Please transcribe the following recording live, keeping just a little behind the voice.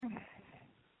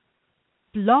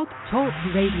Blog Talk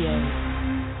Radio.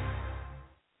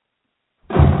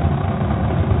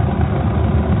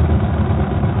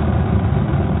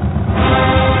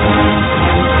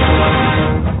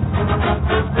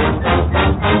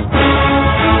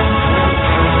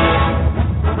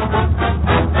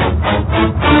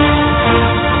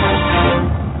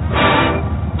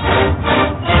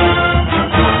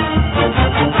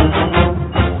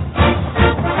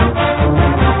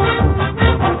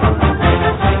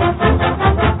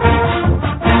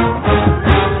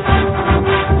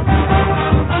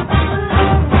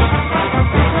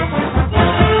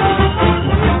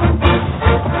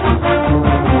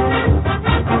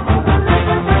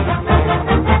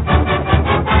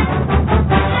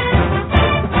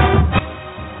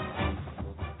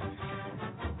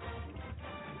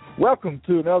 Welcome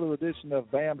to another edition of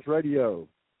BAMS Radio,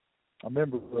 a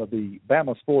member of the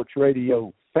Bama Sports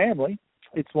Radio family.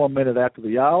 It's 1 minute after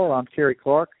the hour. I'm Cary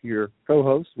Clark, your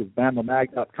co-host with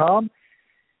BamaMag.com,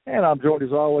 and I'm joined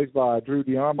as always by Drew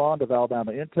DeArmond of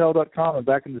AlabamaIntel.com, and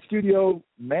back in the studio,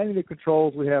 manning the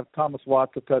controls, we have Thomas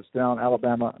Watts of Touchdown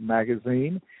Alabama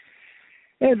Magazine.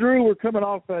 And Drew, we're coming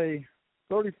off a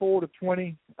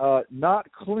 34-20,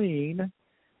 not clean,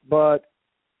 but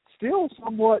still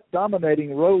somewhat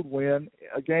dominating road win,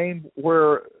 a game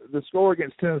where the score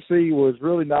against Tennessee was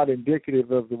really not indicative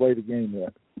of the way the game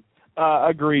went.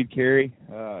 Agreed, Cary.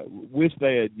 Wish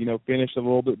they had, finished a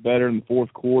little bit better in the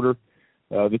fourth quarter.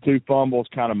 The two fumbles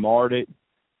kind of marred it.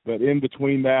 But in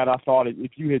between that, I thought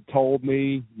if you had told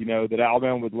me, that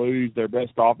Alabama would lose their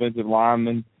best offensive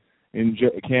lineman in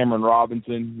Cameron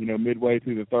Robinson, midway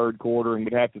through the third quarter and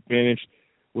would have to finish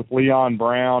with Leon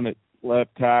Brown at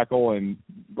left tackle and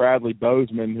Bradley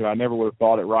Bozeman, who I never would have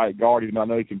thought at right guard, even though I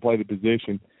know he can play the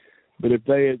position. But if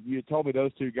you had told me those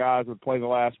two guys would play the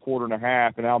last quarter and a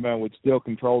half and Alabama would still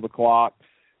control the clock,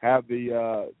 have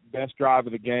the best drive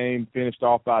of the game, finished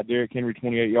off by Derrick Henry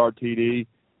 28-yard TD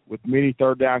with many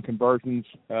third down conversions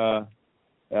on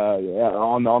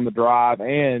the drive,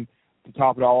 and to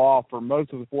top it all off, for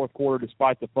most of the fourth quarter,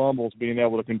 despite the fumbles, being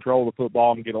able to control the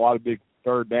football and get a lot of big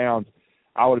third downs,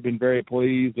 I would have been very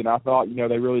pleased, and I thought,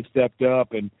 they really stepped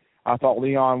up, and I thought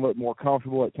Leon looked more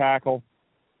comfortable at tackle.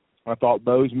 I thought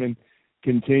Bozeman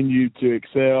continued to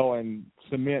excel and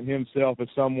cement himself as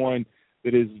someone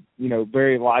that is,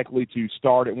 very likely to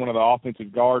start at one of the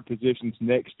offensive guard positions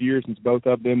next year, since both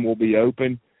of them will be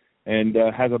open, and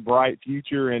has a bright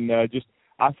future. And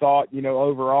I thought,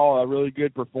 overall, a really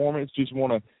good performance. Just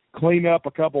want to clean up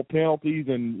a couple penalties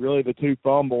and really the two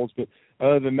fumbles, but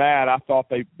other than that, I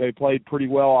thought they played pretty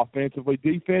well offensively.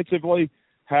 Defensively,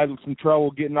 had some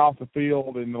trouble getting off the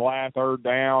field in the last third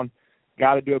down.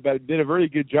 Got to do it better. Did a really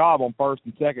good job on first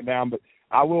and second down, but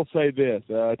I will say this.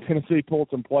 Tennessee pulled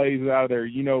some plays out of there,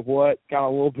 kind of a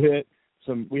little bit.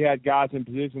 We had guys in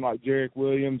position like Jarek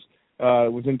Williams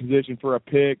was in position for a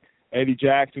pick. Eddie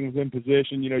Jackson was in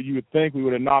position. You would think we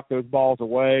would have knocked those balls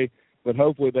away, but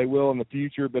hopefully they will in the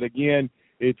future. But again,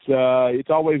 it's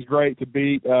always great to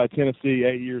beat Tennessee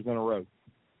 8 years in a row.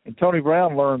 And Tony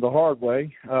Brown learned the hard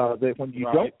way that when you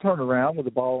Right. don't turn around with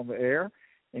the ball in the air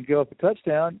and go up a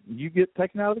touchdown, you get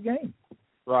taken out of the game.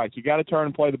 Right. You got to turn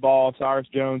and play the ball. Cyrus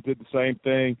Jones did the same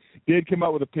thing. Did come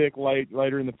up with a pick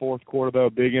later in the fourth quarter, though,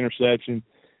 a big interception.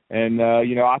 And,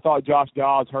 I thought Josh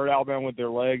Dobbs hurt Alabama with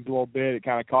their legs a little bit. It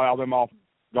kind of caught Alabama off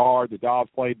guard that Dobbs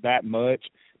played that much,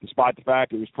 despite the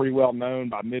fact it was pretty well known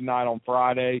by midnight on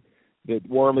Friday that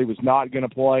Worley was not going to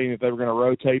play and that they were going to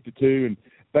rotate the two. And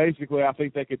basically I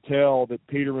think they could tell that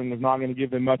Peterman was not going to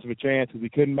give them much of a chance because he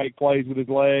couldn't make plays with his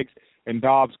legs, and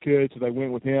Dobbs could, so they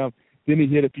went with him. Then he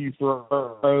hit a few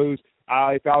throws.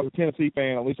 If I was a Tennessee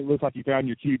fan, at least it looks like you found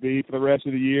your QB for the rest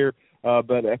of the year.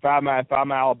 But if I'm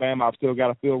Alabama, I've still got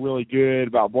to feel really good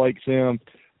about Blake Sims.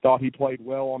 Thought he played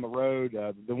well on the road.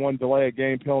 The one delay of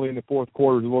game penalty in the fourth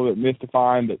quarter was a little bit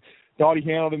mystifying, but thought he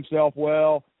handled himself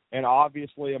well. And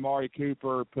obviously Amari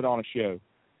Cooper put on a show.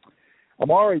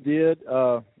 Amari did.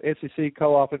 SEC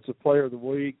Co-Offensive Player of the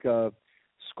Week,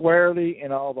 squarely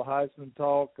in all the Heisman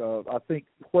talk. I think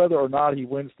whether or not he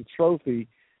wins the trophy,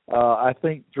 I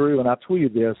think, Drew, and I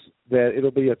tweeted this, that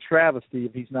it'll be a travesty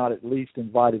if he's not at least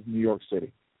invited to New York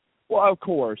City. Well, of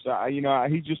course.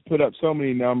 He just put up so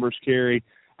many numbers, Cary.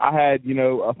 I had,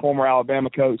 a former Alabama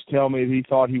coach tell me that he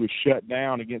thought he was shut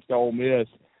down against Ole Miss.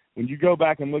 When you go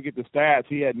back and look at the stats,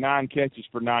 he had 9 catches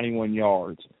for 91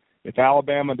 yards. If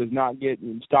Alabama does not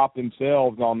stop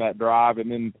themselves on that drive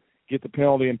and then get the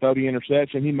penalty and throw the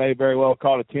interception, he may very well have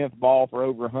caught a 10th ball for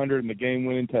over 100 and the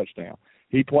game-winning touchdown.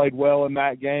 He played well in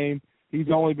that game.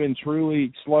 He's only been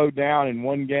truly slowed down in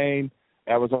one game.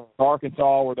 That was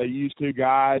Arkansas, where they used 2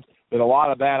 guys. But a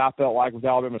lot of that I felt like was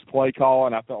Alabama's play call,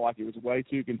 and I felt like it was way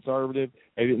too conservative.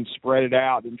 They didn't spread it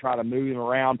out, didn't try to move him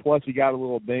around. Plus, he got a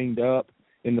little dinged up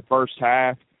in the first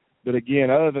half. But, again,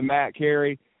 other than that,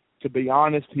 Cary, to be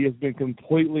honest, he has been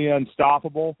completely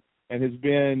unstoppable and has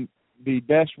been the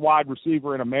best wide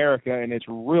receiver in America, and it's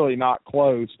really not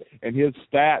close. And his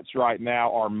stats right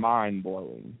now are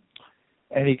mind-blowing.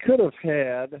 And he could have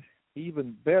had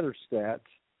even better stats.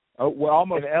 Oh, well,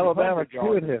 almost Alabama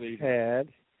could have had.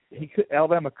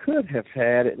 Alabama could have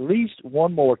had at least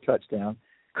one more touchdown.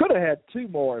 Could have had two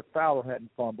more if Fowler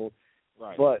hadn't fumbled.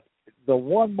 Right. But the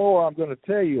one more I'm going to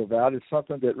tell you about is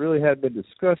something that really hadn't been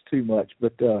discussed too much.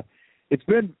 But it's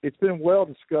been well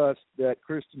discussed that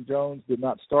Christian Jones did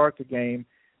not start the game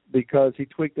because he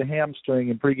tweaked a hamstring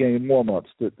in pregame warm-ups.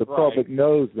 The public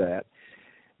knows that.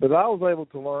 But I was able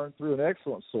to learn through an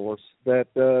excellent source that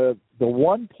the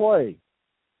one play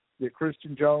that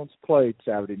Christian Jones played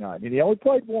Saturday night, and he only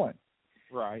played one.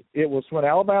 Right. It was when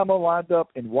Alabama lined up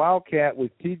in Wildcat with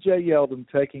T.J. Yeldon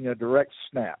taking a direct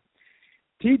snap.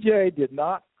 T.J. did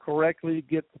not correctly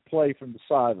get the play from the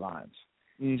sidelines.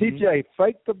 Mm-hmm. T.J.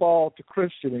 faked the ball to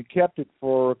Christian and kept it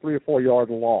for a 3 or 4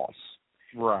 yard loss.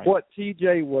 Right. What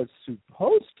T.J. was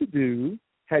supposed to do,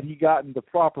 had he gotten the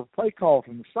proper play call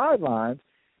from the sidelines,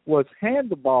 was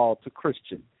hand the ball to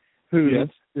Christian, who,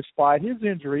 despite his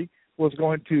injury, was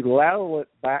going to lateral it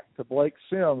back to Blake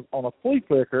Sims on a flea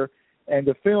flicker, and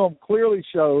the film clearly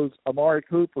shows Amari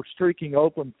Cooper streaking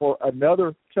open for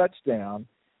another touchdown.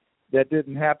 That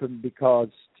didn't happen because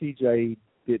TJ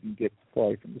didn't get to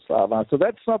play from the sideline. So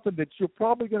that's something that you're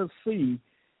probably going to see.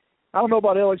 I don't know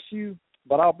about LSU,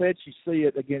 but I'll bet you see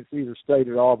it against either State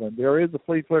or Auburn. There is a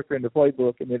flea flicker in the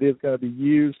playbook, and it is going to be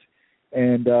used.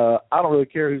 And I don't really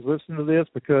care who's listening to this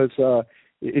because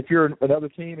if you're another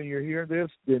team and you're hearing this,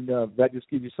 then that just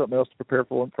gives you something else to prepare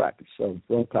for in practice. So,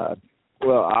 roll Tide.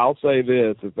 Well, I'll say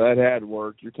this. If that had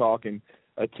worked, you're talking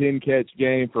a 10-catch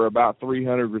game for about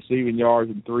 300 receiving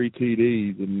yards and 3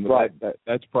 TDs, and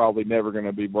that's probably never going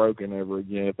to be broken ever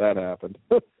again if that happened.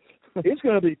 It's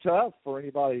going to be tough for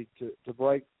anybody to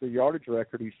break the yardage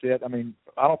record he set. I mean,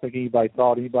 I don't think anybody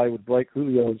thought anybody would break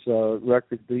Julio's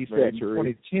record that he set in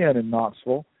 2010 in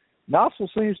Knoxville. Knoxville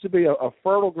seems to be a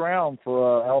fertile ground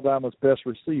for Alabama's best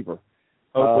receiver.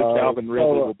 Hopefully Calvin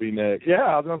Ridley will be next. Yeah,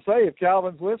 I was going to say, if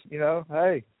Calvin's listening,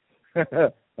 hey,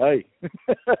 hey,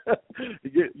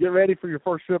 get ready for your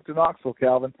first trip to Knoxville,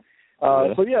 Calvin.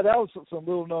 So that was some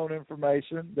little known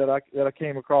information that I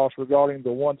came across regarding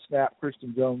the one snap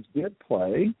Christian Jones did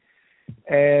play,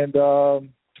 and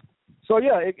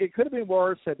it could have been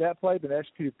worse had that play been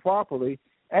executed properly,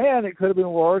 and it could have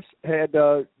been worse had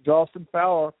Justin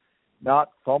Fowler not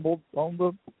fumbled on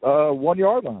the 1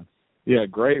 yard line. Yeah,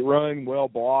 great run, well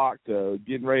blocked,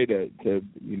 getting ready to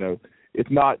if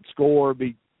not score,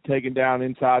 be taken down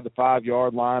inside the 5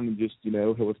 yard line and just, it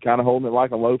was kind of holding it like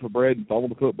a loaf of bread and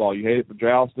fumbled the football. You hate it for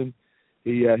Charleston.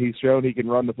 He's shown he can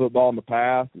run the football in the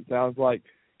past. It sounds like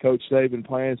Coach Saban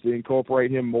plans to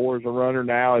incorporate him more as a runner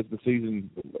now as the season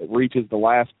reaches the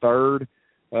last third.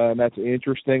 And that's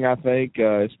interesting, I think,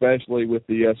 especially with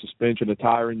the suspension of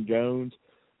Tyron Jones,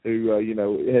 who,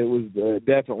 it was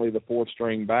definitely the fourth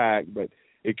string back, but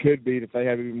it could be that they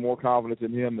have even more confidence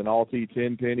in him than all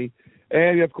Tenpenny.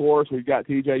 And, of course, we've got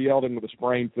T.J. Yeldon with a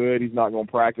sprained foot. He's not going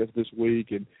to practice this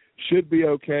week and should be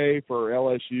okay for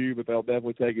LSU, but they'll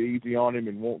definitely take it easy on him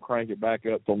and won't crank it back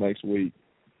up till next week.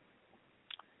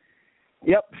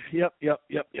 Yep.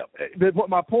 But what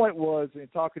my point was in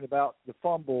talking about the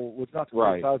fumble was not to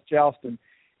criticize Charleston,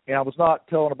 and I was not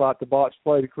telling about the botched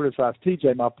play to criticize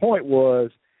T.J. My point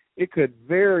was it could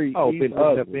very easily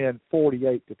have been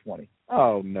 48-20.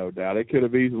 Oh, no doubt. It could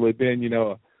have easily been,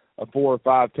 a 4 or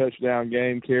 5 touchdown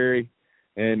game, Cary.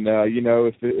 And,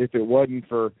 if it wasn't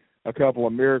for a couple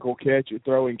of miracle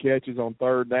throwing catches on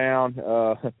third down,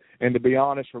 and to be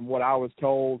honest, from what I was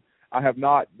told, I have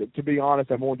not, to be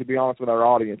honest, I'm going to be honest with our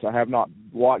audience, I have not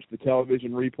watched the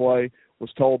television replay, was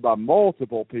told by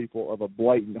multiple people of a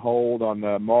blatant hold on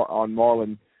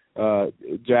Marlon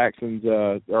Jackson's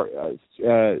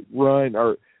run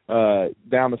or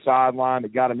down the sideline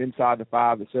that got him inside the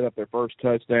 5 to set up their first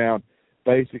touchdown.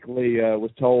 Basically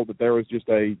was told that there was just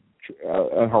a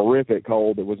horrific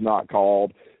hold that was not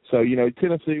called. So,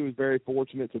 Tennessee was very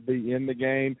fortunate to be in the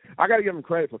game. I got to give them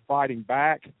credit for fighting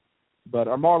back, but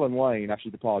Marlon Lane, I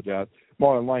should apologize,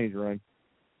 Marlon Lane's run.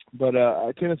 But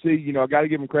Tennessee, I got to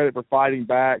give them credit for fighting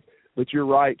back. But you're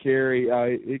right, Cary,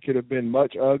 it could have been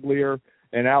much uglier,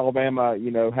 and Alabama,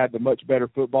 had the much better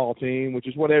football team, which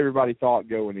is what everybody thought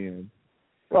going in.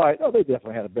 Right. Oh, they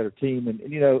definitely had a better team. And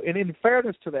in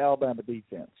fairness to the Alabama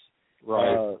defense,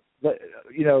 right,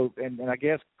 and I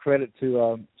guess credit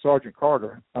to Sergeant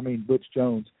Carter, Butch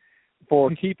Jones, for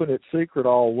keeping it secret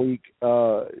all week.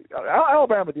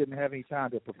 Alabama didn't have any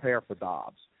time to prepare for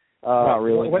Dobbs. Not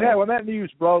really. When that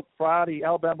news broke Friday,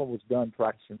 Alabama was done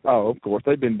practicing. Oh, of course.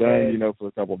 They've been done, for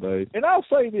a couple of days. And I'll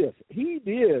say this. He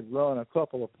did run a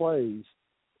couple of plays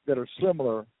that are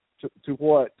similar to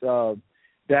what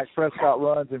Dak Prescott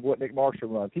runs and what Nick Marshall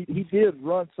runs. He did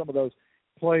run some of those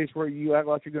plays where you act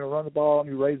like you're going to run the ball and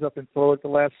you raise up and throw it at the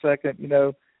last second,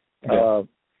 Yeah.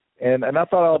 And I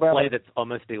thought Alabama... A play that's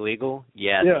almost illegal?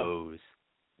 Yeah. Those.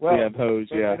 Well, those,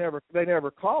 yeah. They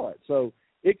never call it. So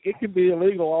it can be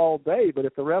illegal all day, but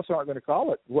if the refs aren't going to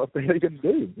call it, what are they going to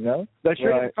do, They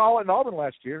sure didn't call it in Auburn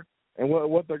last year. And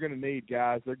what they're going to need,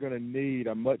 guys, they're going to need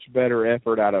a much better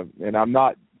effort out of, and I'm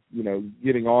not,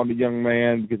 getting on the young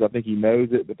man because I think he knows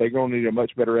it, but they're going to need a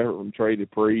much better effort from Trey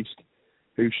DePriest,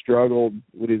 who struggled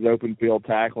with his open field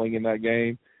tackling in that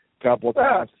game a couple of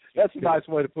times. That's a nice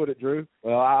way to put it, Drew.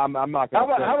 Well, I'm not going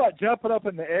to How about jumping up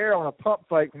in the air on a pump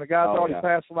fake when the guy's already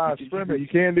passed the line of scrimmage? You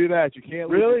can't do that. You can't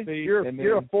really? Lose your feet,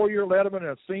 you're a 4-year letterman and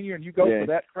a senior, and you go for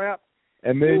that crap?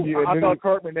 And then I thought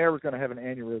Kurt McNair was going to have an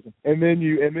aneurysm. And then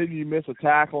you miss a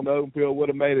tackle in the open field, would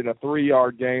have made it a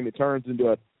 3-yard gain. It turns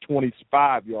into a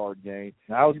 25-yard gain.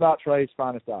 That was not Trey's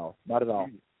finest hour, not at all.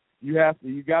 You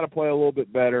got to play a little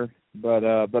bit better. But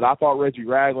I thought Reggie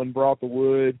Ragland brought the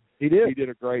wood. He did. He did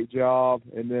a great job.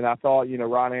 And then I thought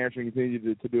Ryan Anderson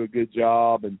continued to do a good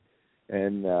job. And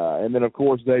then of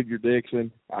course Xavier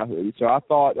Dixon. So I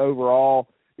thought overall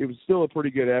it was still a pretty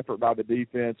good effort by the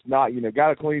defense. Not got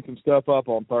to clean some stuff up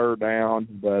on third down,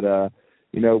 but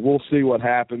we'll see what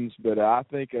happens. But I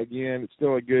think again it's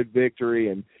still a good victory,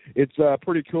 and it's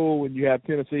pretty cool when you have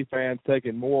Tennessee fans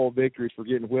taking moral victories for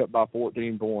getting whipped by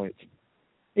 14 points.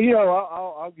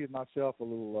 I'll give myself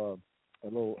I'll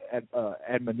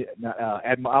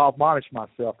admonish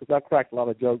myself because I've cracked a lot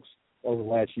of jokes over the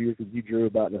last year because you drew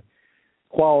about the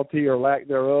quality or lack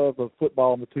thereof of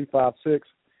football in the 2-5-6.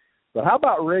 But how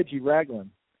about Reggie Ragland?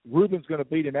 Ruben's going to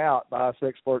beat him out by us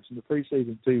experts in the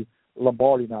preseason to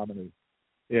Lombardi nominee.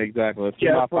 Yeah, exactly. It's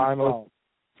semifinals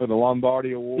for the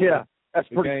Lombardi Award. Yeah, that's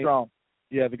pretty strong.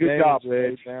 Yeah, the good job,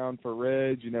 Reg. Down for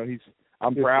Reg.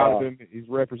 I'm proud of him. He's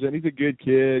representing. He's a good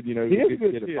kid. He's a good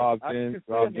kid at Bob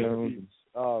Jones.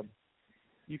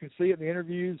 You can see it in the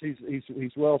interviews.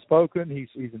 He's well spoken.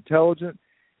 He's intelligent.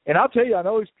 And I'll tell you, I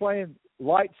know he's playing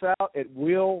lights out at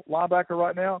will linebacker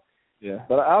right now. Yeah.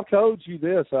 But I've told you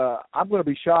this. I'm going to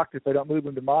be shocked if they don't move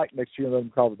him to Mike next year and let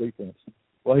him call the defense.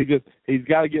 Well, he's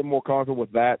got to get more comfortable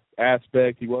with that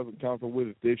aspect. He wasn't comfortable with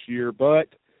it this year, but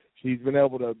he's been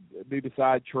able to be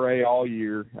beside Trey all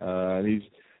year.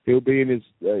 He'll be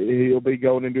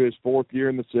going into his 4th year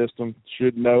in the system.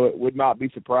 Should know it. Would not be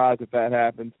surprised if that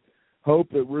happens.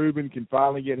 Hope that Ruben can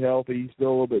finally get healthy. He's still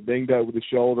a little bit dinged up with his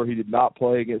shoulder. He did not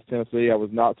play against Tennessee. I was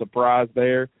not surprised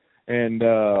there, and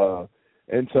so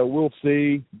we'll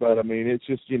see. But it's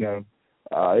just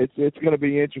it's going to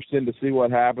be interesting to see what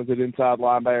happens at inside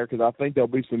linebacker because I think there'll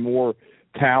be some more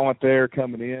talent there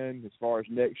coming in as far as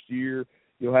next year.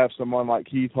 You'll have someone like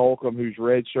Keith Holcomb who's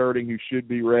redshirting, who should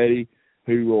be ready,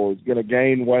 who is going to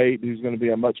gain weight, who's going to be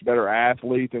a much better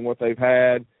athlete than what they've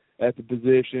had at the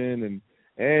position, and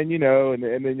then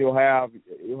you'll have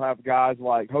guys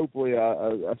like hopefully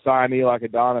a signee like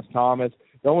Adonis Thomas.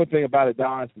 The only thing about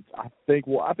Adonis is I think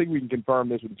we can confirm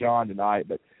this with John tonight,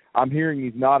 but I'm hearing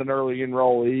he's not an early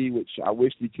enrollee, which I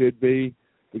wish he could be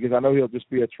because I know he'll just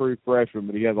be a true freshman,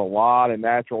 but he has a lot of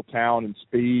natural talent and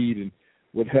speed and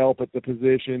would help at the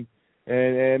position.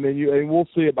 And we'll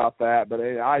see about that. But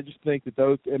I just think that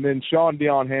those – and then Sean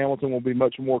Deion Hamilton will be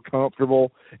much more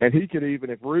comfortable. And he could even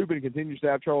 – if Ruben continues to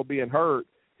have trouble being hurt,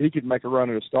 he could make a run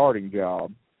at a starting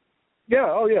job. Yeah,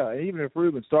 oh, yeah. Even if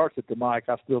Ruben starts at the mic,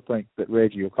 I still think that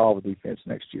Reggie will call the defense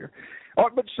next year. All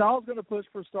right, but Sean's going to push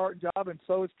for a starting job, and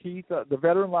so is Keith. The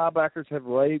veteran linebackers have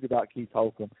raved about Keith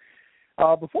Holcomb.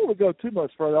 Before we go too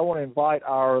much further, I want to invite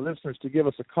our listeners to give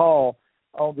us a call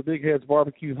on the Big Heads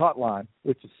Barbecue Hotline,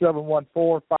 which is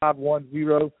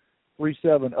 714-510-3707.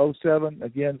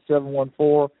 Again,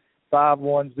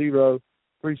 714-510-3707.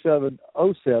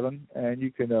 And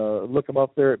you can look them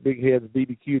up there at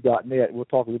bigheadsbbq.net. We'll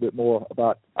talk a little bit more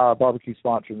about our barbecue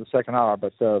sponsor in the second hour.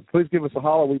 But please give us a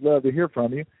holler. We'd love to hear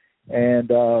from you.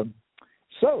 And I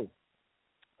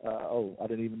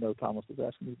didn't even know Thomas was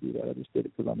asking me to do that. I just did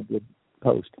it because I'm a good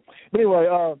host. But anyway,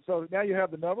 so now you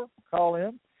have the number. Call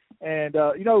in. And,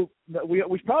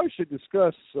 we probably should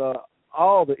discuss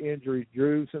all the injuries,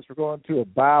 Drew, since we're going to a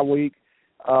bye week.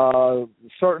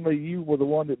 Certainly you were the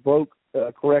one that broke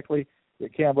correctly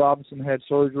that Cam Robinson had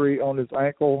surgery on his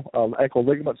ankle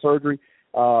ligament surgery.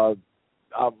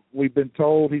 We've been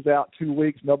told he's out 2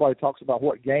 weeks. Nobody talks about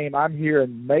what game. I'm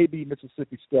hearing maybe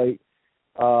Mississippi State.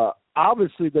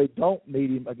 Obviously, they don't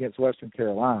need him against Western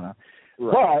Carolina.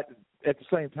 Right. But at the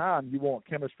same time, you want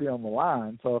chemistry on the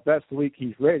line. So if that's the week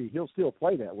he's ready, he'll still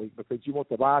play that week because you want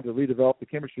the line to redevelop the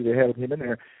chemistry they had with him in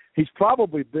there. He's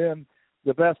probably been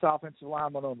the best offensive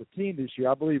lineman on the team this year.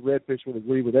 I believe Redfish would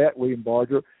agree with that, William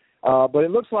Barger. But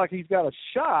it looks like he's got a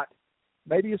shot,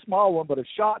 maybe a small one, but a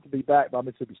shot to be backed by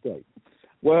Mississippi State.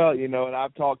 Well, and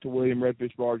I've talked to William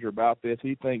Redfish Barger about this.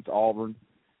 He thinks Auburn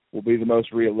will be the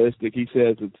most realistic. He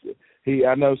says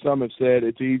I know some have said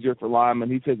it's easier for linemen.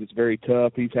 He says it's very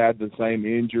tough. He's had the same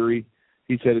injury.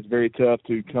 He said it's very tough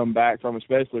to come back from,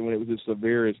 especially when it was as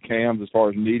severe as Cam's as far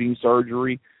as needing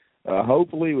surgery.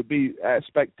 Hopefully it would be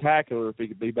spectacular if he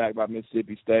could be back by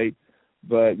Mississippi State.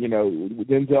 But,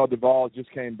 Denzel Duval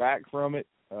just came back from it.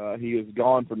 He was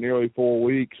gone for nearly 4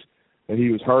 weeks, and he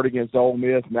was hurt against Ole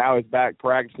Miss. Now he's back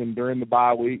practicing during the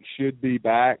bye week, should be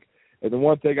back. And the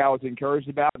one thing I was encouraged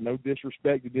about, no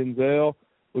disrespect to Denzel,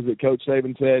 was that Coach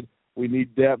Saban said, we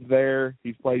need depth there.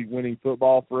 He's played winning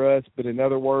football for us. But in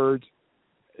other words,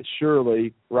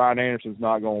 surely Ryan Anderson's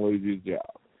not going to lose his job.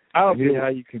 I don't see how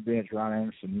you can bench Ryan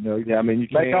Anderson. You you make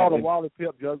can't. All the Wally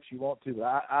Pip jokes you want to. But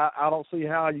I don't see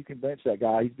how you can bench that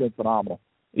guy. He's been phenomenal.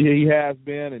 Yeah, he has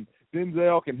been. And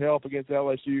Denzel can help against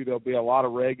LSU. There'll be a lot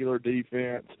of regular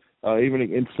defense, even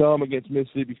in some against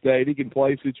Mississippi State. He can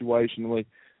play situationally.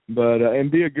 But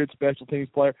and be a good special teams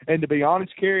player. And to be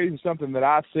honest, Cary, this is something that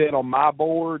I said on my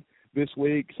board this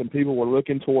week. Some people were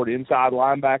looking toward inside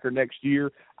linebacker next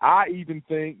year. I even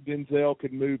think Denzel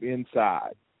could move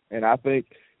inside, and I think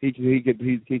he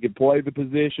could play the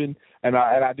position. And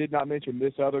I did not mention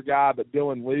this other guy, but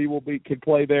Dylan Lee could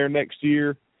play there next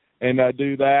year and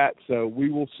do that. So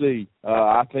we will see.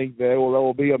 I think there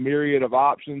will be a myriad of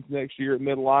options next year at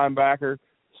middle linebacker.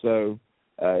 So.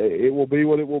 It will be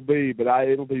what it will be, but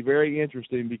it'll be very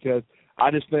interesting because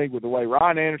I just think with the way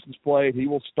Ryan Anderson's played, he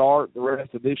will start the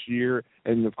rest of this year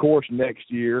and, of course, next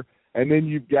year. And then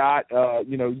you've got,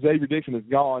 Xavier Dixon is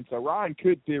gone, so Ryan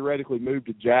could theoretically move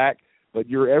to Jack, but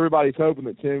everybody's hoping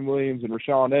that Tim Williams and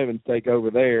Rashawn Evans take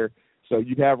over there. So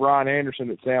you'd have Ryan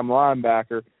Anderson at Sam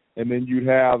linebacker, and then you'd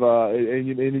have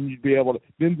and then you'd be able to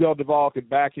 – Denzel Duval could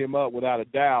back him up without a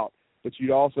doubt, but you'd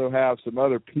also have some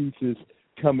other pieces –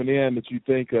 coming in that you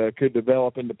think could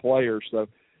develop into players. So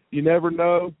you never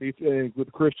know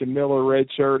with Christian Miller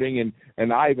redshirting,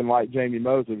 and I even like Jamie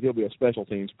Mosley. He'll be a special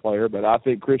teams player, but I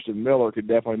think Christian Miller could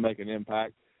definitely make an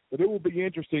impact. But it will be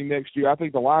interesting next year. I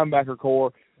think the linebacker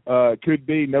core could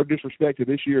be, no disrespect to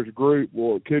this year's group,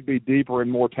 it could be deeper and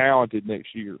more talented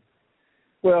next year.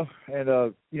 Well,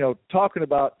 and, talking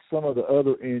about some of the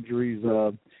other injuries,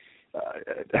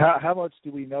 how much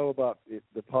do we know about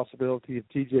the possibility of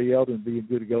T.J. Yeldon being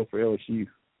good to go for LSU?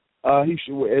 He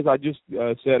should, as I just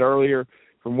said earlier,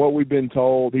 from what we've been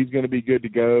told, he's going to be good to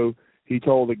go. He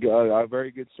told a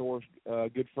very good source, a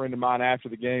good friend of mine after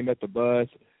the game at the bus.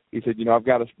 He said, I've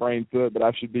got a sprained foot, but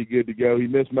I should be good to go. He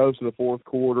missed most of the fourth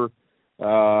quarter,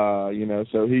 but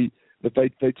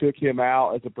they took him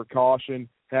out as a precaution,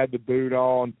 had the boot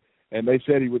on. And they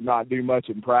said he would not do much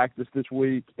in practice this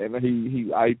week, and he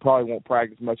probably won't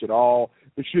practice much at all.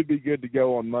 But should be good to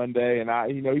go on Monday. And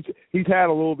he's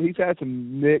had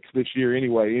some nicks this year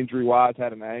anyway, injury wise,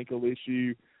 had an ankle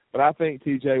issue. But I think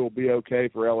TJ will be okay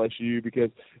for LSU because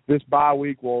this bye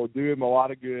week will do him a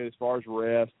lot of good as far as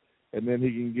rest, and then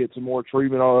he can get some more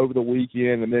treatment all over the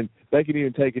weekend, and then they can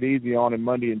even take it easy on him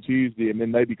Monday and Tuesday, and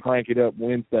then maybe crank it up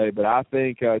Wednesday. But I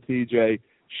think TJ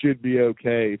should be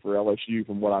okay for LSU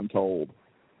from what I'm told.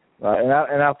 And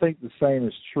I think the same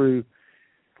is true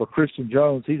for Christian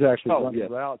Jones. He's actually running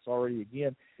routes already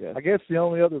again. Yeah. I guess the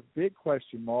only other big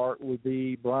question mark would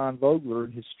be Brian Vogler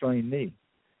and his strained knee.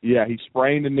 Yeah, he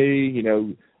sprained a knee,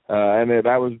 and that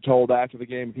was told after the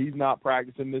game. He's not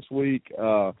practicing this week.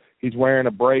 He's wearing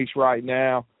a brace right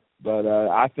now, but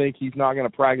I think he's not going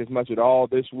to practice much at all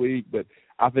this week. But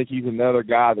I think he's another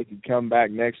guy that could come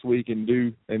back next week and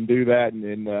do that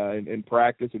and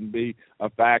practice and be a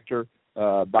factor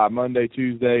by Monday,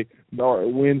 Tuesday, or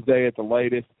Wednesday at the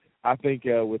latest. I think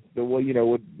with the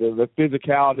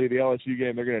physicality of the LSU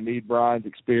game, they're going to need Brian's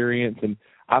experience, and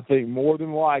I think more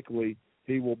than likely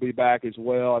he will be back as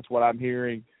well. That's what I'm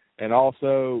hearing. And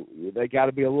also, they got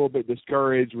to be a little bit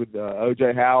discouraged with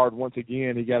O.J. Howard. Once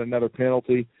again, he got another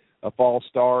penalty, a false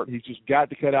start. He's just got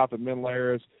to cut out the mental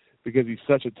errors because he's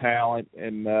such a talent.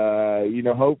 And,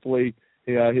 hopefully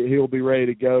he'll be ready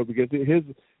to go because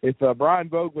if Brian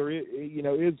Vogler,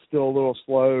 is still a little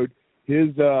slowed,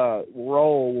 his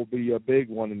role will be a big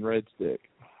one in Red Stick.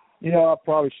 I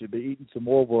probably should be eating some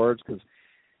more words because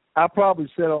I probably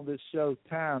said on this show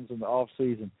times in the off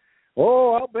season,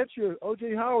 oh, I'll bet you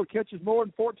O.J. Howard catches more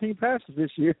than 14 passes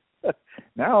this year.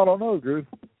 Now I don't know, Drew.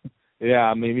 Yeah,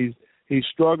 I mean, he's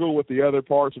struggled with the other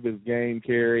parts of his game,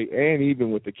 Cary, and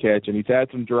even with the catching. He's had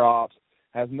some drops,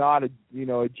 has not,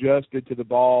 adjusted to the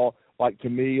ball like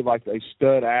a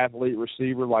stud athlete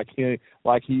receiver like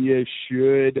he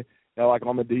should. Like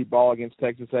on the deep ball against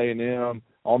Texas A&M,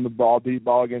 on the deep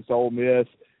ball against Ole Miss.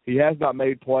 He has not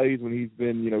made plays when he's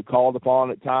been, called upon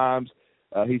at times.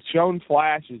 He's shown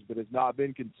flashes, but has not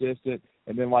been consistent.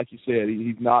 And then, like you said,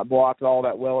 he's not blocked all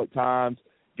that well at times,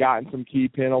 gotten some key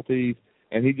penalties,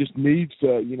 and he just needs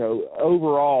to,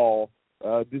 overall,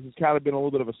 this has kind of been a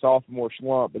little bit of a sophomore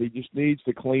slump, but he just needs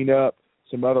to clean up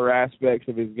some other aspects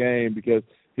of his game because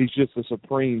he's just a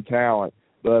supreme talent.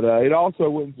 But it also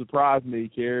wouldn't surprise me,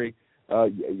 Cary. I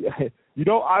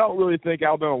don't really think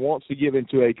Alabama wants to get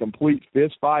into a complete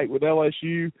fist fight with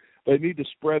LSU. They need to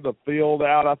spread the field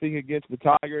out, I think, against the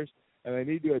Tigers, and they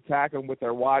need to attack them with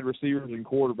their wide receivers and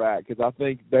quarterback because I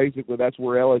think basically that's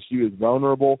where LSU is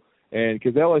vulnerable, and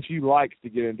because LSU likes to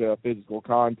get into a physical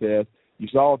contest. You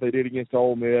saw what they did against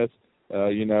Ole Miss,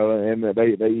 and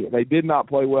they did not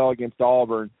play well against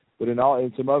Auburn, but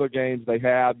in some other games they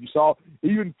have. You saw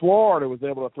even Florida was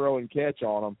able to throw and catch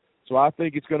on them. So I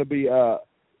think it's going to be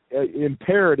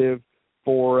imperative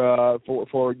for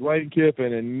Lane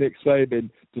Kiffin and Nick Saban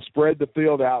to spread the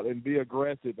field out and be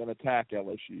aggressive and attack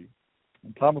LSU.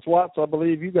 And Thomas Watts, I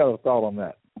believe you got a thought on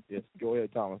that. Yes, go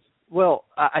ahead, Thomas. Well,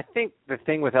 I think the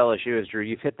thing with LSU is, Drew,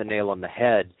 you've hit the nail on the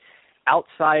head.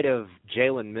 Outside of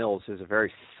Jalen Mills, who's a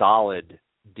very solid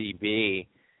DB,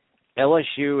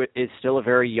 LSU is still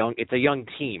it's a young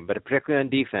team, but particularly on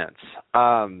defense.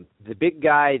 The big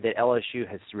guy that LSU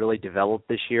has really developed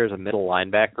this year is a middle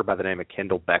linebacker by the name of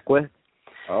Kendall Beckwith.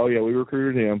 Oh, yeah, we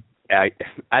recruited him.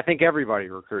 I think everybody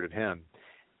recruited him.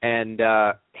 And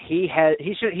he's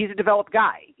a developed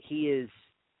guy. He is,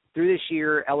 through this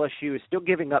year, LSU is still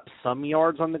giving up some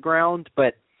yards on the ground,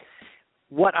 but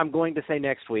what I'm going to say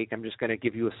next week, I'm just going to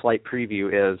give you a slight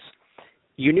preview, is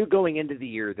you knew going into the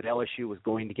year that LSU was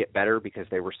going to get better because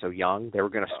they were so young. They were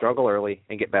going to struggle early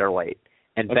and get better late.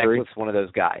 And Beckwith's one of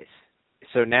those guys.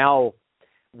 So now,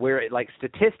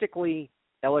 statistically,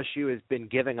 LSU has been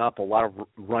giving up a lot of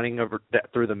running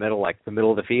through the middle, like the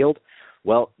middle of the field.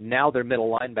 Well, now their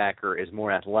middle linebacker is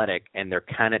more athletic, and they're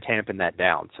kind of tamping that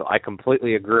down. So I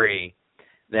completely agree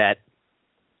that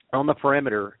on the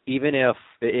perimeter, even if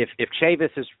Chavis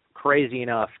is crazy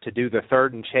enough to do the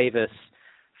third and Chavis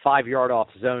 5-yard off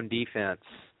zone defense,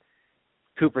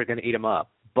 Cooper's going to eat him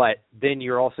up. But then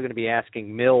you're also going to be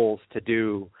asking Mills to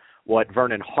do what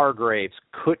Vernon Hargraves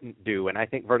couldn't do, and I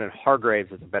think Vernon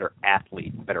Hargraves is a better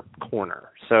athlete, better corner.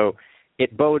 So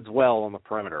it bodes well on the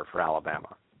perimeter for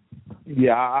Alabama.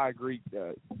 Yeah, I agree,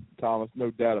 Thomas,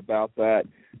 no doubt about that.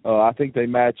 I think they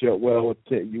match up well with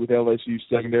LSU's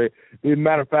secondary. As a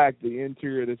matter of fact, the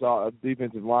interior of this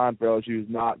defensive line for LSU is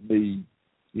not the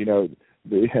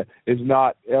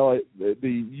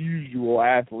usual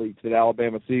athletes that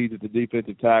Alabama sees at the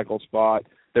defensive tackle spot.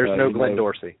 There's no Glenn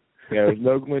Dorsey. Yeah, there's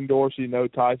no Glenn Dorsey, no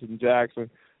Tyson Jackson.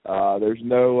 There's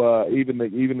no even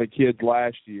the kids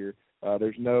last year.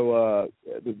 There's no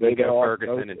Ego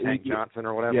Ferguson and Tank Johnson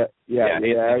or whatever. Yeah,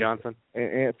 Anthony Johnson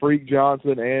and Freak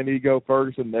Johnson and Ego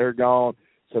Ferguson. They're gone.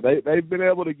 So they've been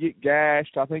able to get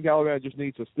gashed. I think Alabama just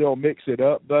needs to still mix it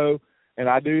up though. And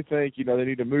I do think they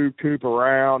need to move Cooper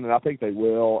around, and I think they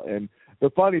will. And the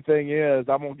funny thing is,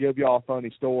 I'm gonna give y'all a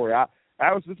funny story.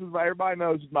 Everybody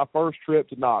knows this is my first trip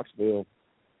to Knoxville.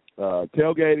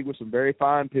 Tailgating with some very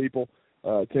fine people,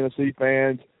 Tennessee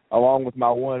fans, along with my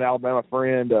one Alabama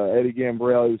friend, Eddie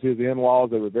Gambrell, who's his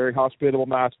in-laws. They were very hospitable,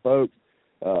 nice folks.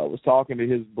 Was talking to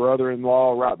his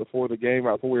brother-in-law right before the game,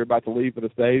 right before we were about to leave for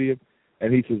the stadium.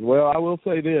 And he says, well, I will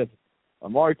say this.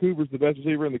 Amari Cooper's the best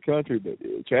receiver in the country, but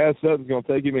Chad Sutton's going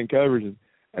to take him in coverage,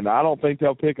 and I don't think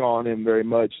they'll pick on him very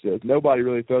much. Nobody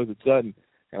really throws at Sutton.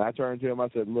 And I turned to him, I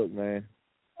said, look, man,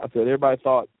 everybody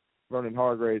thought Vernon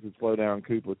Hargraves would slow down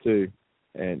Cooper too,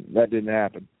 and that didn't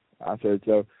happen. I said,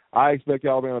 so I expect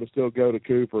Alabama to still go to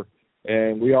Cooper,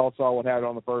 and we all saw what happened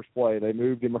on the first play. They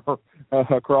moved him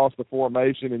across the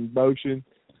formation in motion.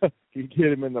 You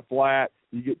get him in the flat.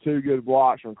 You get two good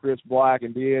blocks from Chris Black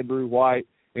and DeAndre White,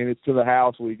 and it's to the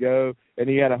house we go. And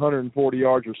he had 140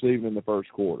 yards receiving in the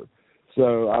first quarter.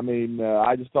 So, I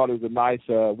just thought it was a nice,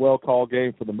 well-called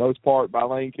game for the most part by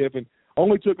Lane Kiffin.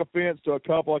 Only took offense to a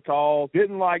couple of calls.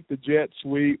 Didn't like the jet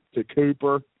sweep to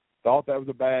Cooper. Thought that was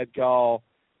a bad call.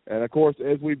 And, of course,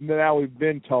 as we've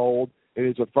been told, it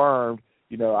is affirmed,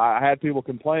 I had people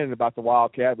complaining about the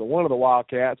Wildcat, but one of the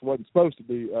Wildcats wasn't supposed to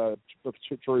be a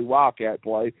true Wildcat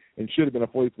play and should have been a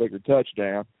flea flicker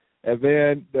touchdown. And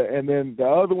then the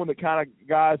other one that kind of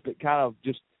guys that kind of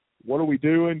just, what are we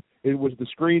doing? It was the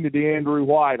screen to DeAndre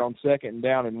White on 2nd and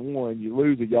down and 1. You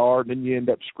lose a yard, and then you end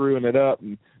up screwing it up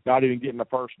and not even getting the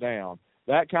first down.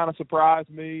 That kind of surprised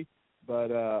me.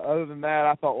 But other than that,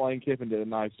 I thought Lane Kiffin did a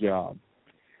nice job.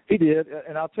 He did,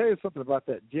 and I'll tell you something about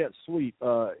that jet sweep.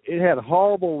 It had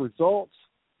horrible results.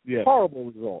 Yes. Horrible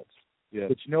results. Yes.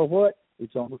 But you know what?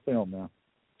 It's on the film now.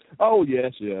 Oh,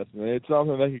 yes. It's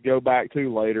something they could go back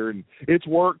to later, and it's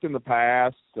worked in the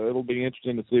past, so it'll be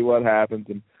interesting to see what happens.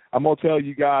 And I'm going to tell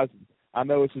you guys, I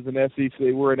know this is an SEC,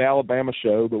 we're an Alabama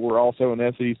show, but we're also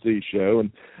an SEC show,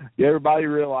 and everybody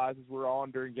realizes we're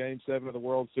on during Game 7 of the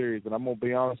World Series, and I'm going to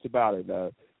be honest about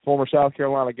it. Former South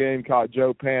Carolina Gamecock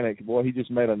Joe Panic, boy, he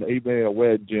just made a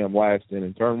wedge jam last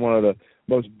inning, turned one of the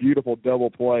most beautiful double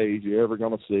plays you're ever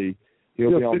going to see.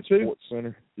 He'll be on the Sports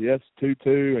Center. Yes,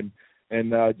 2-2,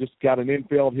 and just got an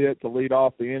infield hit to lead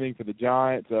off the inning for the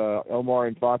Giants. Omar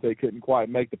Infante couldn't quite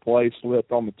make the play,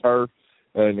 slipped on the turf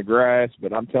in the grass,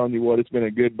 but I'm telling you what, it's been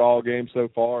a good ball game so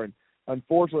far. And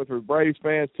unfortunately for Braves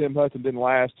fans, Tim Hudson didn't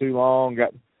last too long,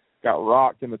 got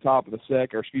rocked in the bottom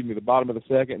of the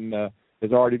second, and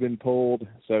has already been pulled.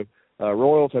 So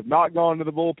Royals have not gone to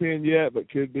the bullpen yet, but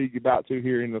could be about to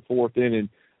here in the 4th inning.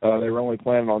 They were only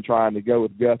planning on trying to go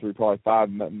with Guthrie, probably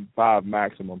five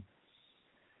maximum.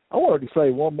 I wanted to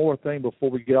say one more thing before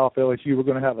we get off LSU. We're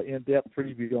going to have an in-depth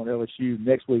preview on LSU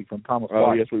next week from Thomas White.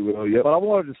 Oh, yes, we will, yep. But I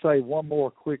wanted to say one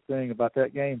more quick thing about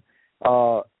that game.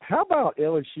 How about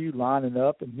LSU lining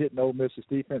up and hitting Ole Miss's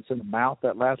defense in the mouth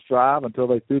that last drive until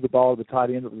they threw the ball to the tight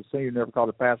end that was a senior, never caught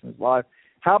a pass in his life?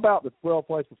 How about the 12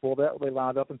 plays before that where they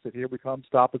lined up and said, here we come,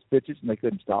 stop us pitches, and they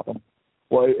couldn't stop them?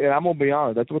 Well, and I'm going to be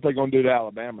honest, that's what they're going to do to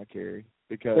Alabama, Cary.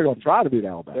 Because they're going to try to beat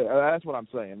Alabama. That's what I'm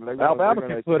saying. Alabama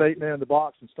can put 8 men in the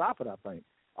box and stop it, I think.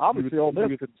 Obviously, Ole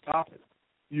Miss could stop it.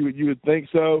 You would think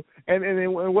so. And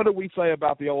what did we say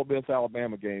about the Ole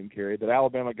Miss-Alabama game, Cary, that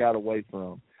Alabama got away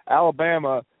from?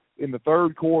 Alabama, in the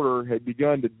third quarter, had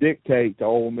begun to dictate to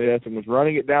Ole Miss and was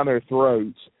running it down their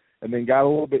throats and then got a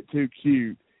little bit too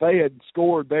cute. They had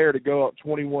scored there to go up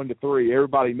 21-3.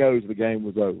 Everybody knows the game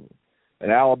was over.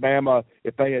 And Alabama,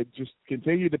 if they had just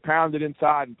continued to pound it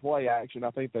inside and play action, I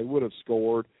think they would have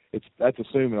scored. That's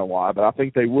assuming a lot, but I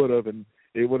think they would have, and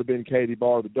it would have been Katie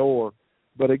bar the door.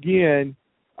 But again,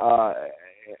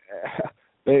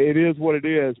 it is what it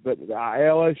is. But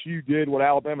LSU did what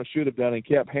Alabama should have done and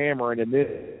kept hammering and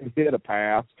then hit a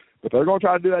pass. But they're going to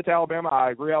try to do that to Alabama.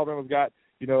 I agree. Alabama's got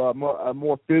a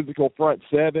more physical front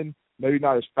seven, maybe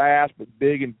not as fast, but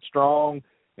big and strong.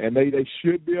 And they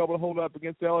should be able to hold up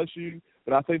against LSU.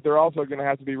 But I think they're also going to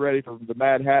have to be ready for the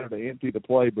Mad Hatter to empty the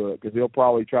playbook because he'll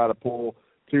probably try to pull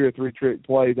 2 or 3 trick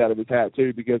plays out of his hat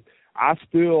too. Because I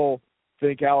still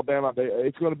think Alabama,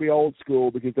 it's going to be old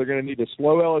school because they're going to need to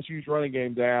slow LSU's running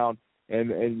game down and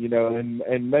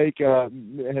make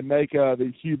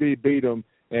the QB beat them.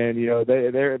 And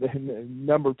they're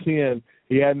number 10.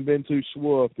 He hadn't been too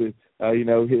swift. He's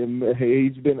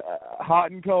been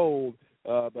hot and cold.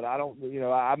 But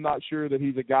I'm not sure that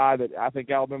he's a guy that I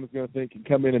think Alabama's going to think can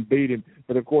come in and beat him.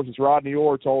 But, of course, as Rodney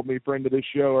Orr told me, friend of this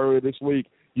show earlier this week,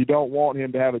 you don't want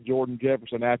him to have a Jordan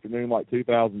Jefferson afternoon like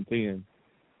 2010.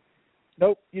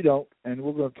 Nope, you don't. And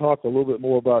we're going to talk a little bit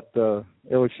more about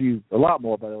LSU, a lot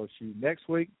more about LSU next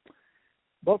week.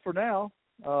 But for now,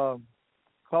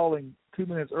 calling 2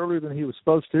 minutes earlier than he was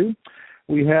supposed to,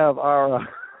 we have our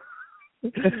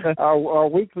our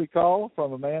weekly call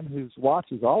from a man whose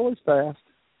watch is always fast.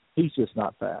 He's just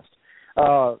not fast.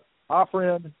 Our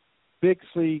friend, Big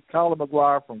C, Colin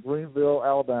McGuire from Greenville,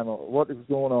 Alabama. What is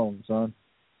going on, son?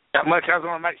 Not much. I was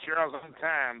going to make sure I was on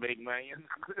time, big man.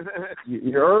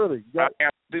 You're early.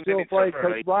 You still afraid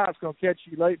Coach Bryant's going to catch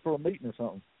you late for a meeting or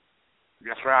something.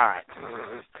 That's right.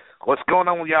 What's going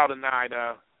on with y'all tonight?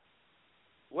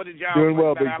 What did y'all doing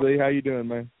well, Big C? How you doing,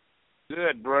 man?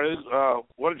 Good, Bruce.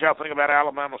 What did y'all think about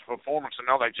Alabama's performance? I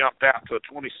know they jumped out to a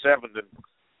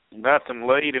 27-0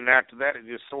 lead, and after that, it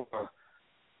just sort of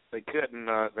they couldn't.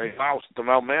 They lost the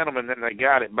momentum, and then they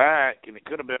got it back, and it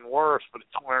could have been worse, but it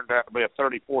turned out to be a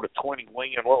 34-20 win.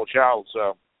 What was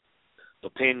y'all's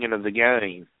opinion of the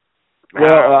game?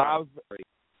 Well,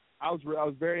 I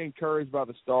was very encouraged by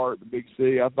the start, the Big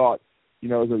C. I thought, it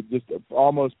was just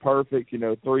almost perfect.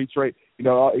 3 straight,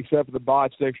 except for the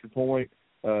botched extra point.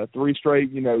 3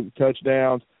 straight,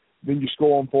 touchdowns. Then you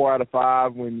score them 4 out of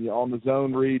 5 when you're on the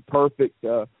zone read.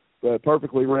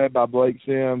 Perfectly read by Blake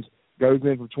Sims. Goes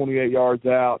in for 28 yards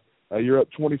out. You're up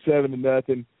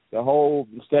 27-0. The whole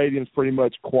stadium's pretty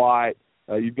much quiet.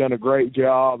 You've done a great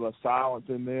job of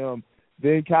silencing them.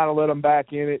 Then kind of let them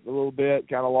back in it a little bit,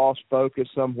 kind of lost focus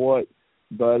somewhat.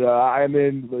 But and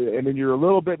then you're a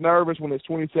little bit nervous when it's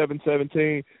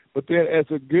 27-17. But then, as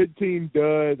a good team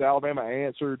does, Alabama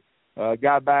answered,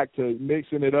 got back to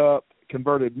mixing it up,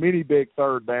 converted many big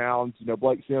third downs.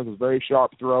 Blake Sims was very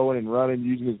sharp throwing and running,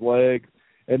 using his legs.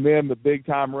 And then the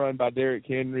big-time run by Derrick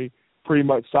Henry pretty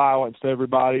much silenced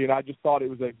everybody. And I just thought it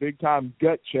was a big-time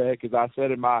gut check, as I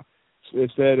said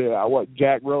what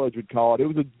Jack Rutledge would call it. It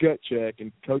was a gut check.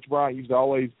 And Coach Bryant used to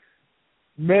always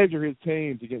measure his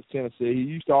teams against Tennessee. He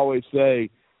used to always say,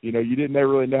 you didn't ever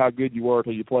really know how good you were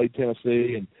until you played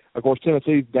Tennessee. And, of course,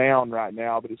 Tennessee's down right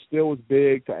now, but it still was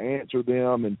big to answer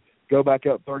them and go back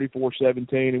up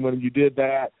 34-17. And when you did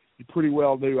that, you pretty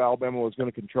well knew Alabama was going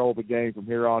to control the game from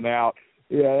here on out.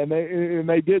 Yeah, and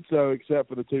they did so, except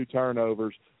for the 2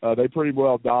 turnovers. They pretty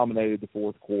well dominated the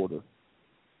fourth quarter.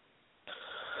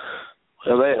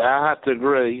 Well, I have to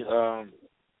agree. Now,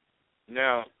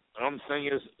 the only thing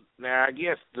is, I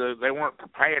guess they weren't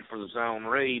prepared for the zone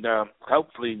read.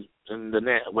 Hopefully, in the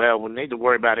net. Well, we need to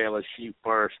worry about LSU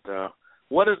first.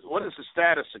 What is the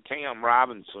status of Cam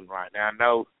Robinson right now? I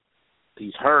know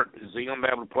he's hurt. Is he going to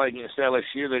be able to play against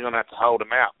LSU? They're going to have to hold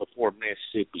him out before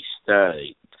Mississippi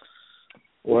State.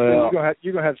 Well,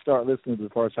 you're gonna have to start listening to the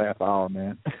first half hour,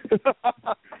 man.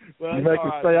 Well, you make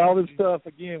us say all this stuff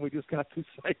again. We just got to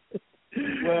say it.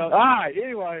 Well, all right.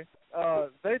 Anyway,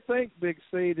 they think Big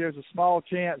C. There's a small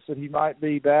chance that he might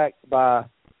be back by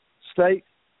State,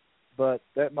 but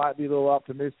that might be a little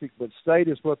optimistic. But State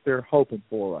is what they're hoping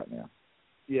for right now.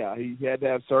 Yeah, he had to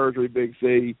have surgery. Big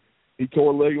C. He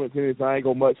tore ligaments in his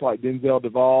ankle, much like Denzel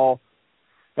Duval.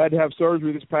 Had to have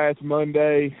surgery this past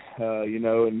Monday,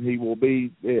 and he will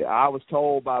be, I was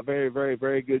told by a very, very,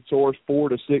 very good source, 4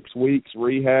 to 6 weeks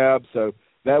rehab. So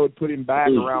that would put him back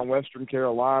around Western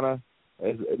Carolina,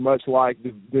 as much like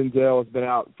Denzel has been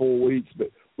out 4 weeks.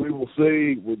 But we will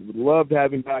see. Would love to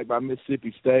have him back by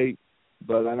Mississippi State,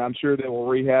 and I'm sure they will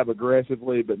rehab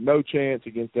aggressively, but no chance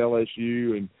against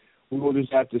LSU. And we will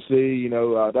just have to see.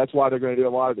 That's why they're going to do a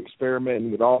lot of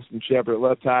experimenting with Austin Shepard at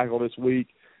left tackle this week.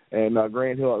 And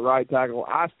Grant Hill at right tackle.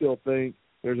 I still think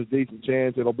there's a decent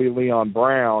chance it'll be Leon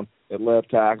Brown at left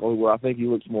tackle, where I think he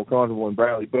looks more comfortable than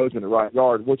Bradley Bozeman at right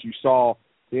guard, what you saw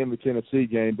in the Tennessee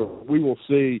game. But we will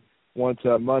see once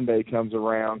Monday comes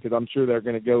around, because I'm sure they're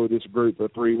going to go with this group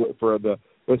for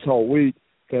this whole week.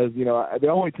 Because, the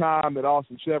only time that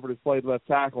Austin Shepard has played left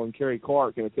tackle, and Cary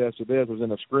Clark can attest to this, was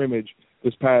in a scrimmage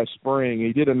this past spring.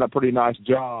 He did a pretty nice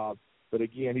job, but,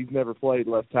 again, he's never played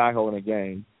left tackle in a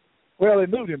game. Well, they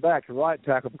moved him back to right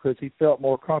tackle because he felt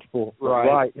more comfortable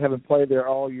right, having played there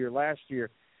all year last year.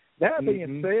 That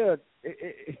being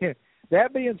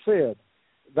said,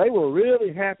 they were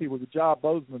really happy with the job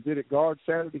Bozeman did at guard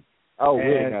Saturday. Oh,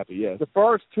 really happy, yes. The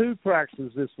first 2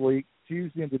 practices this week,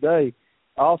 Tuesday and today,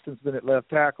 Austin's been at left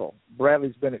tackle.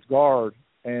 Bradley's been at guard,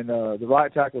 and the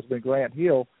right tackle's been Grant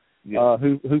Hill,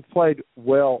 who played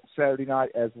well Saturday night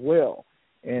as well.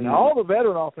 And all the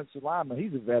veteran offensive linemen,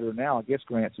 he's a veteran now. I guess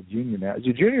Grant's a junior now. Is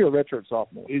he a junior or redshirt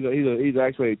sophomore? He's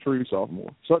actually a true sophomore.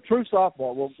 So true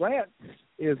sophomore. Well, Grant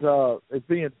is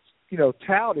being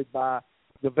touted by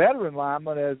the veteran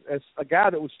lineman as a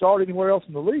guy that would start anywhere else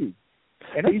in the league,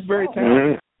 and he's very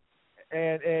talented.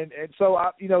 And so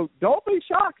don't be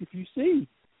shocked if you see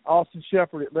Austin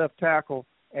Shepard at left tackle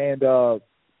and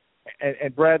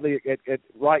Bradley at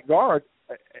right guard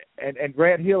and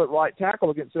Grant Hill at right tackle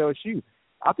against LSU.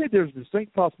 I think there's a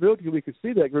distinct possibility we could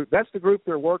see that group. That's the group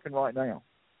they're working right now.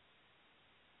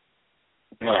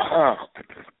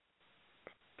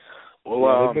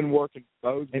 Well, they've been working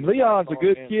both. And Leon's a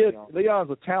good kid.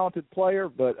 Leon's a talented player,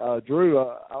 but Drew,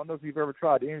 I don't know if you've ever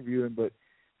tried to interview him, but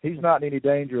he's not in any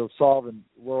danger of solving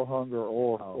world hunger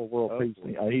or world peace.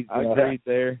 He's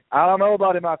there. I don't know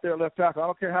about him out there at left tackle. I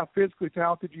don't care how physically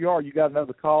talented you are. You got to know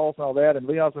the calls and all that. And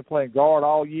Leon's been playing guard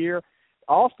all year.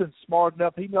 Austin's smart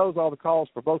enough; he knows all the calls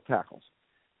for both tackles.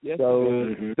 Yes,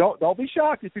 so don't be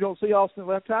shocked if you don't see Austin at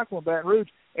left tackle in Baton Rouge.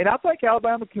 And I think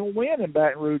Alabama can win in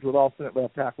Baton Rouge with Austin at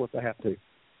left tackle if they have to.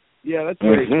 Yeah, that's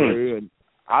very true. And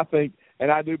I think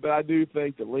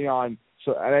that Leon.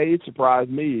 So it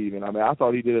surprised me even. I mean, I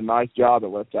thought he did a nice job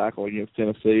at left tackle against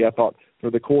Tennessee. I thought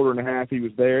for the quarter and a half he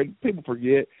was there. And people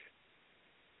forget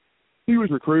he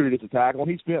was recruited as a tackle,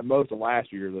 and he spent most of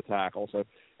last year as a tackle. So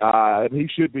he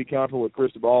should be comfortable with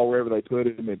Cristobal wherever they put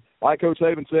him. And like Coach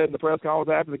Saban said in the press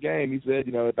conference after the game, he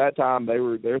said, at that time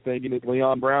they're thinking that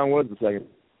Leon Brown was the second.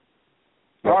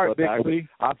 All right, Big C.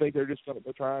 I think they're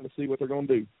trying to see what they're going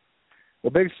to do. Well,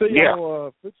 Big C,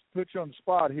 I'll put you on the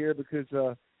spot here because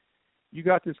you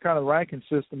got this kind of ranking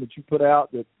system that you put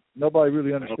out that Nobody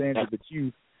really understands it, but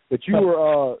you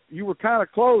were kind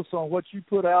of close on what you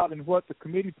put out and what the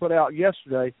committee put out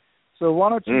yesterday. So why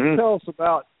don't you tell us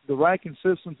about the ranking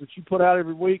systems that you put out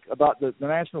every week, about the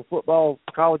National Football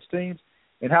college teams,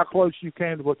 and how close you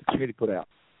came to what the committee put out?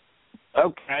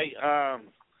 Okay.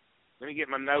 Let me get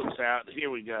my notes out. Here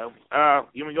we go.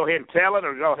 You want me to go ahead and tell it,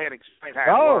 or go ahead and explain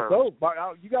how it works?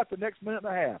 No. You got the next minute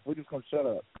and a half. We're just going to shut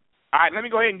up. All right, let me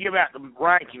go ahead and give out the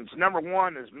rankings. Number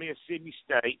 1 is Mississippi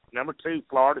State. Number 2,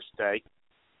 Florida State.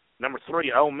 Number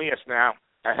 3, Ole Miss. Now,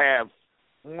 I have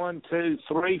 4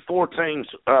 teams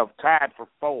tied for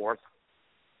 4th.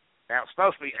 Now, it's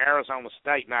supposed to be Arizona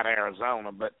State, not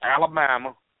Arizona, but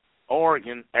Alabama,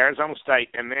 Oregon, Arizona State,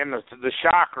 and then the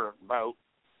shocker vote,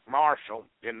 Marshall.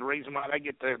 And the reason why they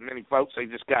get that many votes, their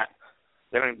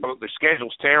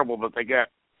schedule's terrible, but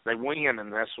they win,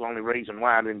 and that's the only reason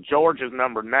why. Then Georgia's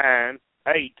number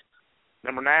 8.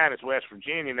 Number 9 is West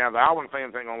Virginia. Now, the Auburn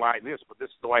fans ain't going to like this, but this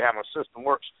is the way how my system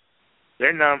works.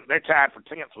 They're tied for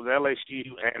 10th with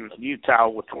LSU and Utah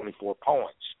with 24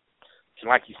 points. And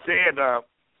like you said,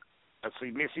 let's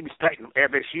see, Mississippi State and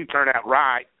FSU turned out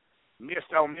right.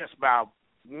 Missed Ole Miss by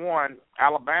 1.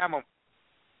 Alabama,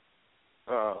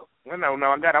 I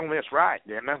got Ole Miss right,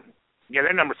 didn't I? Yeah,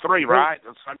 they're number 3, right?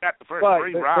 So I got the first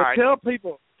 3 right.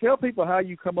 But tell people how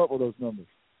you come up with those numbers.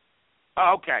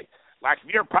 Oh, okay. Like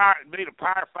if you're beat a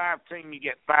Power 5 team, you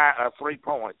get 3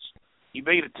 points. You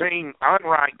beat a team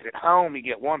unranked at home, you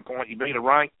get 1 point. You beat a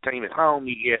ranked team at home,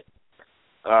 you get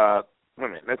wait a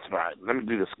minute, that's right. Let me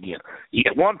do this again. You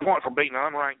get 1 point for beating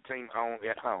an unranked team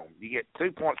at home. You get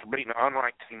 2 points for beating an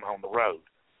unranked team on the road.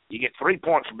 You get 3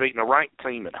 points for beating a ranked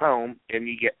team at home, and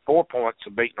you get 4 points for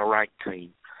beating a ranked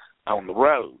team on the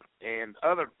road. And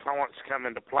other points come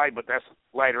into play, but that's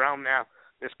later on. Now,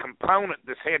 this component,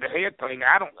 this head-to-head thing,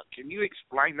 can you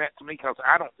explain that to me? Because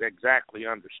I don't exactly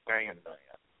understand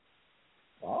that.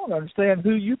 I don't understand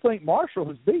who you think Marshall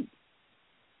has beat.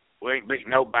 We ain't beat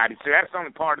nobody. See, that's the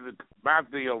only part of my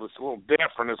deal that's a little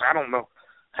different is I don't know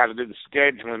how to do the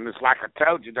scheduling. It's like I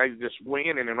told you, they just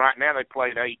winning, and right now they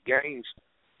played 8 games,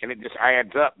 and it just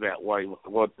adds up that way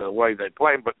with the way they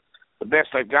play. But the best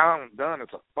they've done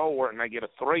is a 4, and they get a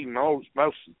 3 most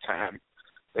of the time.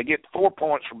 They get 4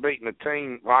 points for beating a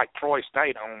team like Troy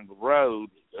State on the road,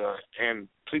 and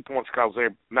 2 points because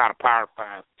they're not a Power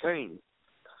 5 team.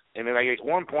 And then they get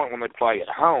 1 point when they play at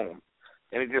home.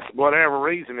 And it just, whatever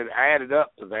reason, it added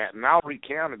up to that. And I'll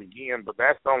recount it again, but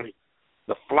that's only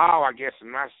the flaw, I guess, in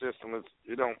my system is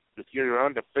if you're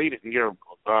undefeated and you're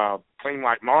a team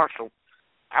like Marshall,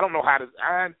 I don't know how to,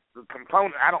 the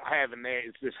component I don't have in there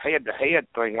is this head-to-head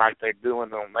thing like they're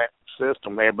doing on that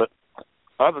system there. But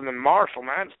other than Marshall,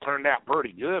 mine's turned out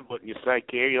pretty good, wouldn't you say,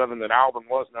 Cary, other than Auburn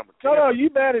was number 10? No, you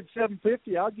batted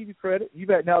 750. I'll give you credit.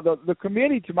 Now, the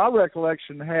committee, to my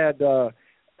recollection, had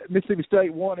Mississippi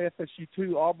State 1, FSU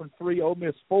 2, Auburn 3, Ole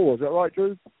Miss 4. Is that right,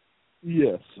 Drew?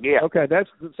 Yes. Yeah. Okay,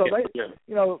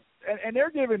 and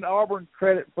they're giving Auburn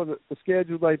credit for the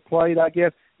schedule they played, I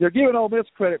guess. They're giving Ole Miss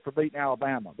credit for beating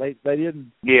Alabama. They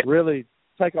didn't really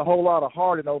take a whole lot of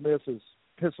heart in Ole Miss's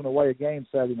pissing away a game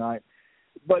Saturday night.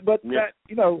 But that,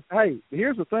 hey,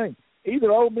 here's the thing.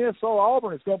 Either Ole Miss or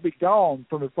Auburn is going to be gone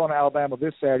from in front of Alabama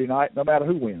this Saturday night, no matter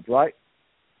who wins, right?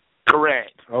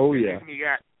 Correct. Oh, yeah.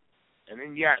 And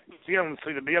then you got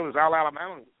see, the deal is all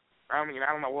Alabama. I mean,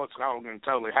 I don't know what's all going to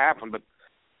totally happen, but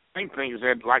the main thing is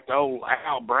that, like the old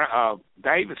Al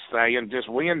Davis saying, just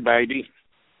win, baby.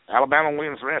 Alabama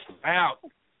wins the rest of it out.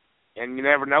 And you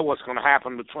never know what's going to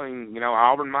happen between,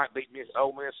 Auburn might beat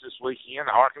Ole Miss this weekend.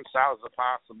 Arkansas is a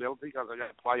possibility because they got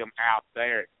to play them out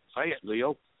there at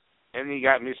Fayetteville. And then you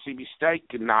got Mississippi State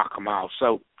could knock them off.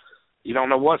 So you don't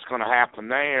know what's going to happen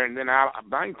there. And then the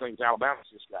main thing is Alabama's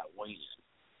just got to win.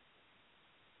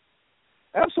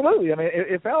 Absolutely. I mean,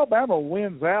 if Alabama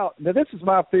wins out, now this is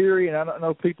my theory, and I don't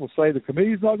know people say the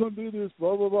committee's not going to do this,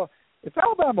 blah, blah, blah. If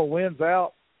Alabama wins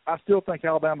out, I still think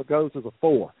Alabama goes as a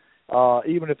 4.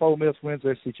 Even if Ole Miss wins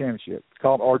the SEC championship,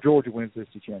 or Georgia wins the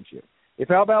SEC championship.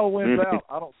 If Alabama wins out,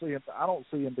 I don't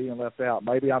see him being left out.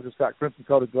 Maybe I've just got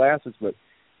crimson-colored glasses, but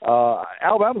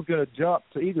Alabama's going to jump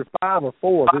to either 5 or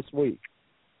 4 this week.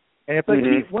 And if they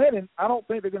keep winning, I don't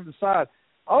think they're going to decide,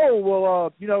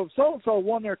 so-and-so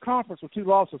won their conference with 2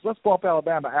 losses. Let's bump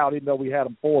Alabama out, even though we had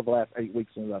them 4 the last 8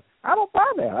 weeks in a row. I don't buy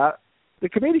that. The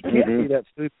committee can't be that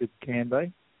stupid, can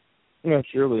they? No,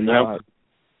 surely not.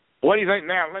 What do you think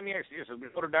now? Let me ask you this. If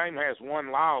Notre Dame has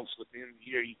 1 loss at the end of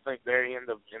the year, you think they're in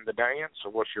the dance,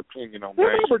 or what's your opinion on that?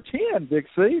 They're number 10, Big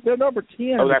C. They're number 10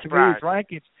 in the committee's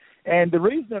rankings. And the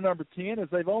reason they're number 10 is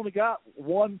they've only got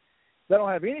 1. They don't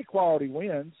have any quality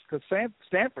wins because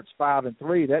Stanford's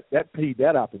 5-3. That peed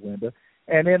that out the window.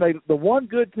 And then the one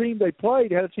good team they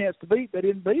played had a chance to beat. They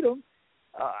didn't beat them.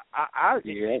 I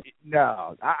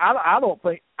don't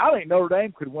think Notre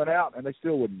Dame could win out and they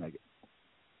still wouldn't make it.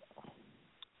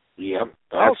 Yeah,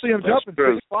 I don't see them jumping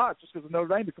 3 spots just because of Notre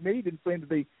Dame. The committee didn't seem to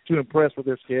be too impressed with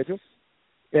their schedule.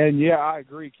 And, yeah, I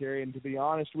agree, Cary. And to be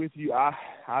honest with you, I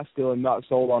still am not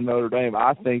sold on Notre Dame.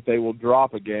 I think they will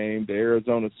drop a game to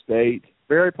Arizona State.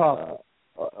 Very possible.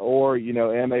 Or,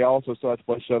 and they also still have to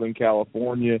play Southern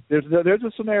California. There's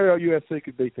a scenario USC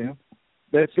could beat them.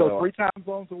 Let's go 3 time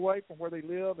zones away from where they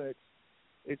live.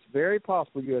 It's very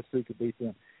possible USC could beat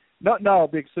them. No,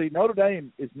 Big C. Notre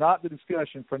Dame is not the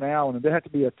discussion for now, and there have to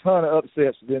be a ton of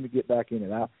upsets for them to get back in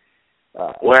it.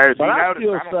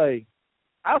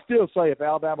 I still say if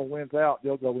Alabama wins out,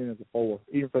 they'll go in as a 4,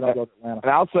 even if they don't go to Atlanta.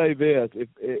 And I'll say this: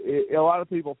 if a lot of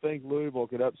people think Louisville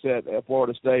could upset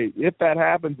Florida State, if that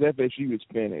happens, FSU is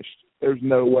finished. There's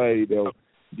no way they'll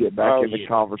get back in the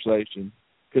conversation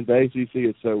because the ACC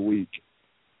is so weak.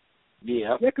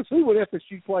 Yeah, because who would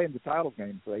FSU play in the title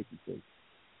game for ACC?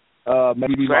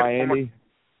 Maybe Miami.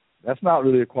 That's not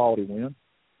really a quality win.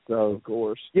 So, of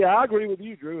course. Yeah, I agree with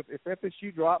you, Drew. If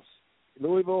FSU drops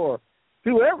Louisville or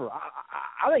whoever,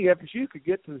 I think FSU could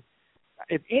get to –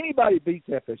 if anybody beats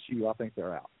FSU, I think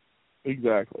they're out.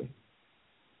 Exactly.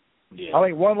 Yeah. I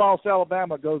think one-loss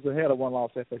Alabama goes ahead of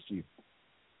one-loss FSU.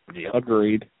 Yeah.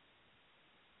 Agreed.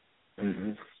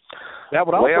 Mm-hmm. That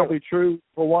would also be true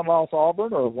for one-loss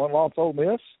Auburn or one-loss Ole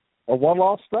Miss or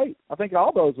one-loss State. I think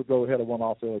all those would go ahead of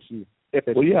one-loss LSU.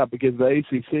 Well, yeah, because the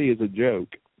ACC is a joke.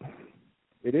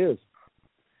 It is.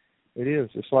 It is.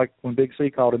 It's like when Big C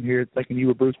called in here thinking you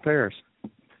were Bruce Parris.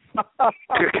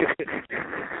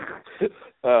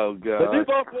 Oh, God. They do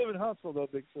both live in Huntsville, though,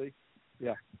 Big C.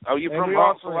 Yeah. Oh, you from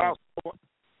Huntsville?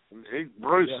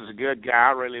 Bruce is a good guy.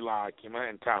 I really like him. I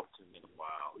haven't talked to him in a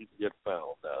while. He's a good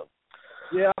fellow, though.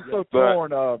 Yeah, I'm so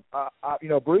torn.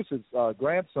 Bruce's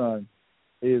grandson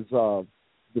is the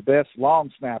best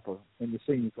long snapper in the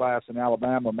senior class in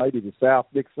Alabama, maybe the South,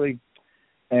 Big C.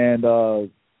 And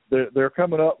they're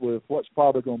coming up with what's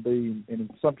probably going to be, and in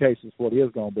some cases what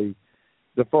is going to be,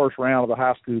 the first round of the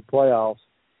high school playoffs.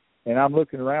 And I'm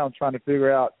looking around trying to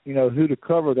figure out, who to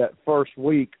cover that first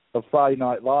week of Friday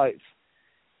Night Lights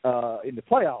in the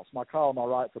playoffs. My column I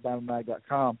write for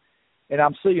BamaMag.com. And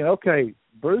I'm seeing, okay,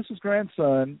 Bruce's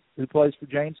grandson, who plays for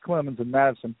James Clemens in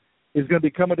Madison, is going to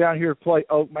be coming down here to play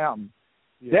Oak Mountain.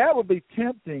 Yeah. That would be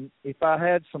tempting if I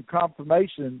had some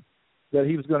confirmation that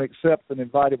he was going to accept an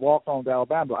invited walk-on to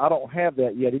Alabama. I don't have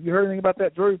that yet. Have you heard anything about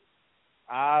that, Drew?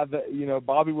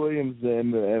 Bobby Williams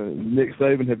and Nick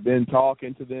Saban have been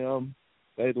talking to them.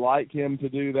 They'd like him to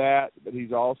do that, but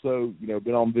he's also,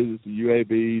 been on visits to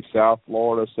UAB, South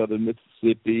Florida, Southern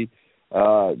Mississippi,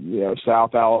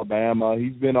 South Alabama.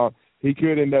 He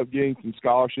could end up getting some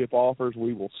scholarship offers.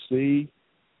 We will see.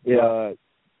 Yeah.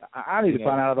 I need to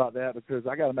find out about that because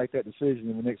I got to make that decision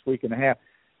in the next week and a half.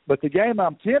 But the game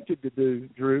I'm tempted to do,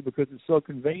 Drew, because it's so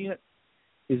convenient,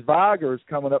 is Viger's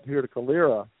coming up here to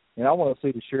Calera, and I want to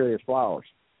see the Desharius Flowers.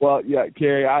 Well, yeah,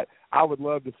 Cary, I would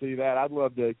love to see that. I'd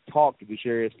love to talk to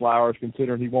Desharius Flowers,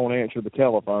 considering he won't answer the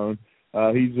telephone.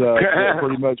 He's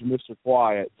pretty much Mr.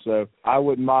 Quiet, so I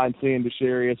wouldn't mind seeing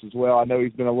Desharius as well. I know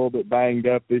he's been a little bit banged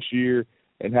up this year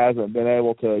and hasn't been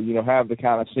able to, have the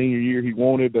kind of senior year he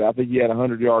wanted, but I think he had a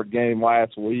 100-yard game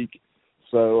last week.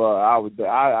 So I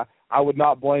would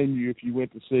not blame you if you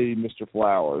went to see Mr.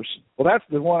 Flowers. Well, that's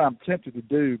the one I'm tempted to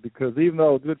do because even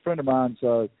though a good friend of mine's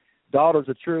daughter's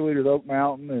a cheerleader at Oak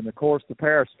Mountain, and, of course, the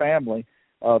Paris family,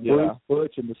 Bruce,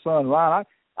 Butch, and the son, Ryan,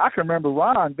 I can remember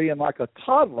Ryan being like a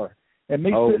toddler. And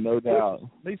me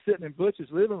sitting in Butch's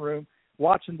living room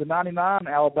watching the 99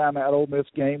 Alabama at Ole Miss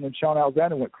game when Sean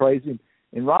Alexander went crazy,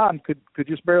 and Ryan could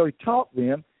just barely talk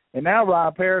then. And now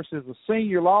Ryan Paris is a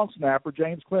senior long snapper,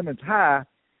 James Clemens high.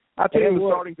 I tell you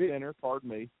what, starting center, pardon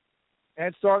me.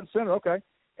 And starting center, okay.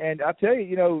 And I tell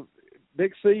you,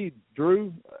 Big C,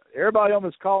 Drew, everybody on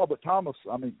this call but Thomas,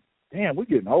 damn, we're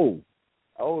getting old.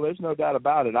 Oh, there's no doubt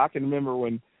about it. I can remember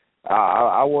when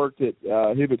I worked at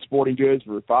Hibbett Sporting Goods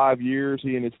for 5 years.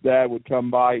 He and his dad would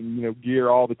come by and, gear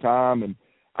all the time. And,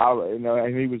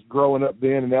 and he was growing up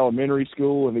then in elementary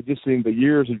school, and it just seemed the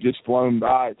years have just flown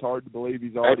by. It's hard to believe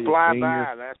he's already a senior. They fly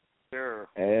by, that's sure.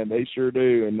 And they sure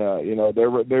do. And,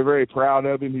 they're very proud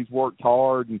of him. He's worked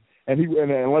hard.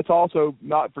 And let's also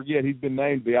not forget he's been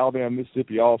named the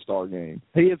Alabama-Mississippi All-Star game.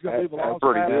 He is going to be the long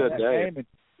pretty good game.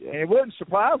 And it wouldn't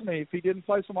surprise me if he didn't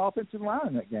play some offensive line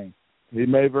in that game. He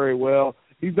may very well.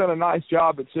 He's done a nice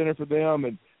job at center for them,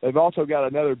 and they've also got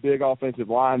another big offensive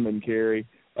lineman, Cary.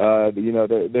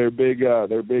 Their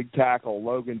big tackle,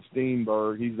 Logan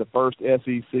Steenberg. He's the first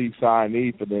SEC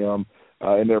signee for them.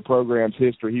 in their program's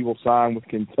history. He will sign with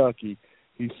Kentucky.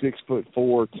 He's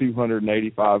 6'4",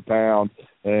 285 pounds,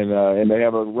 and they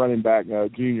have a running back,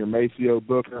 junior Maceo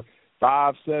Booker,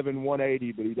 5'7",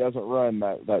 180, but he doesn't run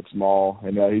that small,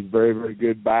 and he's very, very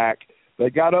good back. They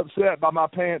got upset by my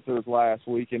Panthers last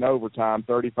week in overtime,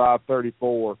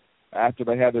 35-34, after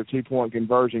they had their 2-point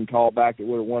conversion called back. It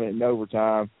would have won it in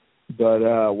overtime. But,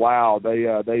 wow, they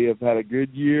have had a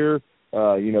good year.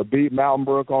 Beat Mountain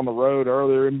Brook on the road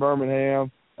earlier in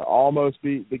Birmingham, almost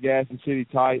beat the Gaston City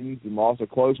Titans, and lost a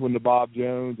close one to Bob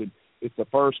Jones. And it's the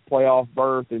first playoff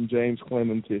berth in James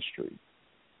Clemens history.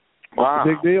 Wow.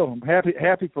 Big deal. I'm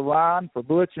happy for Ryan, for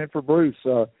Butch, and for Bruce.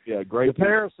 Great. The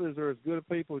Harrises are as good of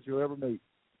people as you'll ever meet.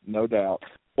 No doubt.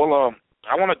 Well,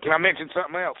 can I mention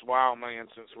something else, Wild Man,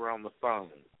 since we're on the phone?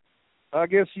 I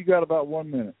guess you got about 1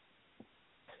 minute.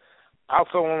 I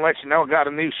also want to let you know I got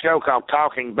a new show called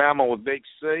Talking Bama with Big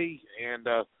C, and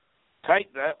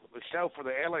taped the show for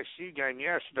the LSU game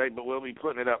yesterday, but we'll be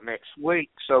putting it up next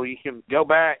week, so you can go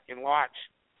back and watch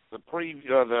the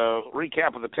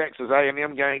recap of the Texas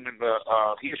A&M game and the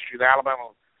history of the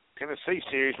Alabama-Tennessee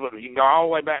series. But you can go all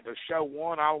the way back to show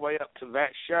 1, all the way up to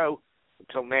that show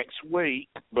until next week.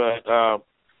 But I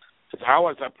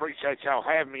always appreciate y'all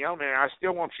having me on there. I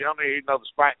still want you on there, even though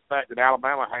despite the fact that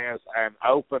Alabama has an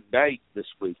open date this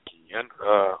weekend,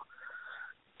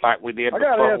 like we did before.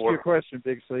 I got to ask you a question,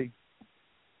 Big C.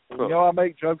 I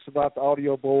make jokes about the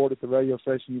audio board at the radio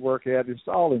station you work at. It's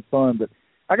all in fun, but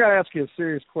I got to ask you a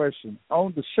serious question.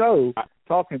 On the show,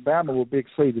 Talking Bama with Big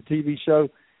C, the TV show,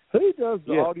 who does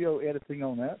the audio editing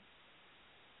on that?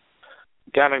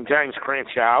 A guy named James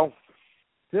Crenshaw.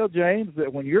 Tell James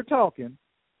that when you're talking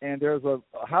and there's a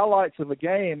highlights of a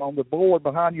game on the board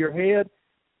behind your head,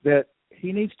 that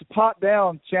he needs to pot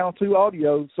down Channel 2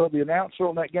 audio so the announcer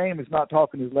on that game is not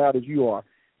talking as loud as you are.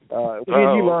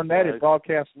 You learned that at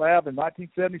Broadcast Lab in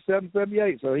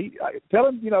 1977-78. So tell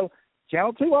him,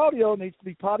 Channel 2 audio needs to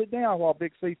be potted down while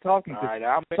Big C's talking. Right,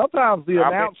 sometimes the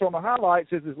announcer on the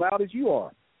highlights is as loud as you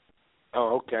are.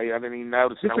 Oh, okay. I didn't even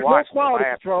notice. It's a good quality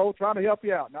control, trying to help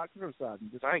you out, not criticizing.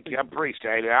 Thank you. I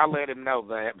appreciate it. I'll let him know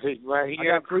that. I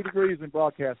got 3 degrees in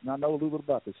broadcasting. I know a little bit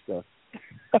about this stuff.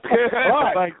 All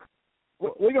right.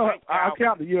 I'll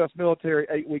count the U.S. military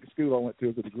 8-week school I went to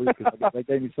as a degree because they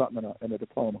gave me something in a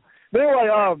diploma. But anyway,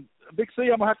 Big C, I'm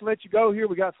going to have to let you go here.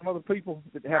 We got some other people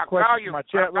that have questions in my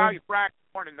chat room. I'll call you Friday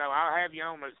morning, though. I'll have you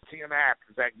on at 10 after.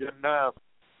 Is that good enough?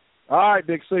 All right,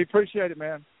 Big C. Appreciate it,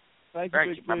 man. Thank you,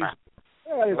 Big C. Bye-bye.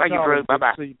 Yeah, thank you, Bruce.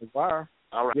 Bye-bye.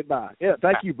 All right. Goodbye. Yeah,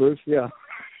 thank you, Bruce. Yeah.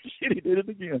 Shit, he did it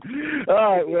again. All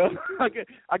right, well,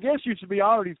 I guess you should be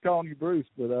honored he's calling you Bruce,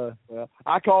 but well,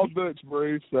 I called Butch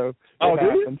Bruce, so it happens.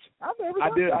 Did you? I've never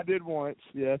done that. I did once,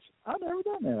 yes. I've never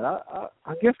done that.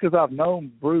 I guess because I've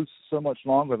known Bruce so much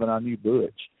longer than I knew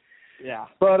Butch. Yeah.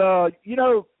 But,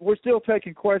 we're still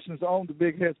taking questions on the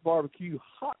Big Heads Barbecue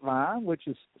hotline, which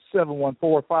is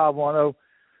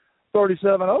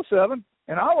 714-510-3707.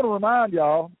 And I want to remind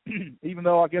y'all, even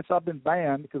though I guess I've been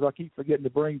banned because I keep forgetting to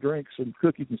bring drinks and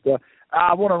cookies and stuff,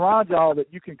 I want to remind y'all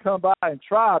that you can come by and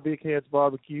try Big Heads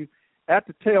Barbecue at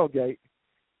the tailgate.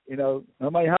 No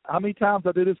matter how many times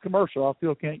I do this commercial, I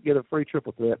still can't get a free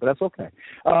triple threat, but that's okay.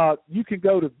 You can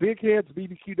go to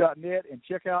bigheadsbbq.net and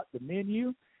check out the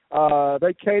menu.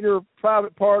 They cater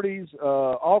private parties,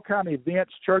 all kind of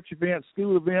events, church events,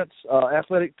 school events,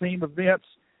 athletic team events.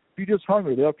 If you're just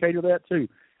hungry, they'll cater that too.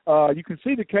 You can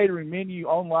see the catering menu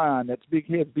online. That's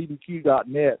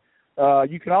bigheadsbbq.net.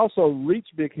 You can also reach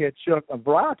Big Head Chuck a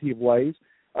variety of ways.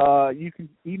 You can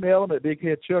email him at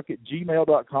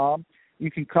bigheadchuck@gmail.com.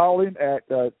 You can call him at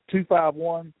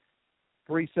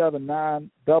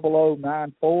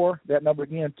 251-379-0094. That number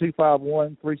again,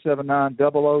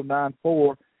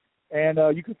 251-379-0094. And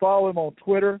you can follow him on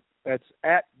Twitter. That's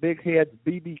at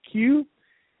BigHeadsBBQ.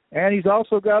 And he's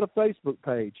also got a Facebook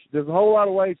page. There's a whole lot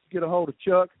of ways to get a hold of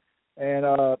Chuck. And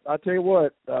I tell you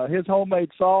what, his homemade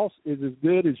sauce is as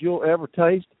good as you'll ever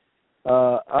taste.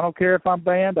 I don't care if I'm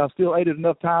banned. I still ate it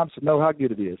enough times to know how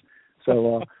good it is.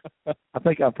 So I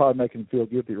think I'm probably making him feel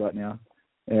guilty right now.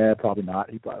 Yeah, probably not.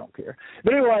 He probably don't care.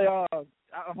 But anyway,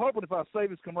 I'm hoping if I say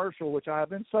this commercial, which I have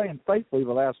been saying faithfully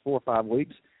the last 4 or 5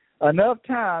 weeks, enough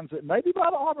times that maybe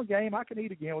by the Auburn game I can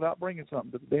eat again without bringing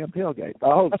something to the damn tailgate.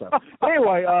 I hope so.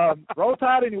 Anyway, roll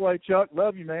tide anyway, Chuck.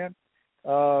 Love you, man.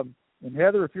 And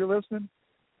Heather, if you're listening,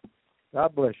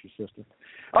 God bless you, sister.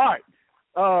 All right.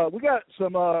 We got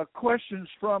some questions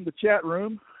from the chat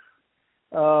room,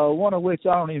 one of which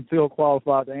I don't even feel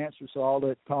qualified to answer, so I'll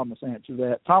let Thomas answer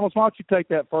that. Thomas, why don't you take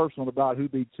that first one about who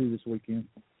beat who this weekend?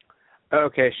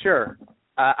 Okay, sure.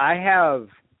 I have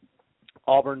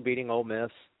Auburn beating Ole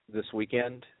Miss this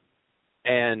weekend.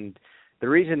 And the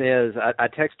reason is I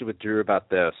texted with Drew about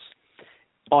this.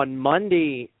 On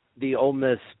Monday, the Ole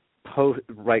Miss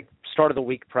start of the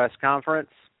week press conference,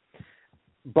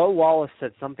 Bo Wallace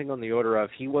said something on the order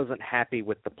of he wasn't happy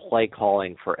with the play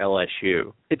calling for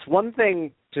LSU. It's one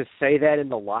thing to say that in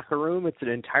the locker room. It's an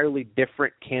entirely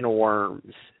different can of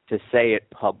worms to say it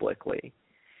publicly.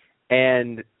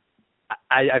 And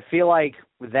I feel like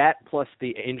that plus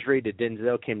the injury to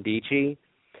Denzel Kimdichie,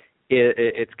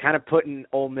 it's kind of putting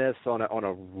Ole Miss on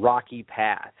a rocky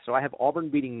path. So I have Auburn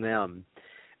beating them.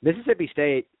 Mississippi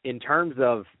State, in terms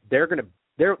of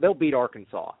they'll beat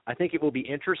Arkansas. I think it will be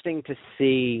interesting to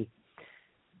see,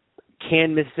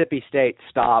 can Mississippi State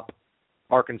stop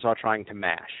Arkansas trying to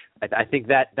mash? I think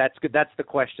that's good. That's the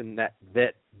question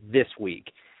that this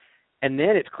week. And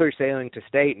then it's clear sailing to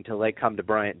State until they come to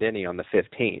Bryant-Denny on the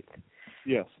 15th.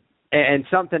 Yes. And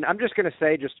something, I'm just going to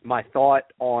say just my thought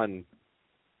on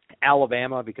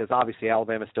Alabama, because obviously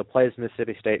Alabama still plays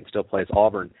Mississippi State and still plays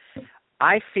Auburn.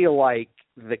 I feel like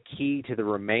the key to the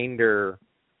remainder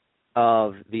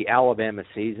of the Alabama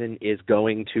season is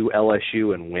going to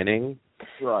LSU and winning.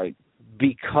 Right.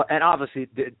 And obviously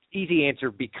the easy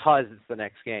answer, because it's the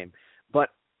next game. But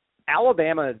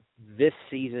Alabama this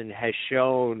season has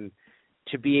shown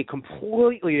to be a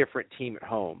completely different team at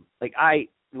home. Like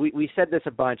we said this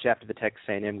a bunch after the Texas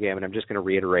A&M game, and I'm just going to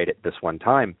reiterate it this one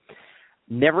time.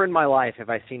 Never in my life have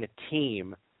I seen a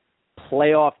team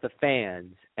play off the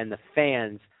fans and the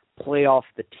fans play off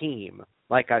the team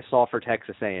like I saw for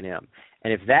Texas A&M.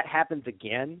 And if that happens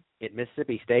again at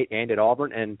Mississippi State and at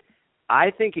Auburn, and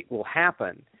I think it will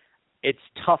happen, it's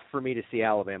tough for me to see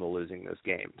Alabama losing those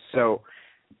games. So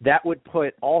that would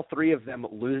put all three of them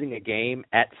losing a game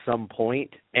at some point.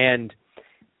 And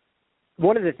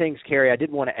one of the things, Cary, I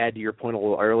did want to add to your point a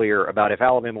little earlier about if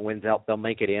Alabama wins out, they'll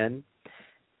make it in.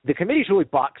 The committee's really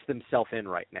boxed themselves in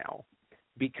right now,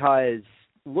 because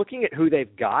looking at who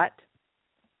they've got,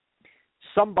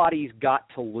 somebody's got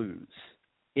to lose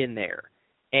in there.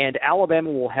 And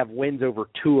Alabama will have wins over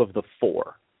 2 of the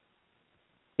 4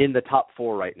 in the top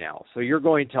 4 right now. So you're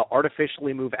going to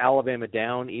artificially move Alabama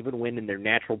down, even when in their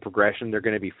natural progression they're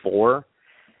going to be 4.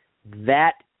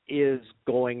 That is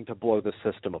going to blow the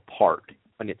system apart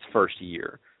in its first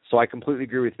year. So I completely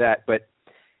agree with that. But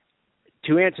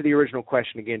to answer the original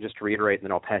question again, just to reiterate, and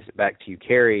then I'll pass it back to you,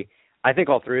 Cary, I think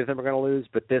all 3 of them are going to lose,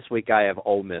 but this week I have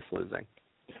Ole Miss losing.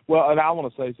 Well, and I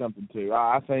want to say something, too.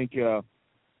 I think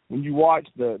when you watch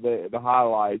the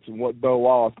highlights and what Bo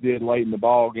Wallace did late in the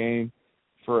ball game,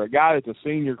 for a guy that's a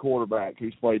senior quarterback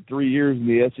who's played 3 years in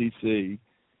the SEC,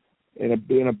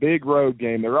 in a big road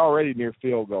game, they're already near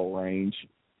field goal range,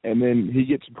 and then he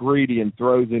gets greedy and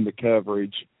throws into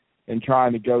coverage and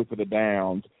trying to go for the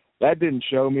downs. That didn't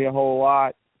show me a whole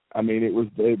lot. I mean,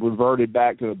 it reverted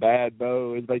back to the bad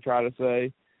Bo, as they try to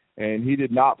say, and he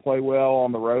did not play well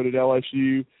on the road at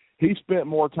LSU. He spent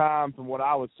more time, from what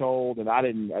I was told, and I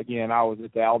was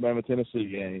at the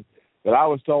Alabama-Tennessee game, but I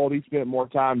was told he spent more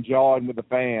time jawing with the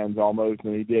fans almost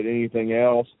than he did anything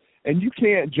else. And you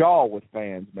can't jaw with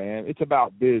fans, man. It's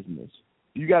about business.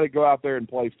 You got to go out there and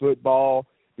play football,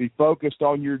 be focused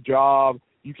on your job.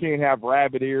 You can't have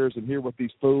rabbit ears and hear what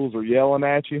these fools are yelling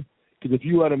at you, because if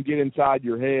you let them get inside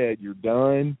your head, you're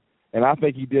done. And I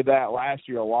think he did that last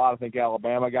year a lot. I think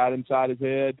Alabama got inside his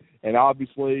head, and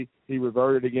obviously he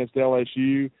reverted against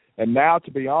LSU. And now,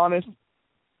 to be honest,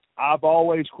 I've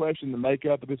always questioned the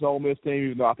makeup of this Ole Miss team,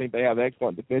 even though I think they have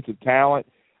excellent defensive talent.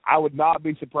 I would not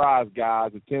be surprised,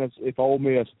 guys, if Ole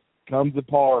Miss comes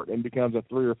apart and becomes a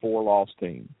 3 or 4 loss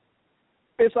team.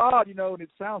 It's odd, and it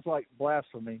sounds like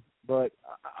blasphemy, but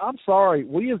I'm sorry.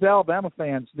 We as Alabama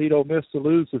fans need Ole Miss to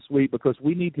lose this week, because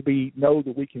we need to know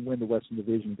that we can win the Western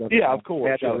Division. Yeah, of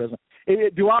course. Sure.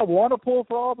 Do I want to pull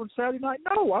for Auburn Saturday night?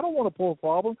 No, I don't want to pull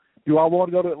for Auburn. Do I want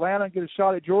to go to Atlanta and get a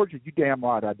shot at Georgia? You damn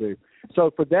right I do.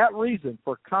 So for that reason,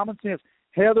 for common sense,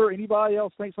 Heather, anybody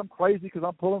else thinks I'm crazy because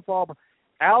I'm pulling for Auburn,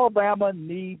 Alabama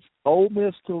needs Ole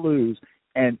Miss to lose,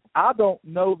 and I don't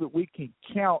know that we can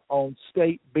count on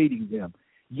State beating them.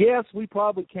 Yes, we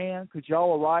probably can, because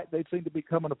y'all are right. They seem to be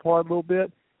coming apart a little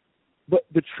bit. But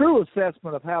the true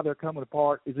assessment of how they're coming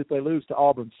apart is if they lose to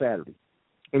Auburn Saturday.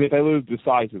 And if they lose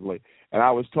decisively. And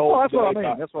I was told that's what I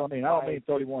mean. That's what I mean. I don't mean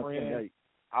 31-28.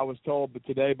 I was told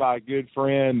today by a good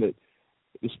friend that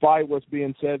despite what's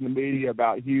being said in the media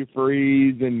about Hugh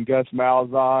Freeze and Gus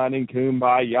Malzahn and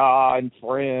Kumbaya and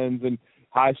friends and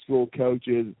high school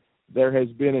coaches, there has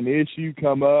been an issue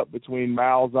come up between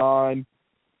Malzahn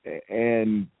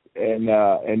and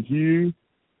Hugh,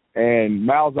 and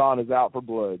Malzahn is out for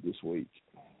blood this week.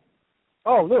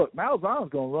 Oh, look,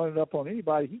 Malzahn's going to run it up on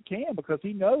anybody he can, because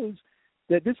he knows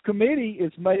that this committee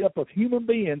is made up of human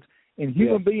beings, and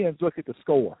human beings look at the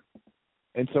score.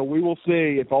 And so we will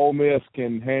see if Ole Miss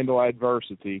can handle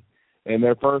adversity. And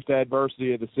their first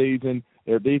adversity of the season,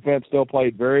 their defense still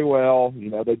played very well. You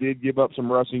know, they did give up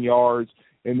some rushing yards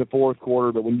in the fourth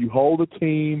quarter, but when you hold a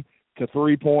team to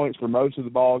 3 points for most of the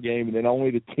ball game and then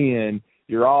only to 10,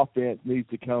 your offense needs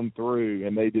to come through,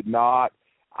 and they did not.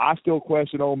 I still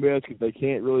question Ole Miss because they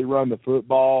can't really run the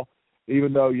football,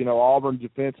 even though, you know, Auburn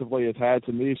defensively has had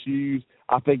some issues.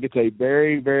 I think it's a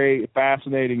very, very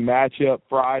fascinating matchup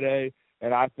Friday,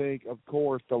 and I think, of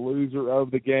course, the loser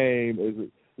of the game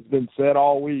it's been said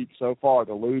all week so far,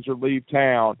 the loser leave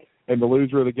town, and the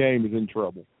loser of the game is in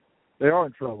trouble. They are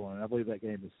in trouble, and I believe that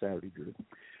game is Saturday, Drew.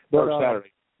 But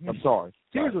Saturday. I'm sorry.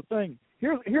 Here's the thing.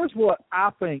 Here's what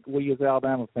I think we as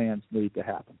Alabama fans need to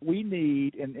happen. We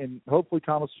need, and hopefully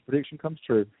Thomas's prediction comes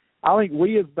true, I think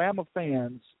we as Bama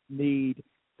fans need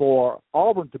for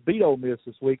Auburn to beat Ole Miss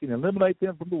this week and eliminate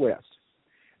them from the West.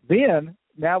 Then,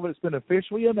 now that it's been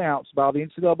officially announced by the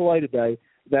NCAA today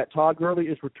that Todd Gurley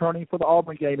is returning for the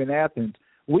Auburn game in Athens,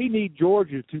 we need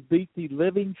Georgia to beat the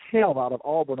living hell out of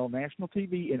Auburn on national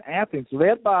TV in Athens,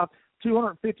 led by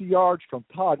 250 yards from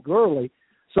Todd Gurley,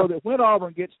 so that when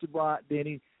Auburn gets to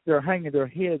Bryant-Denny, they're hanging their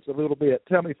heads a little bit.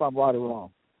 Tell me if I'm right or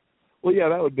wrong. Well, yeah,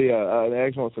 that would be an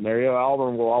excellent scenario.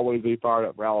 Auburn will always be fired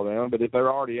up for Alabama, but if they're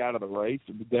already out of the race,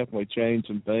 it would definitely change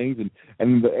some things.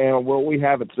 And what we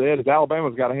haven't said is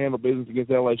Alabama's got to handle business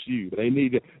against LSU. They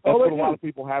need to. That's what a lot of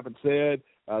people haven't said.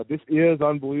 This is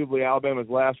unbelievably Alabama's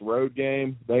last road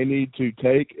game. They need to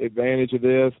take advantage of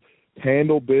this,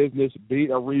 handle business, beat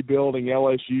a rebuilding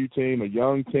LSU team, a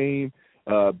young team.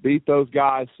 Beat those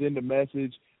guys, send a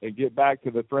message, and get back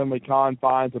to the friendly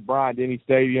confines of Bryant-Denny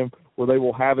Stadium where they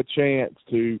will have a chance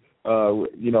to,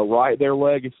 write their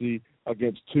legacy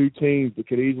against two teams that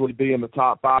could easily be in the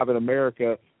top 5 in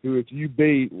America who, if you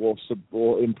beat, will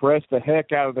impress the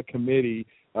heck out of the committee,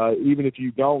 even if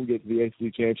you don't get to the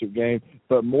ACC championship game.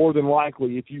 But more than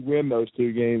likely, if you win those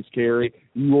 2 games, Cary,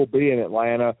 you will be in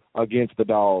Atlanta against the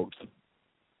Dogs.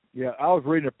 Yeah, I was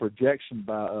reading a projection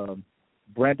by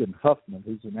Brandon Huffman,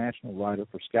 who's a national writer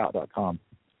for Scout.com.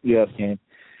 Yes. And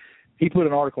he put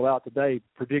an article out today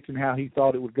predicting how he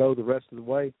thought it would go the rest of the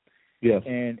way. Yes.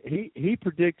 And he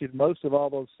predicted most of all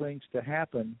those things to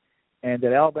happen, and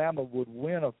that Alabama would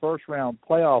win a first-round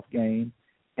playoff game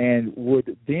and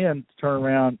would then turn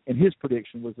around, and his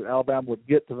prediction was that Alabama would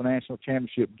get to the national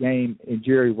championship game in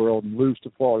Jerry World and lose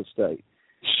to Florida State.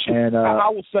 And I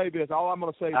will say this. All I'm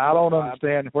going to say is I don't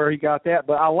understand where he got that,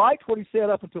 but I liked what he said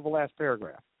up until the last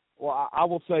paragraph. Well, I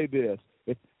will say this,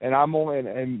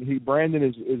 Brandon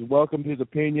is welcomed his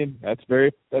opinion.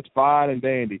 That's fine and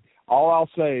dandy. All I'll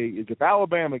say is if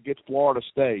Alabama gets Florida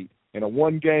State in a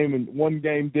one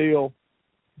game deal,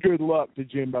 good luck to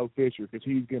Jimbo Fisher because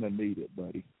he's going to need it,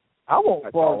 buddy. I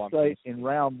want Florida State in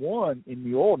round 1 in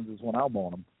New Orleans is when I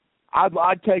want them.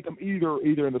 I'd take them either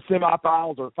in the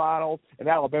semifinals or finals, and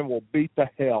Alabama will beat the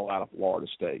hell out of Florida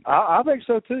State. I think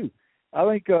so too. I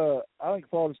think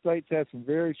Florida State's had some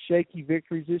very shaky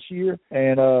victories this year,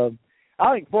 and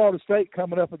I think Florida State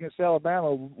coming up against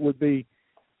Alabama would be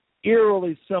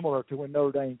eerily similar to when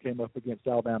Notre Dame came up against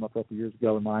Alabama a couple years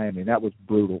ago in Miami, and that was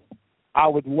brutal. I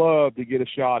would love to get a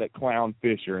shot at Clown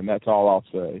Fisher, and that's all I'll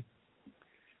say.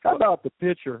 How about the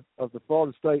pitcher of the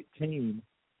Florida State team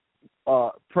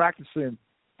practicing?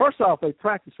 First off, they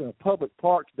practiced in a public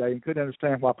park today and couldn't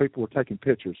understand why people were taking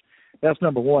pictures. That's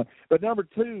number one. But number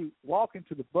two, walking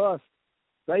to the bus,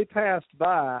 they passed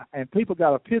by, and people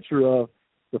got a picture of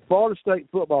the Florida State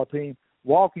football team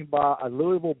walking by a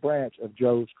Louisville branch of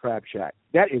Joe's Crab Shack.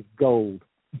 That is gold.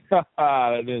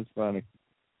 That is funny.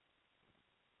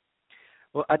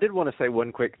 Well, I did want to say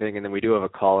one quick thing, and then we do have a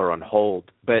caller on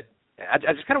hold. But I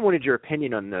just kind of wanted your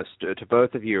opinion on this to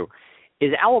both of you.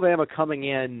 Is Alabama coming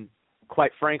in,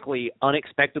 quite frankly,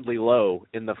 unexpectedly low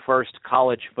in the first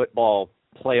college football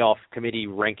playoff committee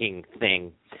ranking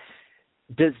thing?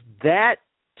 Does that,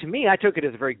 to me, I took it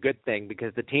as a very good thing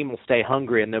because the team will stay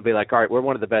hungry and they'll be like, all right, we're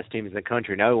one of the best teams in the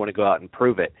country. Now we want to go out and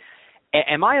prove it.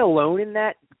 Am I alone in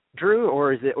that, Drew,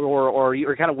 or is it, or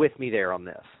you're kind of with me there on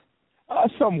this?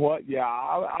 Somewhat, yeah.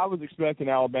 I was expecting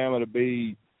Alabama to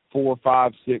be 4,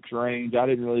 5, 6 range. I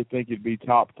didn't really think it'd be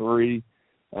top 3.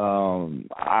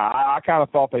 I kind of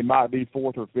thought they might be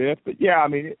 4th or 5th, but yeah, I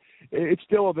mean, it's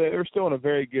still they're still in a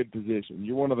very good position.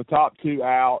 You're one of the top 2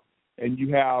 out, and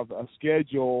you have a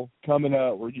schedule coming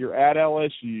up where you're at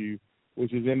LSU,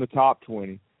 which is in the top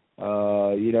 20.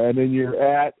 And then you're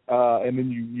at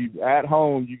you at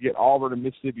home you get Auburn and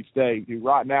Mississippi State, who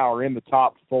right now are in the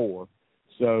top 4.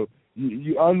 So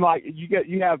you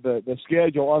have the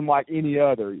schedule unlike any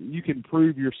other. You can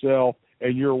prove yourself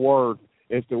and your worth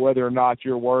as to whether or not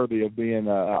you're worthy of being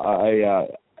a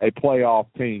playoff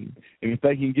team. And if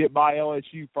they can get by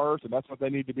LSU first, and that's what they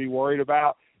need to be worried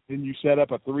about, then you set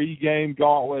up a 3-game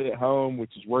gauntlet at home,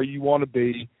 which is where you want to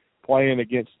be, playing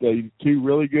against the 2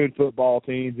 really good football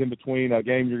teams in between a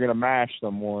game you're going to mash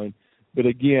someone. But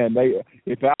again,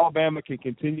 if Alabama can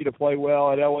continue to play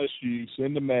well at LSU,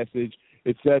 send a message,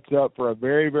 it sets up for a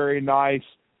very, very nice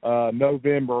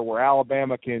November where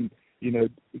Alabama can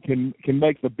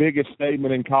make the biggest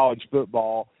statement in college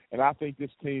football. And I think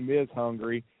this team is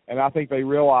hungry, and I think they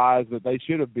realize that they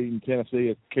should have beaten Tennessee,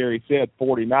 as Cary said,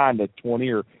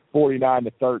 49-20 or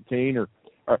 49-13, or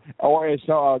as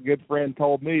a good friend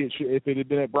told me, if it had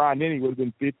been at Bryant-Denny, it would have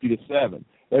been 50-7.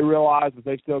 They realize that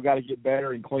they still got to get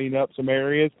better and clean up some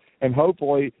areas, and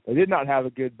hopefully they did not have a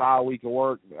good bye week of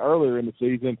work earlier in the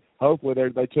season. Hopefully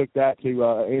they took that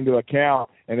into account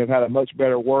and have had a much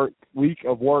better week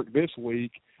of work this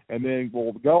week, and then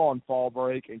we'll go on fall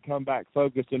break and come back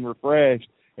focused and refreshed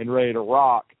and ready to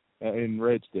rock in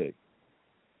Red Stick.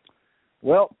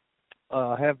 Well,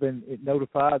 I have been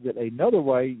notified that another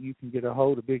way you can get a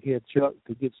hold of Big Head Chuck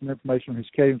to get some information on his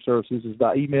catering services is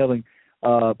by emailing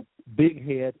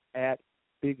bighead at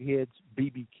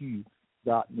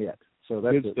bigheadsbbq.net. So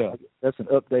that's an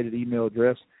updated email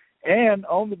address. And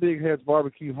on the Big Heads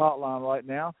Barbecue hotline right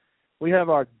now, we have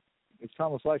as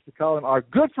Thomas likes to call him, our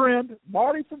good friend,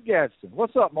 Marty from Gadsden.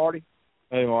 What's up, Marty?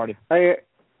 Hey, Marty.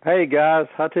 Hey, guys,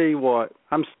 I tell you what,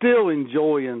 I'm still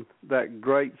enjoying that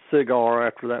great cigar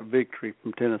after that victory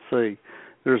from Tennessee.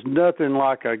 There's nothing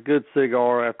like a good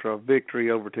cigar after a victory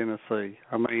over Tennessee.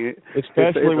 I mean,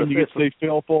 especially when you get to see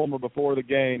Phil Fulmer before the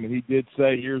game, and he did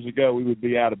say years ago we would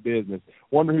be out of business.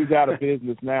 Wonder who's out of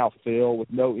business now, Phil,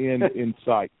 with no end in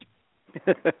sight.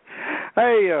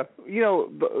 Hey,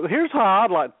 here's how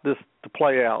I'd like this to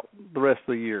play out the rest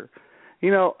of the year.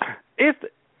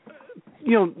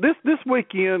 This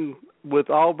weekend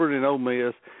with Auburn and Ole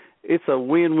Miss, it's a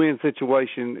win-win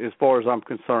situation as far as I'm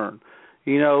concerned.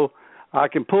 I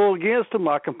can pull against them,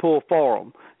 I can pull for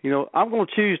them. I'm going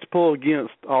to choose to pull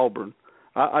against Auburn.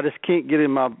 I just can't get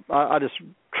in I just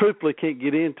truthfully can't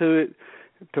get into it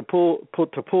to pull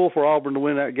for Auburn to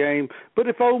win that game. But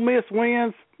if Ole Miss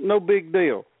wins, no big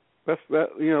deal.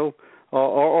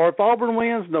 Or if Auburn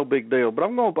wins, no big deal. But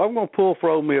I'm going to pull for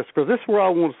Ole Miss because this is where I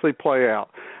want to see play out.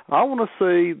 I want to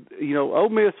see Ole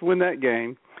Miss win that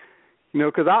game.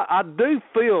 Because I do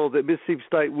feel that Mississippi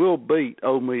State will beat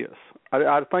Ole Miss.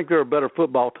 I think they're a better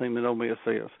football team than Ole Miss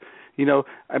is.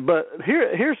 But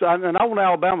here's and I want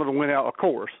Alabama to win out, of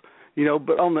course.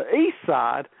 But on the east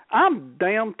side, I'm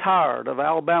damn tired of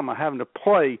Alabama having to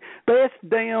play best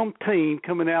damn team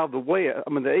coming out of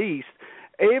the East.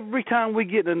 Every time we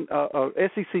get an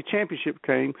SEC championship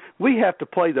game, we have to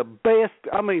play the best.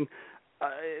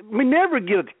 We never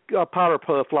get a powder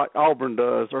puff like Auburn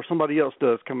does or somebody else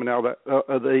does coming out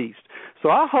of the East. So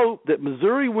I hope that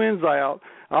Missouri wins out.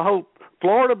 I hope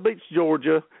Florida beats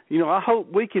Georgia. I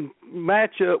hope we can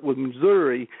match up with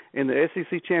Missouri in the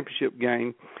SEC championship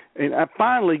game, and I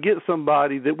finally get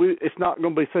somebody that it's not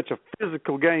going to be such a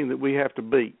physical game that we have to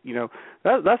beat.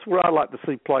 That's where I like to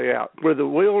see play out. Whether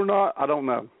we will or not, I don't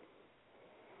know.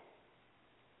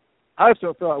 I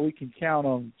still feel like we can count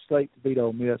on State to beat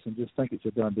Ole Miss and just think it's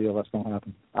a done deal. That's going to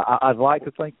happen. I'd like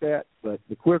to think that, but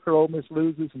the quicker Ole Miss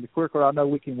loses and the quicker I know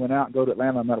we can win out and go to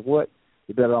Atlanta no matter what,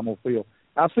 the better I'm going to feel.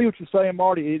 I see what you're saying,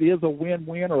 Marty. It is a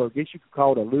win-win, or I guess you could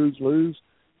call it a lose-lose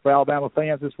for Alabama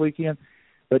fans this weekend.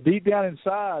 But deep down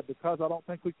inside, because I don't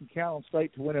think we can count on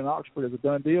State to win in Oxford as a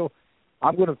done deal,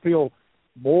 I'm going to feel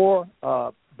more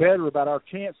better about our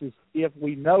chances if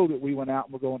we know that we went out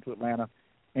and we're going to Atlanta.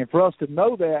 And for us to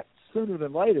know that sooner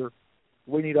than later,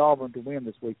 we need Auburn to win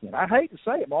this weekend. I hate to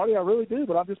say it, Marty, I really do,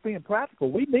 but I'm just being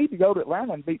practical. We need to go to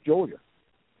Atlanta and beat Georgia.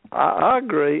 I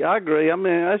agree. I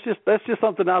mean, that's just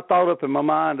something I thought up in my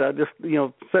mind. I just,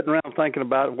 sitting around thinking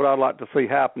about what I'd like to see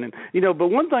happening. But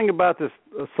one thing about this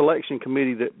selection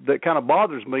committee that kind of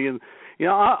bothers me, and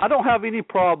I don't have any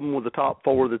problem with the top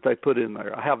 4 that they put in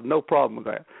there. I have no problem with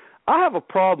that. I have a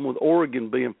problem with Oregon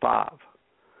being 5.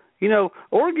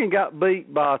 Oregon got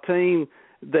beat by a team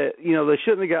that they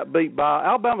shouldn't have got beat by.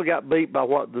 Alabama got beat by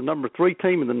the number 3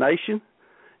 team in the nation.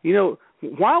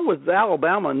 Why was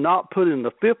Alabama not put in the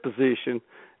 5th position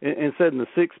instead in the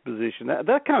 6th position?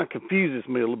 That kind of confuses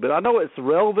me a little bit. I know it's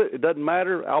irrelevant. It doesn't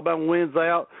matter. Alabama wins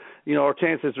out. Our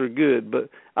chances are good.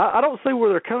 But I don't see where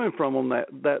they're coming from on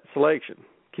that selection.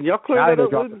 Can y'all clear that up? I think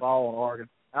they dropped the ball on Oregon.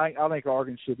 I think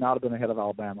Oregon should not have been ahead of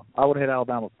Alabama. I would have had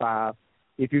Alabama 5.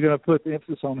 If you're going to put the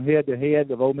emphasis on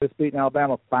head-to-head of Ole Miss beating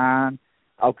Alabama, fine.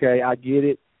 Okay, I get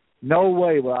it. No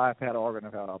way would I have had Oregon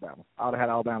have had Alabama. I would have had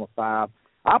Alabama 5.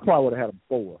 I probably would have had them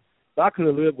 4. But I could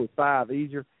have lived with 5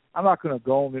 easier. I'm not going to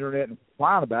go on the internet and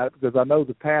whine about it because I know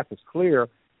the path is clear.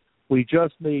 We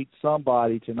just need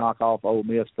somebody to knock off Ole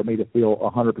Miss for me to feel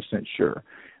 100% sure.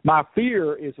 My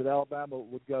fear is that Alabama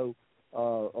would go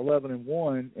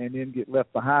 11-1 and then get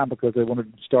left behind because they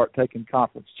wanted to start taking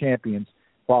conference champions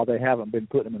while they haven't been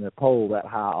putting them in their poll that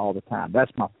high all the time.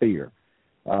 That's my fear.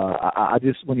 I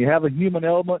just, when you have a human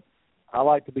element, I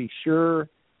like to be sure,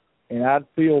 and I'd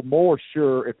feel more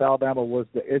sure if Alabama was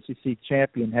the SEC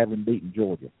champion having beaten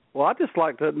Georgia. Well, I just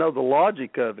like to know the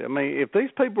logic of it. I mean, if these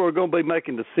people are going to be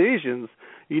making decisions,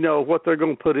 what they're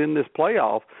going to put in this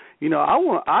playoff,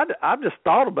 I've just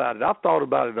thought about it. I've thought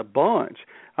about it a bunch.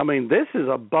 I mean, this is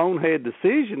a bonehead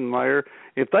decision, Mayor.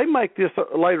 If they make this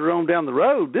later on down the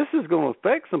road, this is going to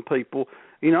affect some people.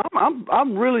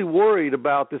 I'm really worried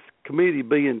about this committee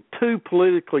being too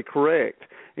politically correct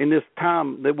in this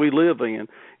time that we live in,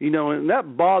 and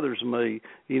that bothers me.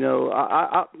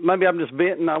 I maybe I'm just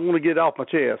venting. I want to get it off my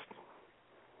chest.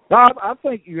 No, I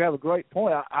think you have a great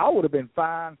point. I would have been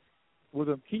fine with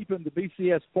them keeping the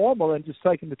BCS formula and just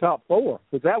taking the top 4,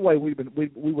 because that way we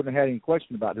wouldn't have had any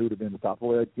question about who would have been the top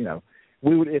 4.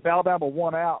 We would, if Alabama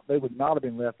won out, they would not have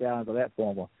been left out into that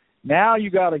formula. Now you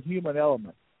got a human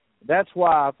element. That's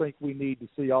why I think we need to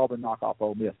see Auburn knock off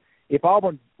Ole Miss. If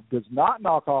Auburn does not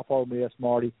knock off Ole Miss,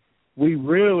 Marty, we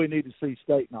really need to see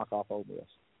State knock off Ole Miss.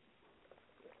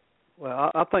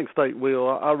 Well, I think State will.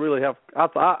 I really have.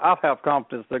 I have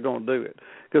confidence they're going to do it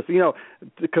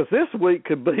because this week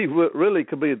could be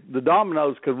the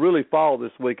dominoes could really fall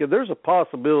this week. And there's a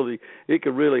possibility it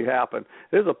could really happen.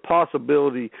 There's a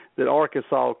possibility that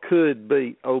Arkansas could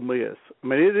beat Ole Miss. I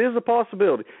mean, it is a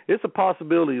possibility. It's a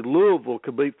possibility Louisville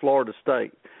could beat Florida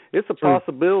State. It's a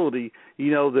possibility,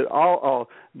 that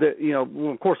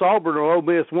of course, Auburn or Ole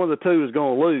Miss, one of the two is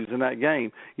going to lose in that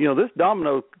game. This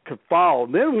domino could fall.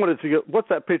 Then what's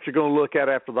that picture going to look at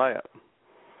after that?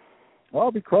 Well,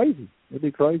 it'd be crazy. It'd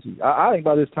be crazy. I think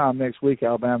by this time next week, we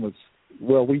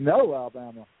know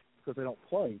Alabama, because they don't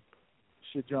play,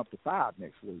 should jump to 5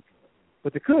 next week.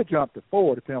 But they could jump to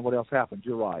 4, depending on what else happens.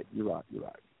 You're right.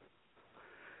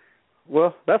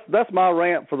 Well, that's my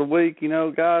rant for the week,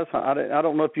 guys. I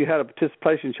don't know if you had a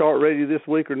participation chart ready this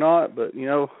week or not, but,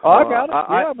 I got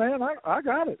it. Man, I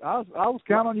got it. I was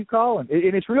counting on you calling.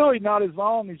 And it's really not as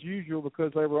long as usual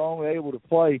because they were only able to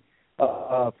play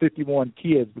 51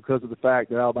 kids because of the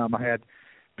fact that Alabama had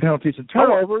penalties and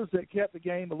turnovers that kept the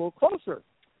game a little closer.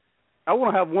 I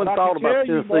want to have one thought about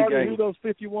the Tennessee game. Who those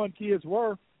 51 kids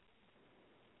were.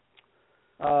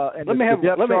 Let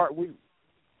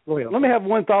me have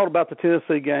one thought about the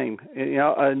Tennessee game.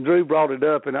 And Drew brought it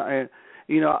up,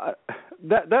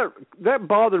 that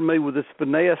bothered me with this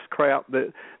finesse crap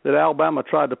that Alabama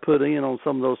tried to put in on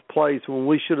some of those plays when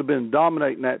we should have been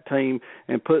dominating that team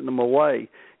and putting them away.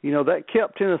 That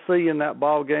kept Tennessee in that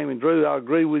ball game. And Drew, I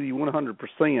agree with you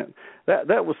 100%.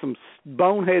 That was some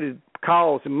boneheaded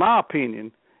calls, in my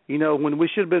opinion. When we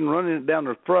should have been running it down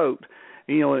their throat.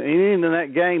 And ending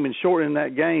that game and shortening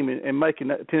that game and making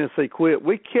that Tennessee quit.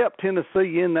 We kept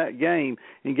Tennessee in that game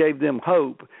and gave them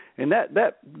hope, and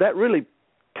that really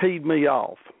teed me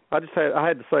off. I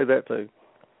had to say that too.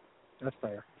 That's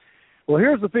fair. Well,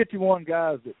 here's the 51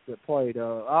 guys that played.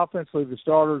 Offensively, the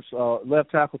starters,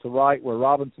 left tackle to right were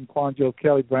Robinson, Quanjo,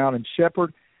 Kelly Brown, and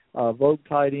Shepard. Vogt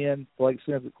tight end, Blake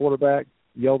Sims at quarterback,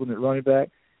 Yeldon at running back.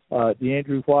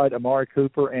 DeAndrew White, Amari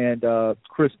Cooper, and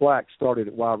Chris Black started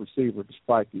at wide receiver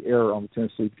despite the error on the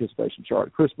Tennessee participation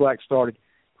chart. Chris Black started.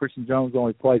 Christian Jones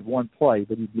only played one play,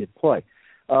 but he did play.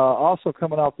 Also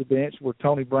coming off the bench were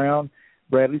Tony Brown,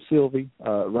 Bradley Sylvie,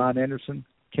 Ryan Anderson,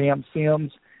 Cam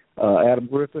Sims, Adam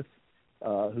Griffith,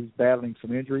 who's battling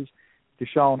some injuries,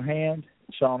 Deshaun Hand,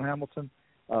 Sean Hamilton,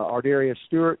 Ardarius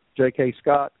Stewart, J.K.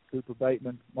 Scott, Cooper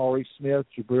Bateman, Maurice Smith,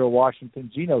 Jabril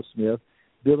Washington, Geno Smith,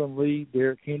 Dylan Lee,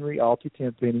 Derrick Henry, Alty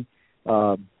Tenpenny.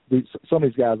 Some of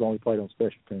these guys only played on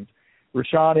special teams.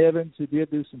 Rashawn Evans, who did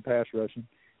do some pass rushing.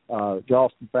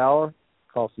 Jolston Fowler,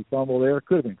 costly fumble there.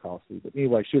 Could have been costly, but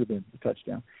anyway, should have been a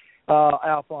touchdown.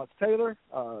 Alphonse Taylor,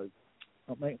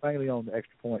 mainly on the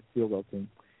extra point field goal team.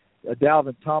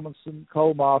 Dalvin Tomlinson,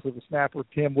 Cole Moss as a snapper,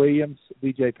 Tim Williams,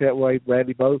 B.J. Petway,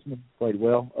 Bradley Bozeman, played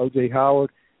well. O.J. Howard,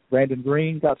 Brandon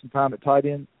Green got some time at tight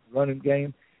end, running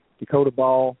game. Dakota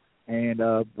Ball, and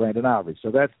Brandon Ivory.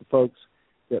 So that's the folks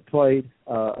that played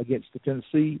against the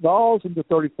Tennessee Vols in the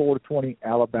 34-20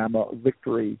 Alabama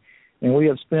victory. And we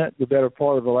have spent the better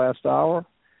part of the last hour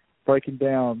breaking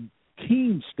down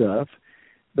team stuff.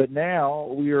 But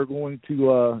now we are going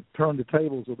to turn the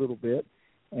tables a little bit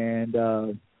and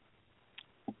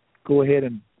go ahead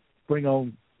and bring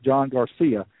on John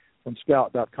Garcia from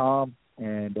Scout.com,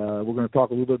 and we're going to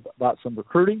talk a little bit about some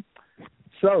recruiting.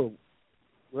 So,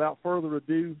 without further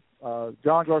ado,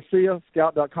 John Garcia,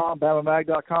 Scout.com,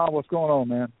 BamaMag.com. What's going on,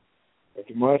 man?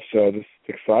 Not much. Just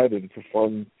excited. It's a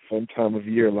fun time of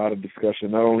year. A lot of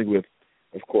discussion, not only with,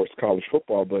 of course, college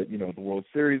football, but the World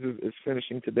Series is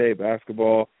finishing today.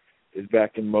 Basketball is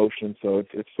back in motion, so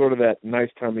it's sort of that nice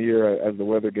time of year as the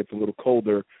weather gets a little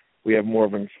colder. We have more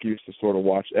of an excuse to sort of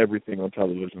watch everything on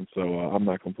television, so I'm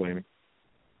not complaining.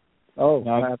 Oh,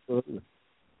 absolutely.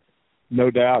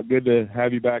 No doubt. Good to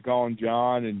have you back on,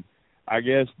 John. And I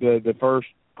guess the first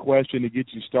question to get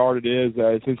you started is,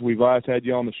 since we've last had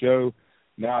you on the show,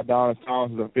 now Adonis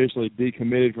Thomas is officially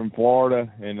decommitted from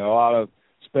Florida, and a lot of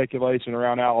speculation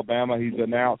around Alabama. He's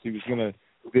announced he was going to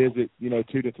visit,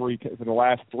 2 to 3 for the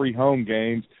last 3 home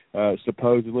games.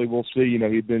 Supposedly, we'll see.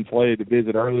 He'd been slated to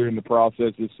visit earlier in the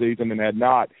process this season and had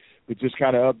not. But just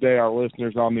kind of update our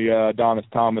listeners on the Adonis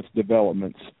Thomas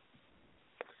developments.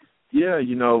 Yeah,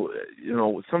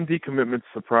 some decommitments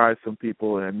surprise some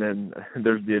people, and then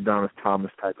there's the Adonis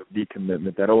Thomas type of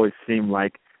decommitment that always seemed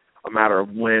like a matter of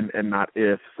when and not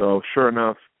if. So sure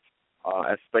enough,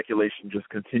 as speculation just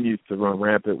continues to run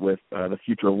rampant with the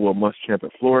future of Will Muschamp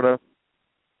at Florida,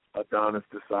 Adonis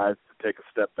decides to take a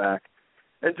step back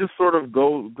and just sort of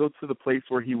go to the place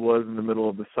where he was in the middle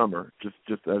of the summer, just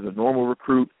as a normal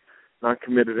recruit, not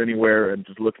committed anywhere, and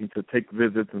just looking to take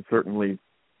visits and certainly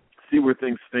see where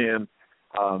things stand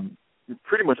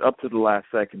pretty much up to the last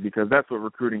second, because that's what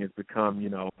recruiting has become.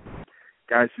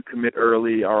 Guys who commit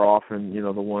early are often,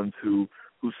 the ones who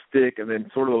stick, and then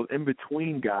sort of those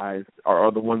in-between guys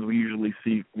are the ones we usually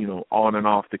see, on and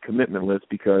off the commitment list,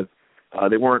 because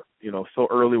they weren't, so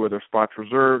early where their spot's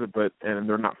reserved, and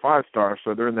they're not 5-stars,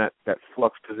 so they're in that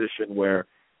flux position where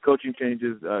coaching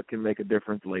changes can make a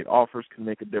difference, late offers can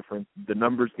make a difference, the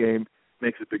numbers game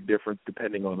makes a big difference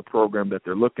depending on the program that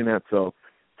they're looking at. So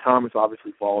Thomas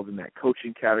obviously falls in that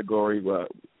coaching category.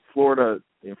 Florida,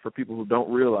 for people who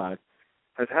don't realize,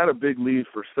 has had a big lead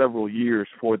for several years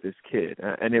for this kid,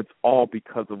 and it's all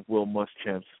because of Will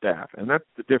Muschamp's staff. And that's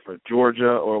the difference. Georgia,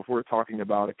 or if we're talking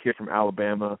about a kid from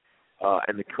Alabama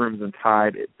and the Crimson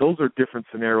Tide, those are different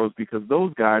scenarios, because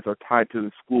those guys are tied to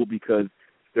the school because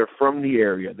they're from the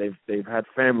area. They've had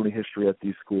family history at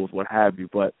these schools, what have you.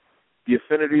 But the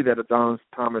affinity that Adonis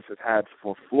Thomas has had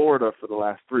for Florida for the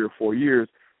last 3 or 4 years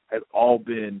has all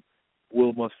been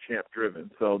Will Muschamp driven.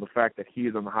 So the fact that he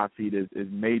is on the hot seat is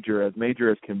major as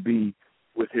can be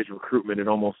with his recruitment. It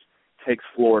almost takes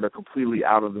Florida completely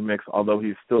out of the mix, although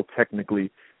he's still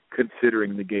technically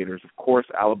considering the Gators. Of course,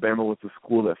 Alabama was the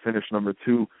school that finished number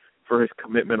 2 for his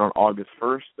commitment on August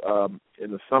 1st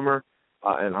in the summer,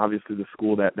 and obviously the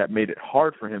school that made it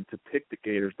hard for him to pick the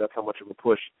Gators. That's how much of a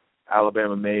push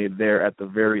Alabama made there at the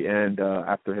very end.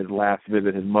 After his last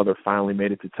visit, his mother finally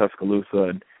made it to Tuscaloosa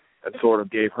and sort of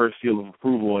gave her seal of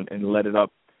approval and led it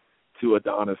up to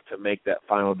Adonis to make that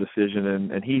final decision.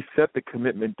 And he set the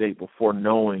commitment date before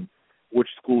knowing which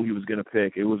school he was going to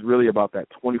pick. It was really about that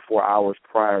 24 hours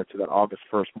prior to that August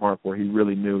 1st mark where he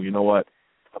really knew, you know what,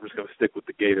 I'm just going to stick with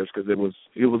the Gators, because it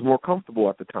was more comfortable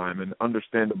at the time, and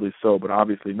understandably so. But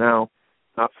obviously now,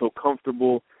 not so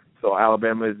comfortable. So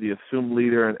Alabama is the assumed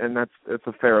leader, and that's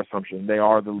a fair assumption. They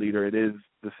are the leader. It is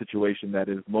the situation that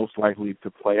is most likely to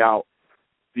play out.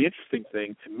 The interesting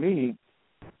thing to me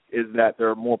is that there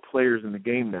are more players in the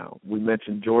game now. We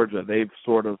mentioned Georgia. They've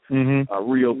sort of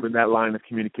reopened that line of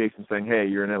communication, saying, hey,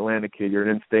 you're an Atlanta kid, you're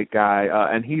an in-state guy.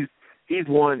 And he's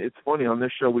one. It's funny, on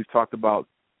this show we've talked about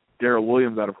Darrell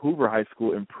Williams out of Hoover High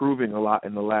School improving a lot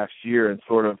in the last year and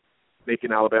sort of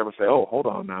making Alabama say, oh, hold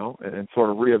on now, and sort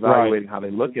of reevaluating how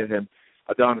they look at him.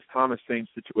 Adonis Thomas, same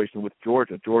situation with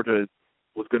Georgia. Georgia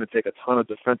was going to take a ton of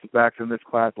defensive backs in this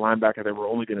class, linebacker. They were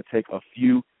only going to take a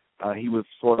few. He was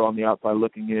sort of on the outside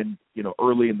looking in,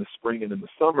 early in the spring and in the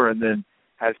summer, and then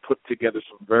has put together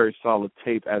some very solid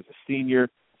tape as a senior.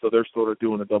 So they're sort of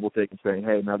doing a double take and saying,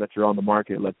 hey, now that you're on the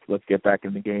market, let's get back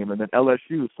in the game. And then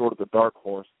LSU is sort of the dark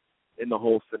horse in the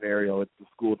whole scenario. It's the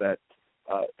school that,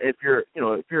 if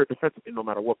you're a defensive end, no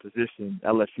matter what position,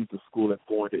 LSU's the school that's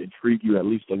going to intrigue you at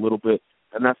least a little bit,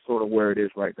 and that's sort of where it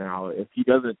is right now. If he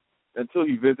doesn't, until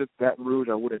he visits Baton Rouge,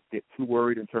 I wouldn't get too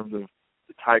worried in terms of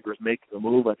the Tigers making a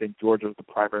move. I think Georgia's the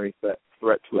primary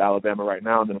threat to Alabama right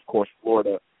now, and then of course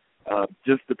Florida,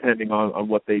 just depending on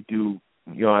what they do,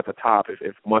 at the top.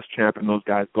 If Muschamp and those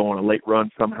guys go on a late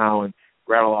run somehow and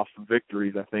rattle off some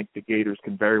victories, I think the Gators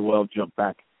can very well jump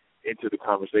back into the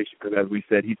conversation, because as we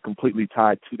said, he's completely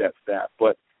tied to that staff.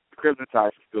 But Crimson Tide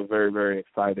is still very, very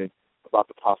excited about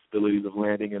the possibilities of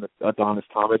landing an Adonis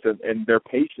Thomas, and their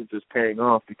patience is paying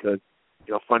off because,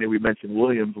 funny we mentioned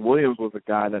Williams. Williams was a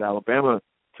guy that Alabama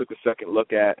took a second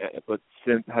look at, but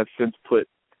has since put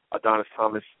Adonis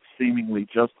Thomas seemingly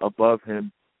just above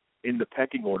him in the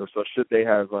pecking order. So should they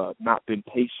have not been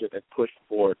patient and pushed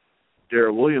for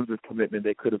Darrell Williams' commitment,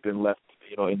 they could have been left,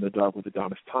 in the dark with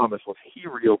Adonis Thomas once he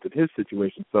reopened his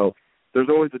situation. So there's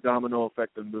always a domino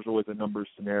effect, and there's always a numbers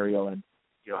scenario, and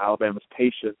Alabama's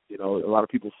patient. A lot of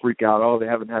people freak out. Oh, they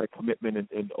haven't had a commitment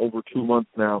in over 2 months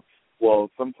now. Well,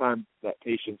 sometimes that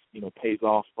patience, pays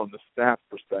off from the staff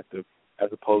perspective, as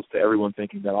opposed to everyone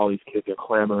thinking that all these kids are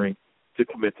clamoring to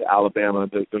commit to Alabama.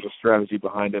 There's a strategy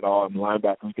behind it all, and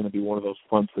linebacker is going to be one of those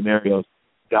fun scenarios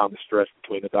down the stretch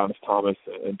between Adonis Thomas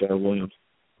and Darrell Williams.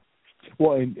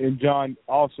 Well, and John,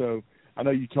 also, I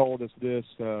know you told us this,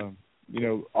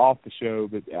 off the show,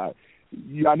 but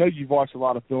I know you've watched a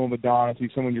lot of film of Adonis.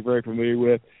 He's someone you're very familiar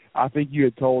with. I think you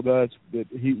had told us that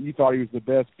you thought he was the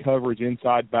best coverage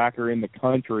inside backer in the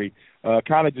country.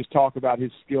 Kind of just talk about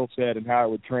his skill set and how it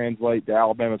would translate to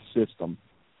Alabama's system.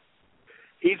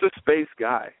 He's a space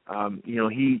guy.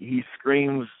 He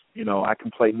screams, I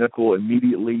can play nickel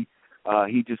immediately.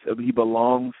 He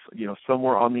belongs,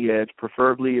 somewhere on the edge,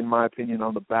 preferably, in my opinion,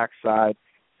 on the backside.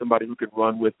 Somebody who could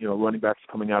run with, running backs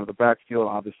coming out of the backfield,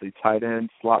 obviously tight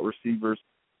ends, slot receivers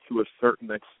to a certain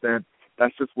extent.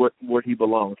 That's just where he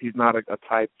belongs. He's not a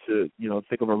type to,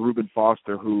 think of a Reuben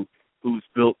Foster who's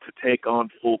built to take on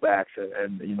fullbacks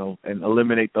and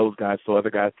eliminate those guys so other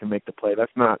guys can make the play.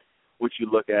 That's not what you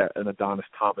look at an Adonis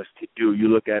Thomas to do. You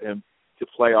look at him to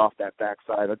play off that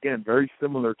backside. Again, very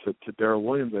similar to Darrell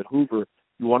Williams at Hoover.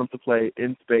 You want him to play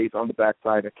in space on the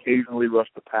backside, occasionally rush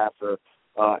the passer,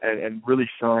 and really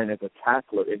shine as a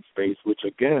tackler in space, which,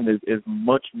 again, is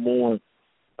much more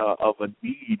of a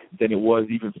need than it was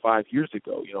even 5 years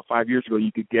ago. 5 years ago,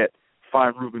 you could get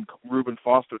 5 Reuben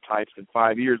Foster types in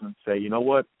 5 years and say, you know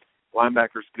what,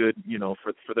 linebacker's good,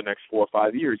 for the next 4 or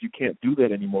 5 years. You can't do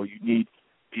that anymore. You need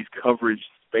these coverage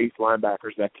space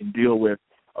linebackers that can deal with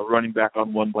a running back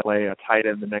on one play, a tight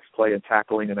end the next play, and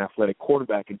tackling an athletic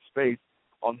quarterback in space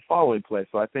on the following play.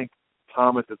 So I think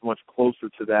Thomas is much closer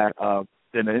to that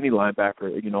than any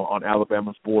linebacker, on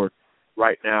Alabama's board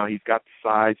right now. He's got the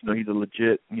size. He's a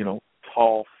legit,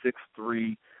 tall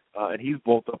 6'3", and he's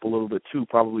bulked up a little bit too,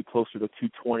 probably closer to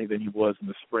 220 than he was in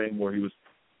the spring, where he was,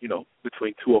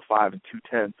 between 205 and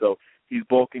 210. So he's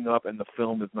bulking up, and the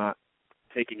film is not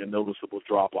taking a noticeable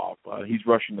drop-off. He's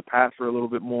rushing the passer a little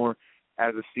bit more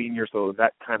as a senior, so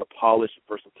that kind of polish and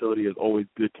versatility is always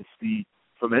good to see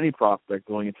from any prospect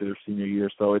going into their senior year.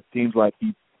 So it seems like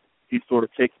he's sort of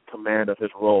taking command of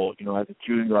his role. As a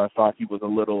junior, I thought he was a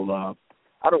little,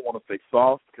 I don't want to say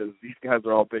soft, because these guys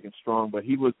are all big and strong, but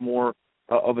he was more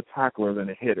of a tackler than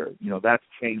a hitter. That's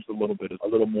changed a little bit, a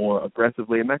little more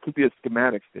aggressively, and that could be a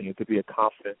schematics thing. It could be a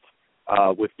confidence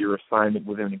with your assignment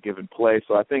within a given play.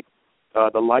 So I think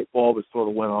the light bulb has sort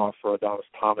of went off for Adonis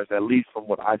Thomas, at least from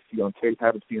what I see on tape. I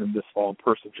haven't seen him this fall in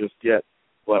person just yet,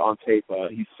 but on tape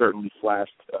he's certainly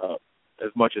flashed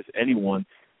as much as anyone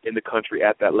in the country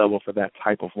at that level for that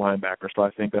type of linebacker. So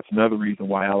I think that's another reason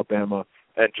why Alabama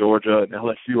and Georgia and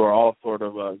LSU are all sort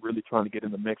of really trying to get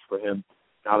in the mix for him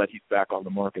now that he's back on the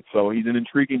market. So he's an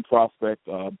intriguing prospect,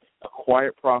 a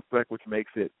quiet prospect, which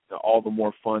makes it all the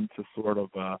more fun to sort of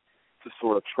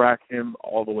track him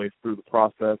all the way through the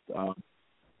process.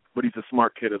 But he's a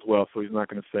smart kid as well, so he's not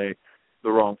going to say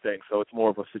the wrong thing. So it's more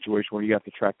of a situation where you have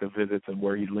to track the visits and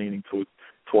where he's leaning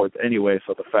towards anyway.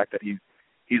 So the fact that he's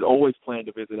always planned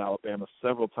to visit Alabama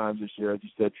several times this year, as you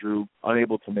said, Drew,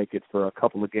 unable to make it for a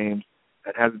couple of games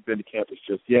and hasn't been to campus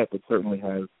just yet, but certainly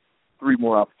has 3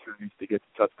 more opportunities to get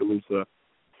to Tuscaloosa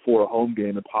for a home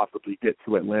game and possibly get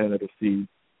to Atlanta to see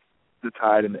the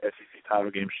Tide in the SEC title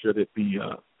game should it be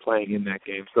playing in that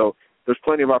game. So there's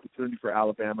plenty of opportunity for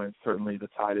Alabama, and certainly the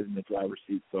Tide is in the driver's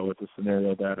seat, so it's a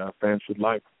scenario that fans should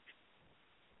like.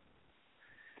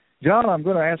 John, I'm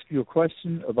going to ask you a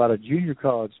question about a junior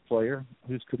college player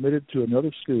who's committed to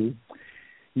another school.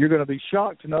 You're going to be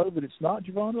shocked to know that it's not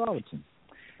Javon Robinson.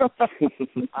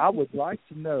 I would like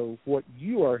to know what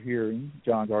you are hearing,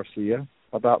 John Garcia,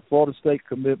 about Florida State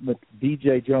commitment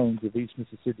DJ Jones of East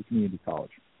Mississippi Community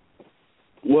College.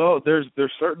 Well, there's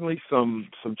certainly some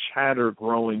chatter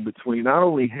growing between not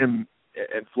only him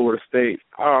and Florida State.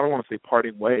 I don't want to say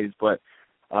parting ways, but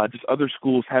just other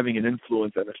schools having an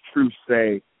influence and a true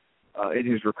say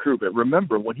in his recruitment.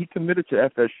 Remember, when he committed to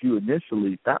FSU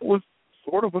initially, that was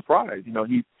sort of a surprise.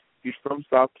 He's from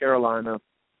South Carolina.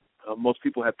 Most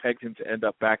people had pegged him to end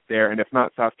up back there, and if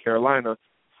not South Carolina,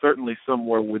 certainly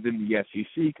somewhere within the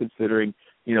SEC, considering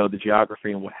the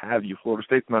geography and what have you. Florida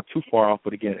State's not too far off,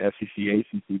 but again, SEC,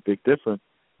 ACC, big difference.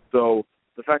 So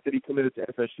the fact that he committed to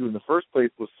FSU in the first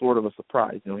place was sort of a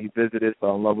surprise. He visited,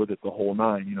 fell in love with it, the whole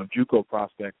nine. JUCO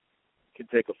prospects can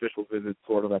take official visits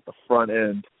sort of at the front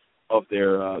end of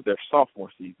their sophomore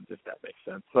seasons, if that makes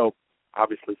sense. So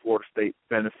obviously Florida State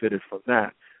benefited from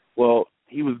that. Well,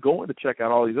 he was going to check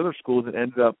out all these other schools and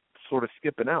ended up sort of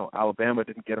skipping out. Alabama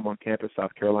didn't get him on campus,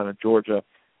 South Carolina, Georgia,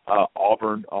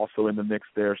 Auburn also in the mix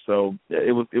there. So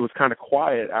it was kind of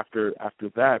quiet after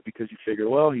that, because you figured,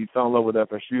 well, he fell in love with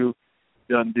FSU,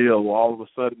 done deal. Well, all of a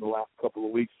sudden, the last couple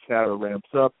of weeks, chatter ramps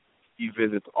up. He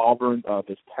visits Auburn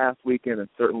this past weekend and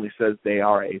certainly says they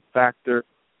are a factor.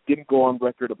 Didn't go on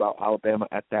record about Alabama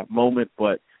at that moment,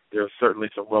 but there are certainly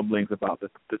some rumblings about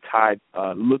the Tide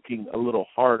looking a little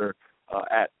harder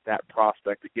at that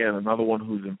prospect. Again, another one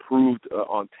who's improved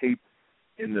on tape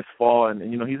in this fall. And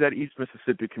he's at East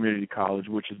Mississippi Community College,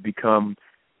 which has become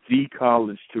the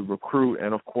college to recruit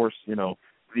and, of course,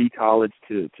 the college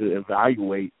to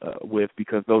evaluate with,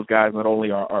 because those guys not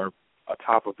only are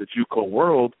atop of the JUCO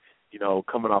world,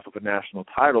 coming off of a national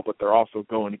title, but they're also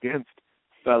going against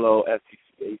fellow SEC,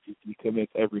 ACC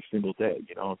commits every single day.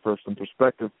 For some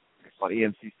perspective, on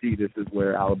EMCC, this is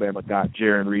where Alabama got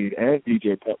Jaron Reed and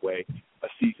DJ Petway a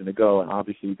season ago, and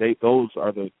obviously those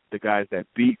are the guys that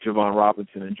beat Javon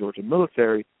Robinson and Georgia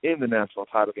Military in the national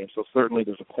title game. So certainly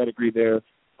there's a pedigree there.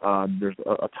 There's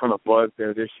a ton of buzz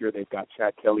there this year. They've got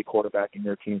Chad Kelly quarterbacking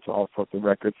their team to all sorts of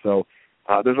records. So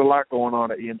there's a lot going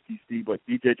on at EMCC, but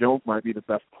DJ Jones might be the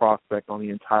best prospect on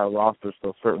the entire roster.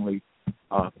 So certainly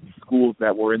schools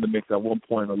that were in the mix at one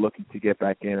point are looking to get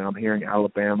back in. And I'm hearing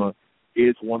Alabama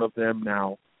is one of them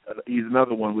now. He's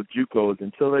another one with JUCOs.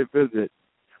 Until they visit,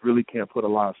 really can't put a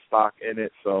lot of stock in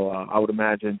it. So I would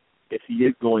imagine if he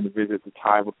is going to visit, the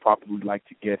Tide would probably like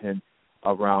to get him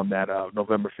around that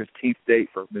November 15th date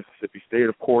for Mississippi State,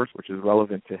 of course, which is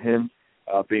relevant to him,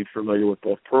 being familiar with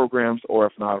both programs, or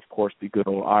if not, of course, the good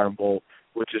old Iron Bowl,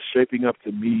 which is shaping up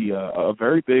to me a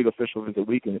very big official visit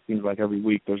weekend. It seems like every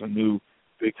week there's a new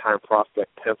big-time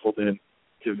prospect penciled in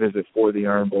to visit for the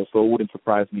Iron Bowl. So it wouldn't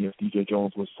surprise me if DJ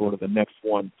Jones was sort of the next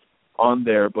one on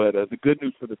there. But the good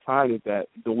news for the Tide is that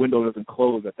the window doesn't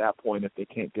close at that point if they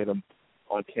can't get him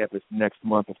on campus next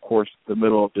month. Of course, the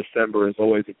middle of December is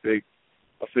always a big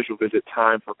official visit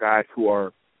time for guys who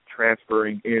are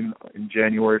transferring in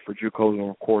January for JUCOs, and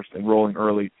of course enrolling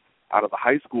early out of the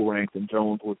high school ranks, and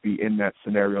Jones would be in that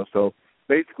scenario. So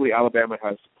basically Alabama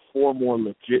has 4 more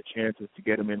legit chances to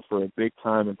get him in for a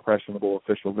big-time, impressionable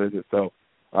official visit. So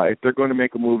if they're going to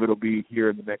make a move, it'll be here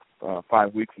in the next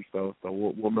 5 weeks or so.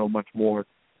 So we'll know much more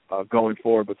going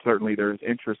forward, but certainly there's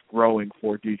interest growing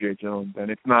for DJ Jones. And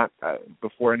it's not,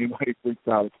 before anybody freaks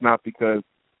out, it's not because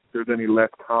there's any less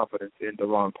confidence in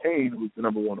DeRon Payne, who's the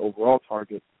number 1 overall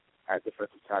target at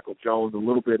defensive tackle. Jones, a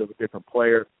little bit of a different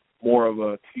player, more of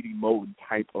a T.D. Moten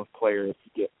type of player, if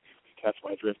you catch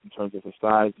my drift, in terms of his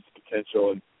size, his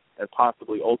potential, and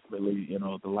possibly ultimately,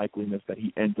 the likeliness that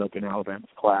he ends up in Alabama's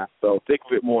class. So think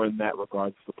of it more in that regard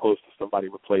as opposed to somebody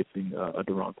replacing a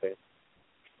DeRon Payne.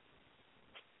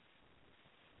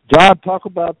 John, talk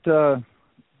about the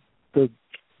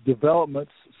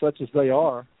developments such as they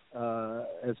are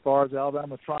as far as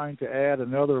Alabama trying to add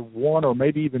another 1 or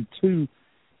maybe even 2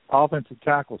 offensive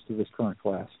tackles to this current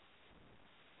class.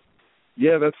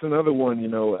 Yeah, that's another one.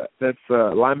 That's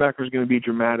linebacker is going to be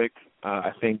dramatic.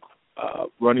 I think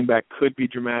running back could be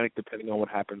dramatic depending on what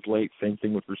happens late. Same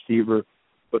thing with receiver.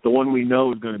 But the one we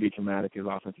know is going to be dramatic is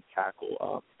offensive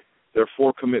tackle. There are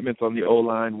 4 commitments on the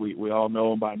O-line. We all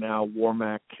know them by now: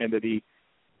 Warmack, Kennedy,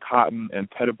 Cotton, and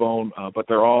Pettibone. But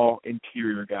they're all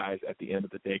interior guys at the end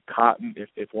of the day. Cotton,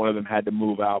 if one of them had to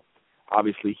move out,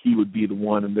 obviously he would be the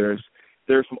one. And there's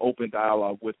some open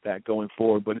dialogue with that going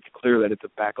forward. But it's clear that it's a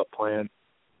backup plan.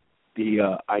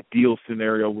 The ideal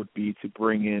scenario would be to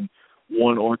bring in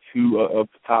 1 or 2 of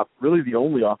the top, really the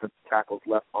only offensive tackles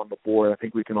left on the board. I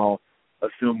think we can all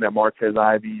assume that Martez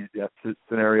Ivey, that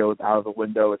scenario is out of the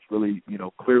window. It's really,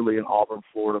 clearly an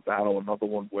Auburn-Florida battle, another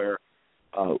one where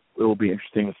it will be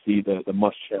interesting to see the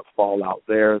Muschamp fall out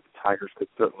there. The Tigers could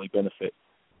certainly benefit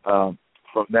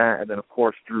from that. And then, of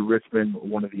course, Drew Richmond,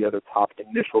 one of the other top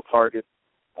initial targets,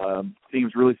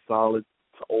 seems really solid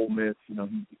to Ole Miss.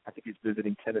 I think he's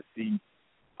visiting Tennessee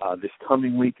this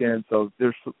coming weekend. So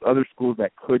there's other schools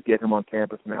that could get him on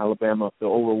campus in Alabama. The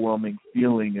overwhelming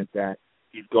feeling is that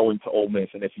he's going to Ole Miss.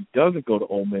 And if he doesn't go to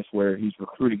Ole Miss, where he's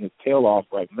recruiting his tail off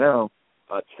right now,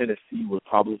 Tennessee would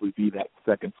probably be that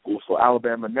second school. So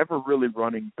Alabama never really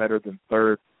running better than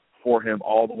third for him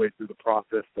all the way through the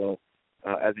process. So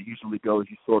as it usually goes,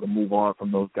 you sort of move on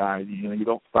from those guys. You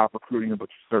don't stop recruiting them, but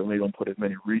you certainly don't put as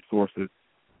many resources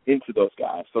into those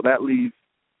guys. So that leaves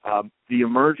the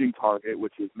emerging target,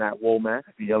 which is Matt Womack,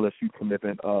 the LSU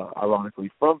commitment,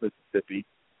 ironically from Mississippi,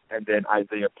 and then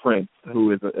Isaiah Prince,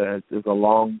 who is a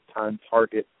long-time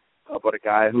target, but a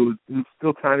guy who's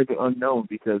still kind of unknown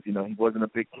because, he wasn't a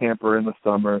big camper in the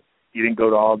summer. He didn't go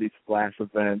to all these splash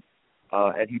events,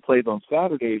 and he plays on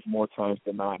Saturdays more times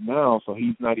than not now, so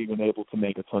he's not even able to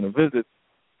make a ton of visits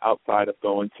outside of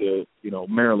going to,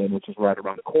 Maryland, which is right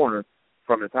around the corner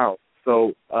from his house.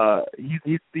 So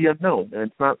he's the unknown, and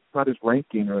it's not his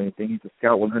ranking or anything. He's a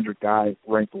Scout 100 guy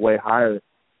ranked way higher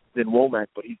than Womack,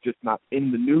 but he's just not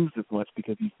in the news as much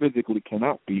because he physically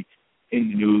cannot be in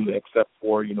the news except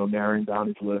for, narrowing down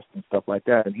his list and stuff like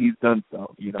that, and he's done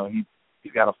so.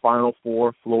 He's got a Final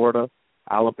Four, Florida,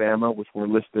 Alabama, which were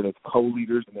listed as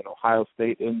co-leaders, and then Ohio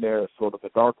State in there as sort of a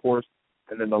dark horse,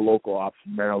 and then the local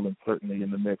option, Maryland, certainly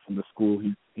in the mix, in the school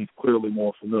he's clearly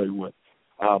more familiar with.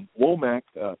 Womack,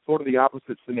 sort of the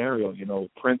opposite scenario.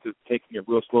 Prince is taking it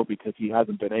real slow because he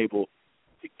hasn't been able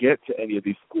to get to any of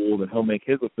these schools, and he'll make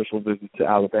his official visit to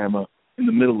Alabama in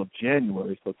the middle of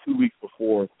January. So 2 weeks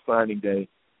before signing day,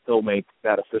 he'll make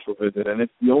that official visit, and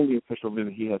it's the only official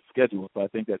visit he has scheduled. So I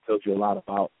think that tells you a lot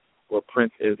about where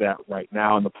Prince is at right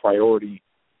now and the priority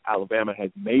Alabama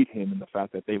has made him, and the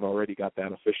fact that they've already got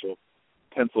that official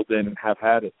penciled in and have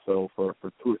had it so for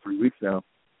 2 or 3 weeks now.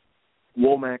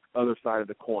 Womack, other side of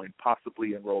the coin,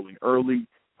 possibly enrolling early,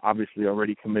 obviously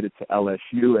already committed to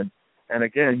LSU. And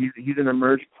again, he's an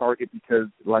emerging target because,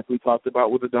 like we talked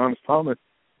about with Adonis Thomas,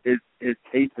 his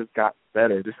tape has got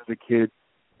better. This is a kid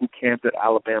who camped at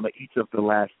Alabama each of the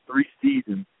last 3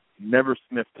 seasons, never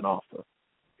sniffed an offer,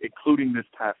 including this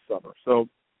past summer. So,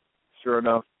 sure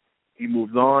enough, he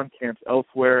moves on, camps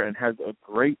elsewhere, and has a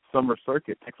great summer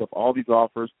circuit, picks up all these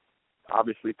offers,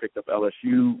 obviously picked up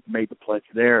LSU, made the pledge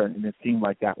there, and it seemed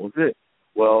like that was it.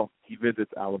 Well, he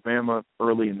visits Alabama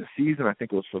early in the season. I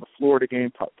think it was for the Florida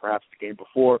game, perhaps the game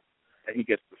before, and he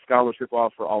gets the scholarship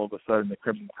offer. All of a sudden, the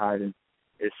Crimson Tide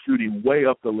is shooting way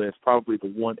up the list, probably the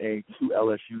 1A to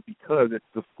LSU, because it's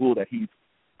the school that he's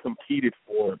competed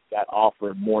for that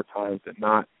offer more times than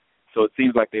not. So it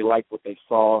seems like they like what they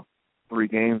saw 3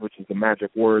 games, which is the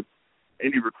magic word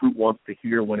any recruit wants to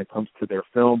hear when it comes to their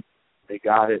film. They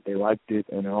got it, they liked it,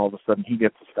 and then all of a sudden he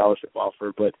gets a scholarship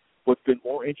offer. But what's been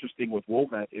more interesting with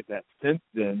Womack is that since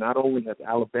then, not only has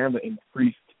Alabama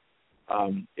increased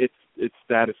its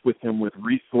status with him with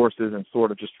resources and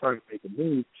sort of just trying to make a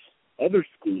move, other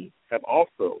schools have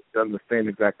also done the same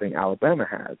exact thing Alabama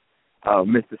has.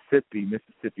 Mississippi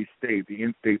State, the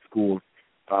in-state schools,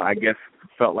 I guess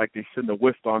felt like they shouldn't have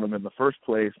whiffed on them in the first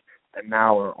place, and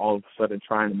now are all of a sudden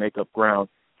trying to make up ground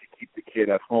to keep the kid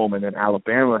at home. And then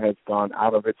Alabama has gone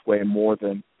out of its way more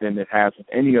than it has with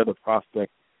any other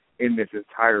prospect in this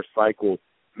entire cycle,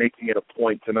 making it a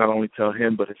point to not only tell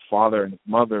him but his father and his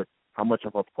mother how much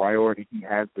of a priority he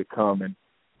has become. And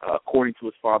according to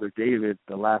his father, David,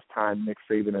 the last time Nick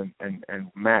Saban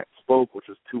and Matt spoke, which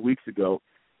was 2 weeks ago,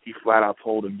 he flat out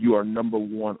told him, "You are number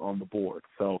 1 on the board."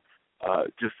 So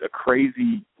just a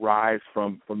crazy rise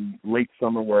from late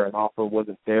summer where an offer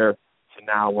wasn't there to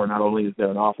now where not only is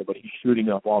there an offer, but he's shooting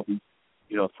up all these,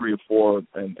 3 or 4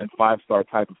 and 5-star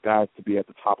type of guys to be at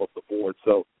the top of the board.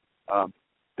 So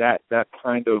that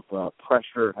kind of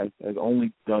pressure has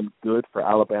only done good for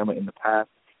Alabama in the past,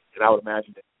 and I would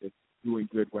imagine that it's doing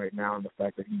good right now. And the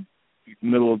fact that he's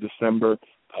middle of December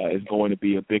is going to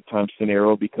be a big-time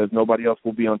scenario because nobody else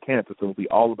will be on campus. It'll be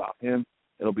all about him.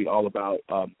 It'll be all about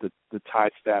the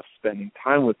Tide staff spending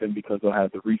time with him because they'll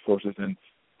have the resources and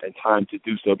time to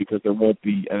do so, because there won't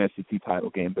be an SEC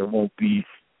title game. There won't be,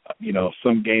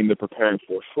 some game they're preparing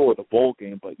for, sure, the bowl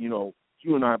game. But, you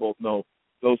and I both know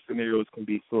those scenarios can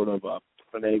be sort of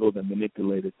finagled and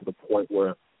manipulated to the point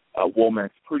where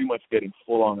Womack's pretty much getting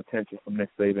full-on attention from Nick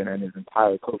Saban and his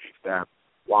entire coaching staff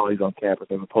while he's on campus,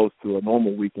 as opposed to a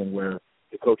normal weekend where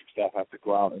the coaching staff has to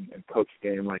go out and coach the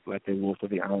game like they will for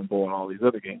the Iron Bowl and all these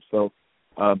other games. So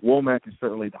Womack is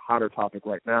certainly the hotter topic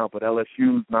right now, but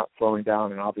LSU's not slowing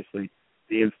down, and obviously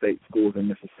the in-state schools in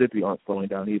Mississippi aren't slowing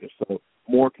down either. So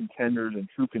more contenders and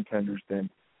true contenders than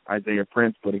Isaiah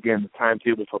Prince. But again, the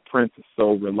timetable for Prince is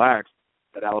so relaxed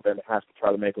that Alabama has to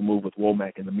try to make a move with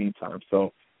Womack in the meantime.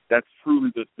 So that's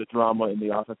truly the drama in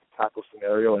the offensive tackle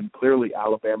scenario, and clearly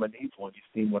Alabama needs one. You've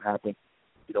seen what happened,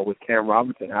 with Cam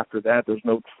Robinson. After that, there's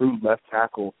no true left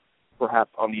tackle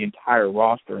perhaps on the entire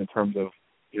roster in terms of,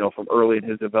 from early in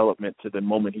his development to the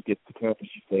moment he gets to campus,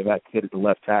 you say that kid is a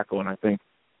left tackle. And I think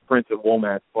Prince and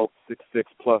Womack, both 6'6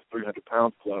 plus, 300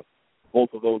 pounds plus, both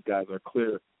of those guys are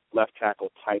clear left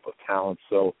tackle type of talent.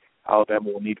 So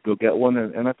Alabama will need to go get one,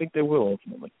 and I think they will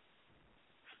ultimately.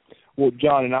 Well,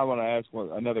 John, and I want to ask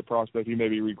another prospect who may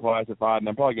be reclassified, and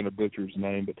I'm probably going to butcher his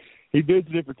name, but he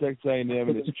visited for Texas A&M,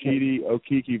 and it's Chidi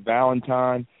Okeke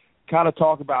Valentine. Kind of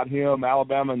talk about him.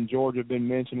 Alabama and Georgia have been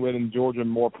mentioned with him, Georgia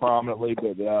more prominently,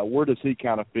 but where does he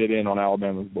kind of fit in on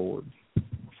Alabama's board?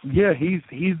 Yeah, he's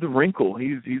the wrinkle.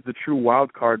 He's the true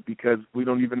wild card because we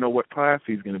don't even know what class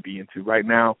he's going to be into. Right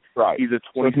now, he's a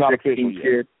 2016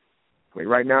 kid.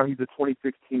 Right now, he's a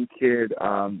 2016 kid.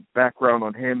 Background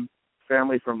on him,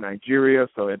 family from Nigeria,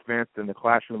 so advanced in the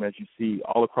classroom, as you see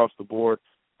all across the board,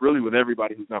 really with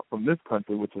everybody who's not from this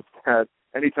country, which is sad.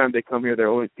 Anytime they come here, they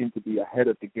always seem to be ahead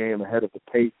of the game, ahead of the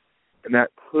pace, and that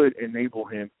could enable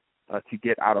him to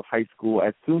get out of high school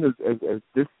as soon as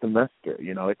this semester.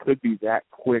 You know, it could be that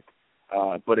quick,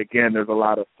 but again, there's a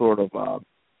lot of sort of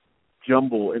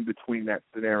jumble in between that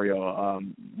scenario.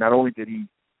 Not only did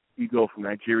he go from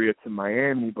Nigeria to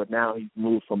Miami, but now he's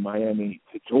moved from Miami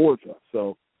to Georgia.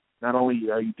 So not only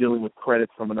are you dealing with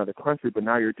credits from another country, but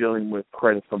now you're dealing with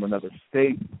credits from another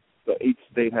state. So each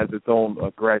state has its own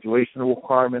graduation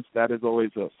requirements. That is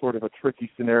always a sort of a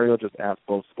tricky scenario. Just ask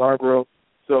Bo Scarborough.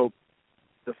 So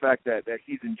the fact that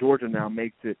he's in Georgia now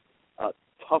makes it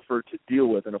tougher to deal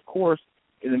with. And, of course,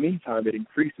 in the meantime, it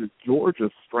increases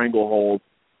Georgia's stranglehold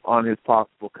on his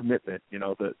possible commitment. You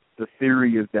know, the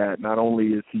theory is that not only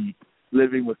is he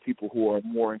living with people who are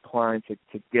more inclined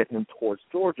to get him towards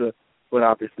Georgia, but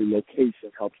obviously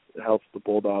location helps the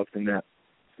Bulldogs in that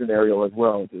scenario as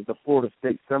well. The Florida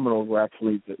State Seminoles were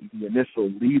actually the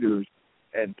initial leaders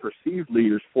and perceived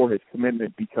leaders for his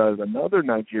commitment because another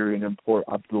Nigerian import,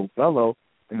 Abdul Bello,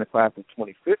 in the class of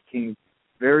 2015,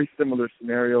 very similar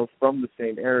scenario from the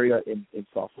same area in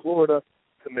South Florida,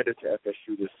 committed to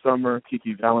FSU this summer.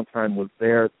 Kiki Valentine was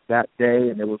there that day,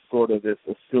 and it was sort of this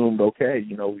assumed, okay,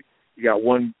 you know, you got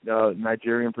one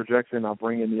Nigerian projection, I'll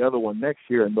bring in the other one next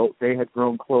year, and they had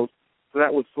grown close. So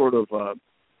that was sort of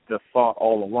the thought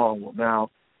all along. Well, now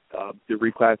the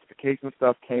reclassification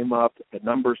stuff came up. The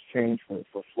numbers changed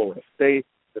for Florida State.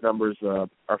 The numbers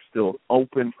are still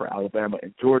open for Alabama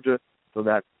and Georgia. So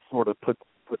that sort of puts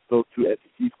those two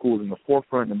SEC schools in the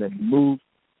forefront, and then he moves.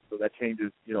 So that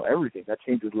changes, you know, everything. That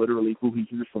changes literally who he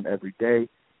hears from every day,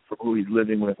 from who he's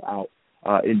living with out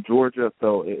in Georgia.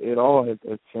 So it all has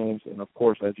changed. And, of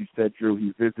course, as you said, Drew,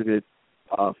 he visited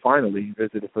finally. He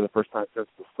visited for the first time since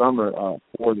the summer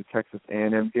for the Texas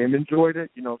A&M game. Enjoyed it,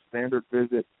 you know, standard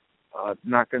visit.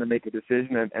 Not going to make a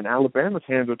decision. And Alabama's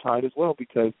hands are tied as well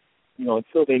because, you know,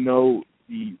 until they know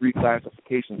the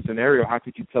reclassification scenario, how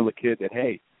could you tell a kid that,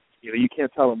 hey, you know, you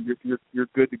can't tell him you're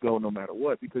good to go no matter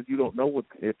what because you don't know what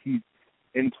if he's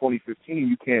in 2015.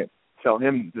 You can't tell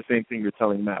him the same thing you're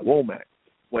telling Matt Womack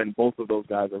when both of those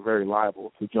guys are very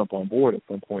liable to jump on board at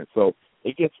some point. So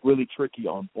it gets really tricky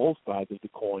on both sides of the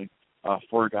coin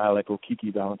for a guy like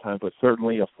Okeke Valentine, but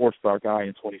certainly a four-star guy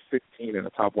in 2016 and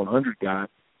a top 100 guy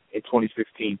in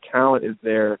 2016. Talent is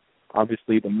there.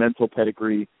 Obviously, the mental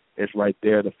pedigree is right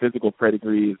there. The physical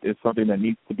pedigree is something that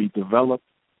needs to be developed,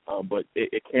 but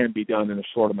it can be done in a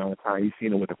short amount of time. You've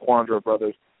seen it with the Quandra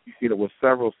brothers. You've seen it with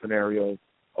several scenarios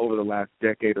over the last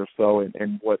decade or so,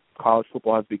 and what college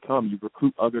football has become. You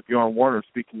recruit other Bjorn Warner,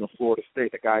 speaking of Florida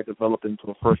State, a guy developed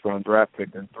into a first-round draft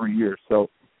pick in 3 years. So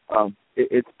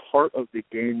it's part of the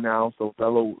game now. So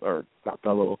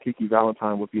Okeke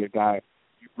Valentine would be a guy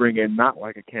you bring in not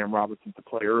like a Cam Robinson to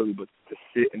play early, but to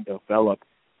sit and develop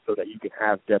so that you can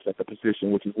have depth at the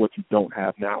position, which is what you don't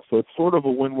have now. So it's sort of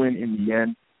a win-win in the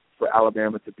end for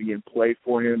Alabama to be in play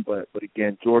for him. But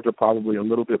again, Georgia probably a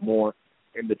little bit more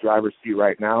in the driver's seat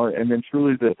right now. And then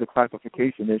truly the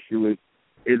classification issue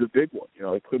is a big one. You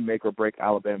know, it could make or break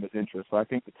Alabama's interest. So I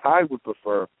think the Tide would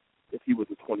prefer if he was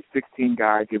a 2016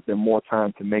 guy, give them more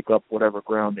time to make up whatever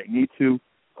ground they need to.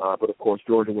 But, of course,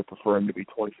 Georgia would prefer him to be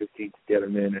 2015 to get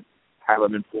him in and have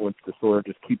him influence to sort of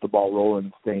just keep the ball rolling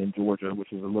and stay in Georgia,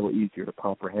 which is a little easier to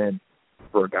comprehend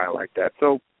for a guy like that.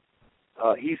 So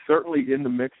he's certainly in the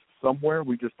mix somewhere.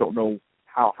 We just don't know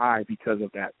how high because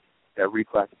of that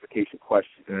reclassification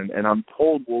question. And I'm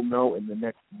told we'll know in the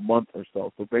next month or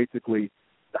so. So basically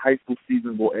the high school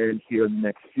season will end here in the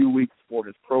next few weeks for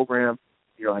his program.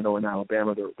 You know, I know in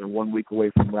Alabama they're 1 week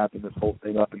away from wrapping this whole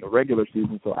thing up in the regular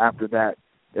season. So after that,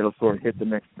 it'll sort of hit the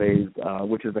next phase,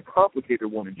 which is a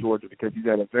complicated one in Georgia because he's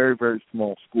at a very, very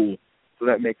small school. So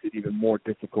that makes it even more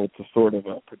difficult to sort of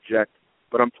project.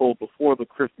 But I'm told before the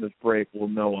Christmas break, we'll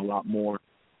know a lot more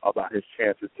about his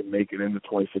chances to make it into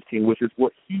 2015, which is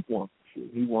what he wants to do.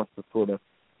 He wants to sort of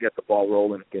get the ball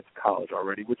rolling and get to college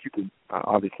already, which you can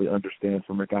obviously understand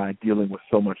from a guy dealing with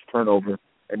so much turnover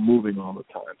and moving all the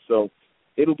time. So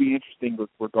it'll be interesting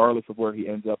regardless of where he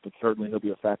ends up, but certainly he'll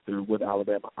be a factor with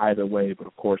Alabama either way. But,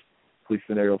 of course, the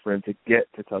scenario for him to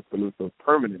get to Tuscaloosa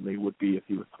permanently would be if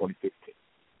he was 2016.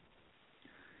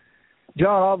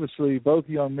 John, obviously, both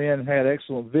young men had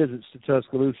excellent visits to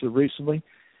Tuscaloosa recently.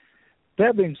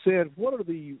 That being said, what are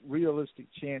the realistic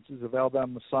chances of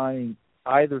Alabama signing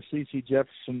either C.C.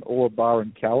 Jefferson or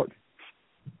Byron Cowart?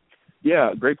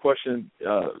 Yeah, great question,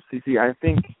 CC. I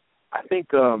think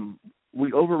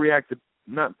we overreacted.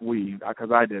 Not we,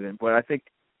 because I didn't, but I think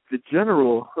the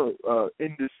general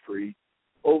industry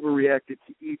overreacted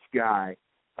to each guy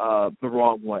the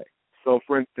wrong way. So,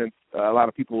 for instance, a lot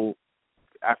of people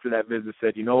after that visit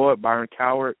said, you know what, Byron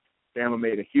Cowart, Bama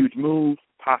made a huge move,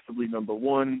 possibly number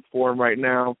one for him right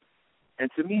now. And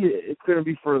to me, it couldn't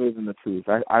be further than the truth.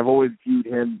 I've always viewed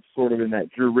him sort of in that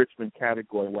Drew Richmond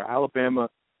category, where Alabama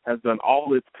has done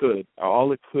all it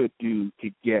could do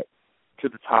to get to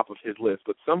the top of his list.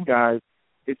 But some guys,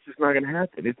 it's just not going to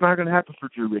happen. It's not going to happen for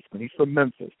Drew Richmond. He's from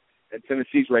Memphis, and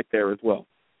Tennessee's right there as well.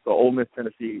 So Ole Miss,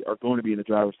 Tennessee are going to be in the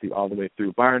driver's seat all the way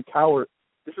through. Byron Cowart,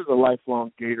 this is a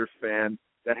lifelong Gators fan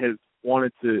that has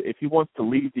wanted to, if he wants to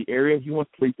leave the area, he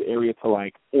wants to leave the area to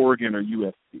like Oregon or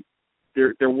USC.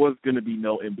 There was going to be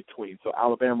no in-between. So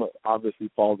Alabama obviously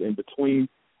falls in between.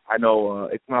 I know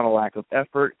it's not a lack of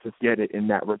effort to get it in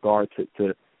that regard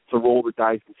to roll the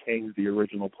dice to change the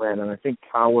original plan. And I think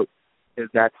Cowart is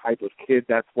that type of kid.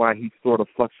 That's why he sort of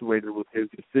fluctuated with his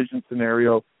decision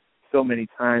scenario so many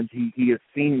times. He has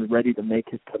seemed ready to make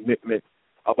his commitment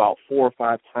about 4 or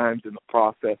 5 times in the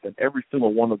process, and every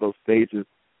single one of those stages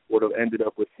would have ended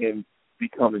up with him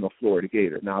becoming a Florida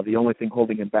Gator. Now, the only thing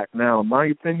holding him back now, in my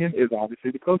opinion, is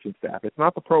obviously the coaching staff. It's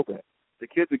not the program. The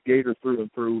kid's a Gator through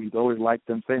and through. He's always liked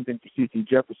them. Same thing for C.C.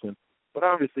 Jefferson. But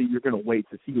obviously you're going to wait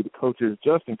to see who the coach is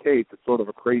just in case it's sort of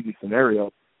a crazy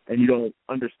scenario and you don't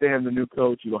understand the new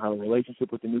coach, you don't have a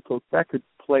relationship with the new coach. That could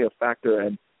play a factor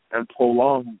and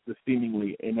prolong the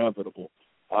seemingly inevitable.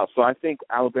 So I think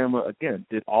Alabama, again,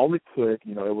 did all it could.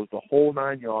 You know, it was the whole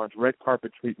 9 yards, red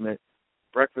carpet treatment,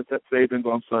 breakfast at Saban's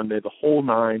on Sunday, the whole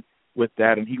 9 with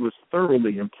that, and he was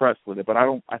thoroughly impressed with it. But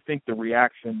I think the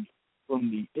reaction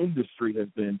from the industry has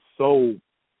been so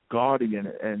gaudy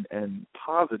and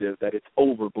positive that it's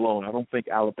overblown. I don't think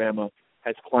Alabama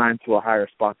has climbed to a higher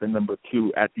spot than number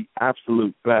 2 at the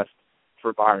absolute best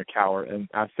for Byron Cowart. And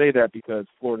I say that because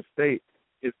Florida State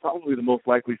is probably the most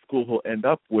likely school he'll end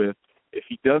up with if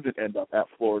he doesn't end up at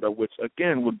Florida, which,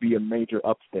 again, would be a major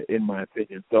upset in my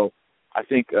opinion. So I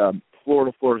think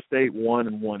Florida State 1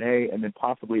 and 1A, and then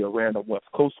possibly a random West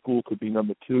Coast school could be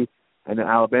number 2, and then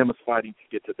Alabama's fighting to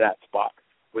get to that spot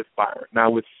with Byron. Now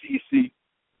with CC,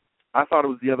 I thought it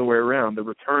was the other way around. The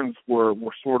returns were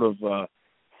sort of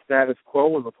status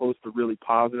quo as opposed to really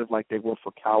positive like they were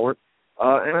for Cowart.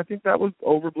 And I think that was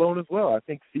overblown as well. I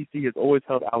think CC has always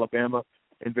held Alabama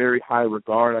in very high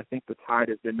regard. I think the Tide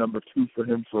has been number 2 for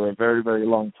him for a very, very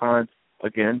long time,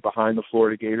 again, behind the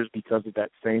Florida Gators because of that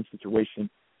same situation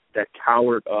that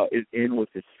Cowart is in with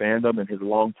his fandom and his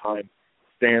long-time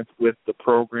stance with the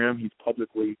program. He's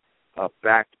publicly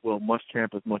backed Will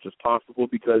Muschamp as much as possible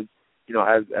because, you know,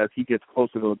 as he gets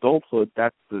closer to adulthood,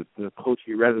 that's the coach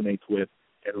he resonates with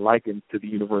and likens to the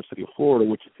University of Florida,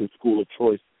 which is his school of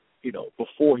choice, you know,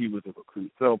 before he was a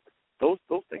recruit. So those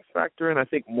things factor in, I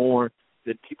think, more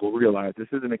than people realize. This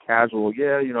isn't a casual,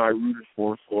 I rooted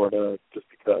for Florida just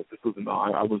because.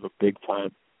 I was a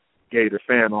big-time Gator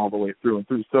fan all the way through and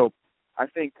through. So I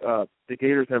think the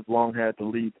Gators have long had the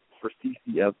lead for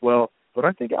CC as well. But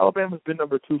I think Alabama's been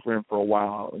number 2 for him for a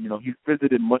while. You know, he's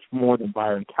visited much more than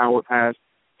Byron Cowart has,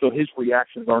 so his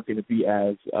reactions aren't going to be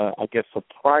as,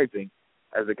 surprising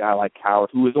as a guy like Cowart,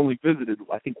 who has only visited,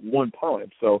 I think, 1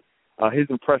 time. So his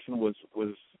impression was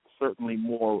certainly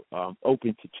more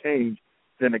open to change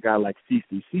than a guy like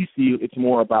CC. CC, it's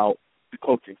more about the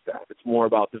coaching staff. It's more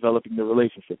about developing the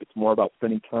relationship. It's more about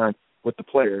spending time with the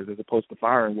players as opposed to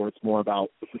Byron, where it's more about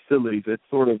the facilities. It's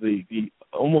sort of the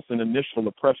almost an initial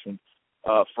impression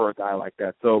for a guy like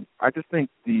that. So I just think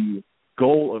the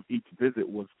goal of each visit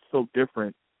was so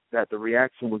different that the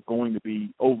reaction was going to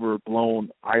be overblown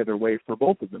either way for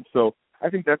both of them. So I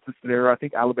think that's the scenario. I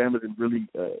think Alabama's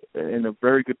in a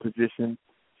very good position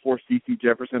for C.C.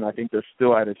 Jefferson. I think they're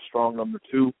still at a strong number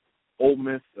 2. Ole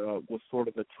Miss was sort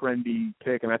of a trendy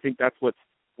pick, and I think that's what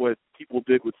people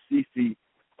did with C.C.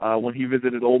 When he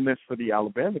visited Ole Miss for the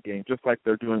Alabama game, just like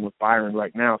they're doing with Byron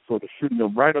right now, sort of shooting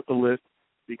him right up the list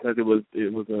because it was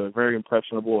a very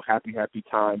impressionable, happy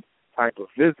time type of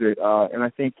visit. And I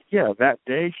think, that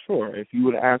day, sure, if you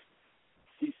would have asked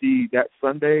CC that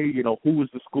Sunday, who was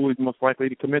the school he's most likely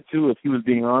to commit to, if he was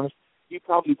being honest, he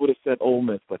probably would have said Ole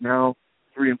Miss. But now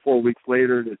 3 and 4 weeks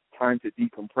later, it's time to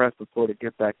decompress and sort of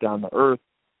get back down to earth.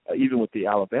 Even with the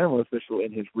Alabama official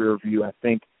in his rear view, I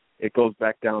think it goes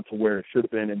back down to where it should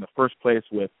have been in the first place,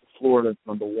 with Florida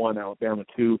number 1, Alabama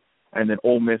 2, and then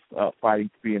Ole Miss fighting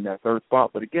to be in that third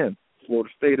spot. But again, Florida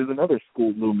State is another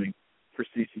school looming for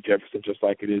C.C. Jefferson, just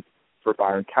like it is for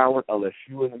Byron Cowart.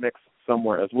 LSU in the mix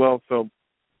somewhere as well. So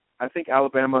I think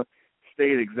Alabama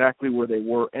stayed exactly where they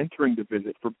were entering the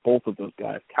visit for both of those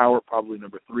guys. Cowart probably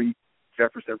number 3,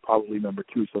 Jefferson probably number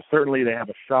 2. So certainly they have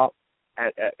a shot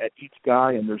at each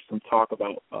guy, and there's some talk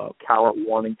about Cowart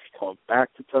wanting to come back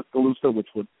to Tuscaloosa, which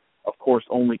would, of course,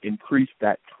 only increase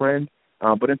that trend.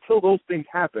 But until those things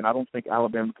happen, I don't think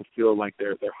Alabama could feel like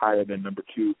they're higher than number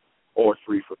 2 or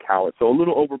 3 for Cowart. So a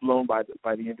little overblown by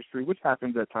the industry, which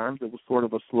happens at times. It was sort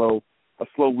of a slow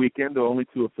weekend. There were only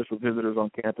 2 official visitors on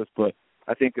campus, but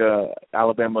I think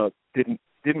Alabama didn't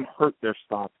hurt their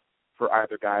stock for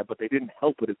either guy, but they didn't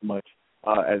help it as much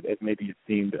as maybe it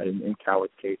seemed in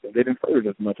Cowart's case, and they didn't hurt it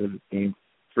as much as it seemed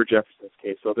for Jefferson's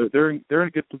case. So they're in a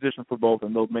good position for both,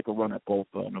 and they'll make a run at both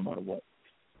no matter what.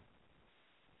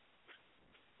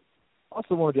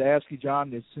 Also wanted to ask you,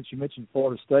 John, since you mentioned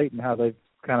Florida State and how they've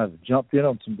kind of jumped in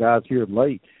on some guys here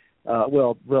late,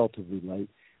 relatively late.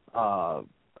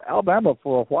 Alabama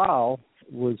for a while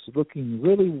was looking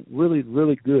really, really,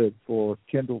 really good for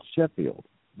Kendall Sheffield,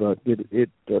 but it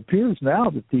appears now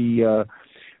that the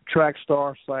track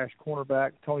star /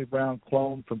 cornerback Tony Brown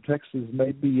clone from Texas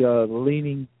may be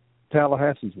leaning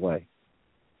Tallahassee's way.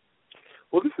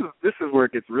 Well, this is where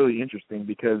it gets really interesting,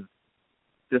 because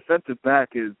defensive back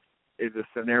is a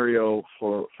scenario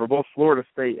for both Florida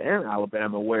State and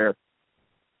Alabama where,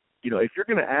 if you're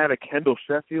going to add a Kendall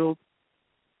Sheffield,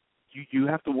 you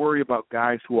have to worry about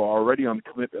guys who are already on the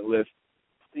commitment list,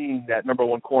 seeing that number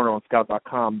 1 corner on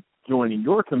Scout.com joining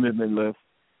your commitment list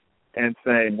and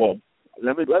saying, well,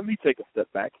 let me take a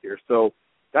step back here. So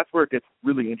that's where it gets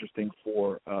really interesting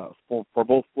for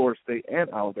both Florida State and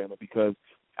Alabama, because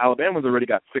Alabama's already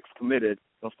got 6 committed.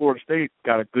 Florida State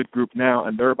got a good group now,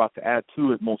 and they're about to add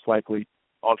to it most likely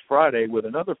on Friday with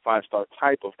another 5-star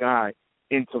type of guy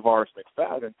in Tavares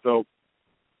McFadden. So,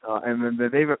 and then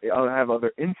they have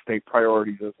other in-state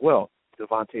priorities as well.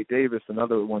 Devontae Davis,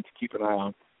 another one to keep an eye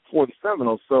on for the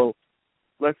Seminoles. So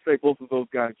let's say both of those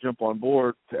guys jump on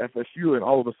board to FSU, and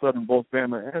all of a sudden both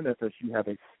Bama and FSU have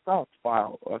a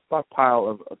stockpile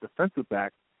of defensive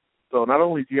backs. So not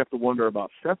only do you have to wonder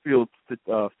about Sheffield's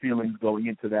feelings going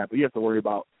into that, but you have to worry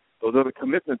about those other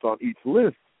commitments on each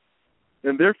list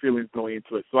and their feelings going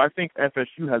into it. So I think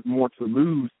FSU has more to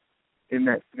lose in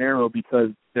that scenario because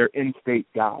they're in-state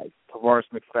guys. Tavares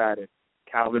McFadden,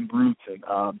 Calvin Bruton,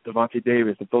 Devontae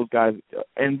Davis, if those guys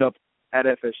end up at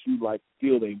FSU like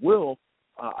feel they will,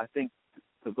 I think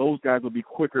those guys will be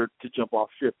quicker to jump off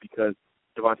ship because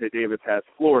Devontae Davis has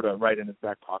Florida right in his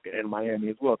back pocket and Miami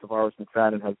as well. Tavares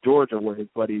McFadden has Georgia, where his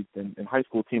buddies and high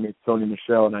school teammates Sony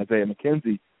Michel and Isaiah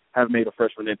McKenzie have made a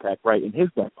freshman impact right in his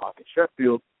back pocket.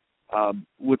 Sheffield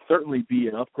would certainly be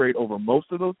an upgrade over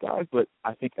most of those guys, but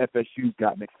I think FSU's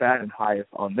got McFadden highest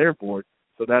on their board,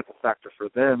 so that's a factor for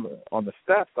them on the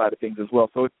staff side of things as well.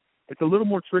 So it's a little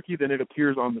more tricky than it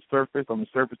appears on the surface. On the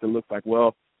surface, it looks like,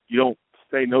 well, you don't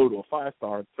say no to a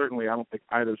 5-star. Certainly, I don't think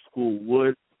either school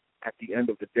would at the end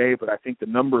of the day, but I think the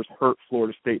numbers hurt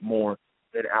Florida State more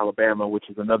than Alabama, which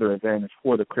is another advantage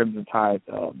for the Crimson Tide.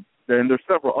 Then there's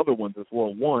several other ones as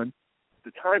well. One,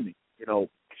 the timing.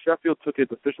 Sheffield took his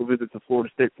official visit to Florida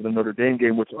State for the Notre Dame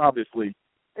game, which obviously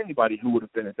anybody who would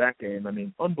have been at that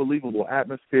game, unbelievable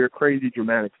atmosphere, crazy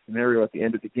dramatic scenario at the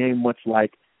end of the game, much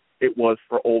like it was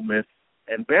for Ole Miss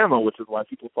and Bama, which is why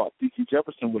people thought C.C.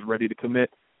 Jefferson was ready to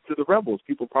commit to the Rebels.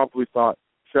 People probably thought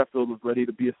Sheffield was ready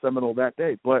to be a Seminole that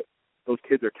day, but those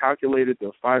kids are calculated,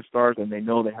 they're 5-stars, and they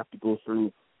know they have to go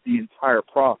through the entire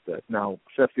process. Now,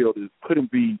 Sheffield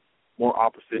couldn't be more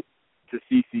opposite to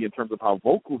C.C. in terms of how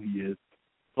vocal he is,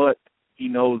 but he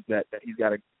knows that he's got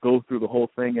to go through the whole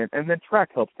thing, and then track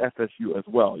helps FSU as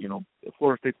well.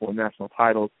 Florida State's won national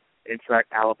titles in track,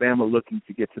 Alabama looking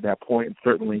to get to that point, and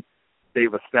certainly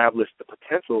they've established the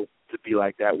potential to be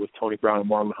like that with Tony Brown and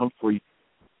Marlon Humphrey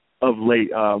of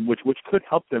late, which could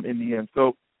help them in the end.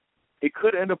 So it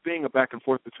could end up being a back and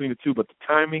forth between the two, but the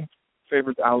timing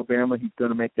favors Alabama. He's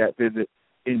going to make that visit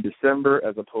in December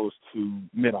as opposed to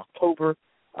mid-October.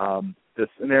 The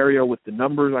scenario with the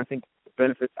numbers, I think,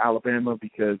 benefits Alabama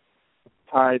because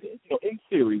Tide, in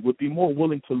theory, would be more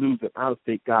willing to lose an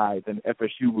out-of-state guy than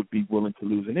FSU would be willing to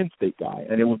lose an in-state guy.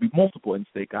 And it would be multiple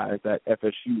in-state guys that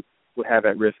FSU would have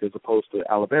at risk as opposed to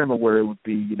Alabama, where it would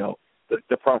be,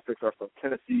 the prospects are from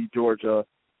Tennessee, Georgia,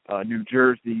 New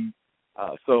Jersey,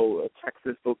 So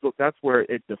Texas, so that's where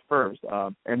it differs.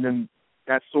 And then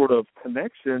that sort of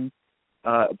connection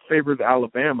favors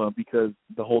Alabama because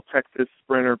the whole Texas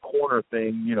sprinter corner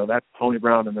thing, you know, that's Tony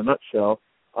Brown in a nutshell.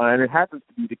 And it happens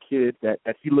to be the kid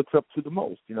that he looks up to the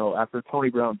most. You know, after Tony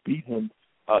Brown beat him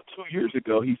 2 years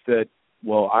ago, he said,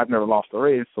 well, I've never lost a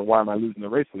race, so why am I losing the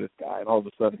race to this guy? And all of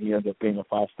a sudden he ends up being a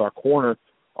 5-star corner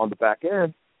on the back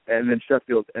end, and then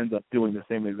Sheffield ends up doing the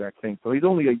same exact thing. So he's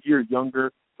only a year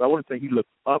younger. So I wouldn't say he looks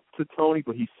up to Tony,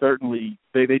 but he certainly,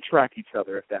 they track each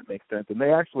other, if that makes sense. And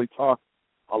they actually talk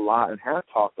a lot and have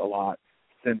talked a lot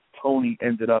since Tony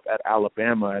ended up at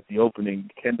Alabama at the opening.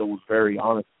 Kendall was very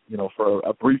honest, you know, for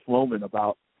a brief moment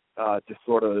about just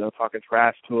sort of, you know, talking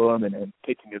trash to him and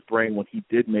picking his brain when he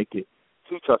did make it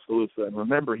to Tuscaloosa. And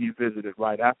remember, he visited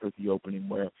right after the opening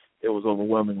where it was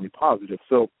overwhelmingly positive.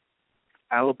 So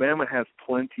Alabama has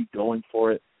plenty going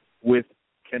for it with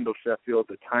Kendall Sheffield,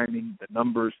 the timing, the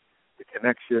numbers, the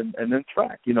connection, and then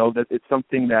track. You know, that it's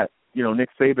something that, you know, Nick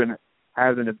Saban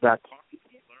has in his back pocket.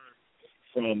 He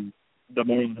learned from the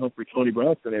Marlon Humphrey, Tony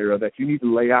Brown scenario that you need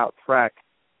to lay out track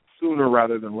sooner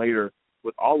rather than later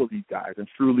with all of these guys and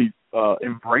truly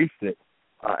embrace it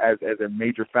as a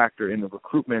major factor in the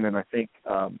recruitment. And I think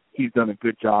he's done a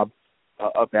good job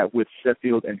of that with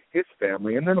Sheffield and his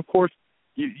family. And then, of course,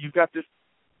 you've got this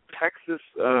Texas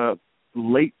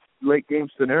late game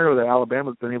scenario that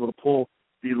Alabama's been able to pull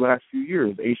these last few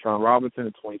years. Ashawn Robinson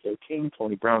in 2013,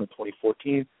 Tony Brown in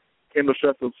 2014. Kendall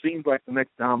Sheffield seems like the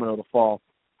next domino to fall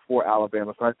for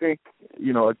Alabama. So I think,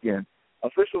 you know, again,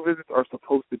 official visits are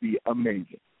supposed to be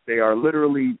amazing. They are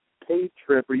literally paid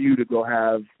trip for you to go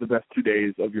have the best 2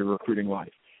 days of your recruiting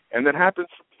life. And that happens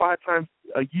 5 times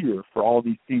a year for all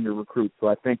these senior recruits. So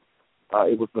I think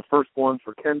it was the first one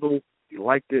for Kendall. He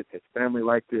liked it. His family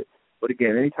liked it. But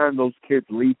again, anytime those kids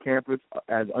leave campus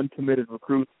as uncommitted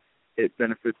recruits, it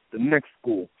benefits the next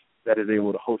school that is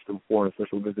able to host them for an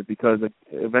official visit because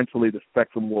eventually the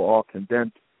spectrum will all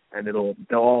condense and they'll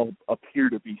all appear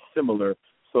to be similar.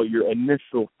 So your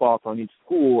initial thoughts on each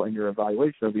school and your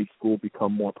evaluation of each school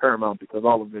become more paramount because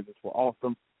all the visits were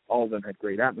awesome. All of them had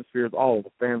great atmospheres. All of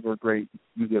the fans were great.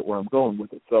 You get where I'm going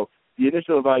with it. So the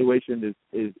initial evaluation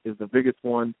is the biggest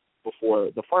one before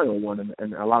the final one,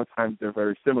 and a lot of times they're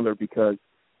very similar because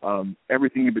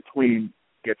everything in between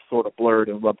gets sort of blurred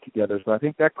and rubbed together. So I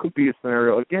think that could be a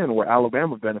scenario, again, where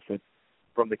Alabama benefits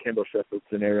from the Kendall Sheffield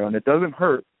scenario, and it doesn't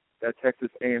hurt that Texas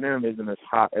A&M isn't as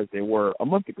hot as they were a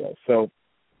month ago. So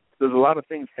there's a lot of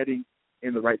things heading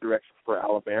in the right direction for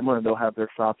Alabama, and they'll have their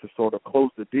shot to sort of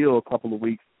close the deal a couple of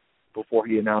weeks before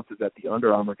he announces at the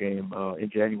Under Armour game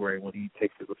in January when he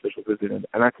takes his official visit.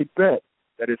 And I could bet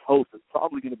that his host is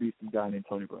probably going to be some guy named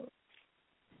Tony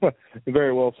Brown.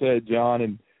 Very well said, John.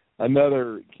 And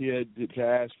another kid to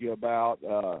ask you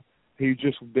about, he's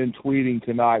just been tweeting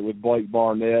tonight with Blake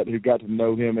Barnett, who got to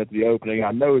know him at the opening.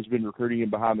 I know he's been recruiting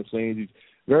him behind the scenes. He's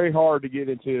very hard to get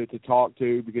into to talk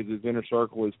to because his inner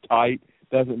circle is tight.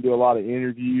 Doesn't do a lot of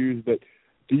interviews, but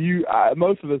do you?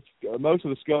 Most of the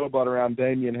scuttlebutt around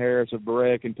Damian Harris of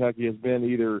Berea, Kentucky, has been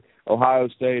either Ohio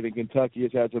State, and Kentucky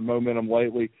has had some momentum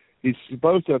lately. He's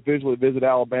supposed to officially visit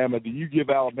Alabama. Do you give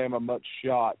Alabama much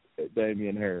shot at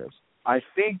Damian Harris? I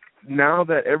think now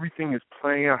that everything is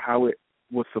playing out how it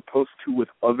was supposed to with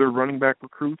other running back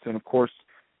recruits, and of course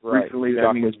recently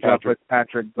that means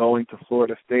Patrick going to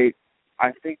Florida State,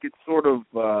 I think it's sort of,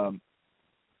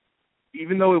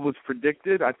 even though it was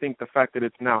predicted, I think the fact that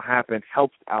it's now happened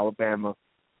helps Alabama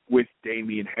with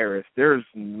Damian Harris. There's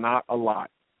not a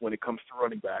lot when it comes to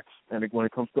running backs and when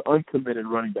it comes to uncommitted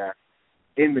running backs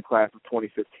in the class of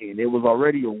 2015. It was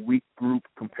already a weak group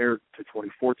compared to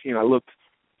 2014. I looked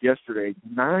yesterday,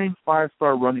 9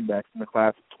 5-star running backs in the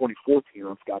class of 2014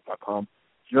 on Scott.com,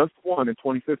 just one in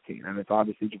 2015, and it's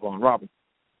obviously Javon Robinson.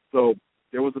 So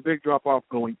there was a big drop-off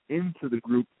going into the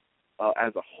group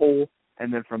as a whole,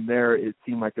 and then from there it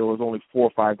seemed like there was only 4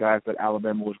 or 5 guys that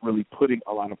Alabama was really putting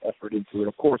a lot of effort into it.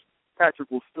 Of course,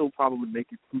 Patrick will still probably make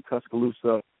it to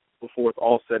Tuscaloosa before it's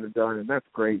all said and done, and that's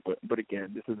great. But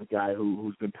again, this is a guy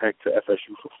who's been pegged to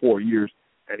FSU for 4 years,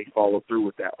 and he followed through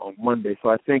with that on Monday. So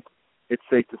I think it's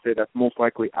safe to say that's most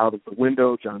likely out of the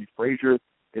window. Johnny Frazier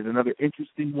is another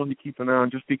interesting one to keep an eye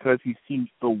on just because he seems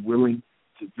so willing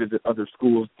to visit other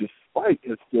schools despite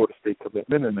his Florida State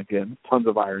commitment, and again, tons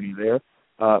of irony there.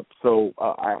 So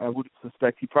I would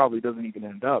suspect he probably doesn't even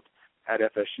end up at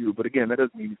FSU. But again, that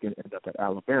doesn't mean he's going to end up at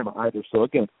Alabama either. So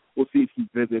again, we'll see if he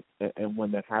visits and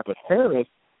when that happens. Harris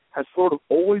has sort of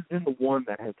always been the one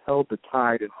that has held the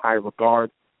tide in high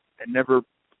regard and never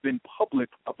been public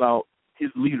about his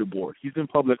leaderboard. He's been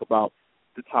public about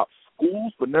the top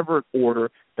schools, but never in order,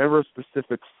 never a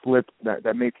specific slip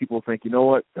that made people think, you know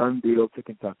what, done deal to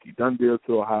Kentucky, done deal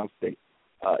to Ohio State.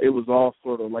 It was all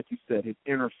sort of, like you said, his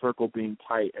inner circle being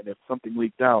tight, and if something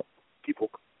leaked out, people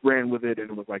ran with it, and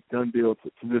it was like done deal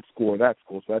to this school or that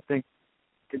school. So I think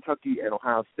Kentucky and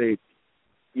Ohio State,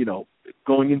 you know,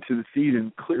 going into the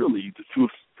season, clearly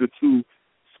the two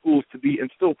schools to be,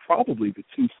 and still probably the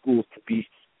two schools to be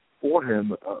for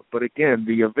him. But again,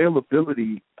 the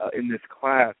availability in this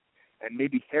class, and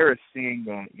maybe Harris seeing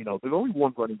that, you know, there's only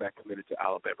one running back committed to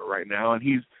Alabama right now, and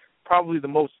he's probably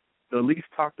the least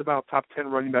talked about top 10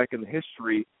 running back in the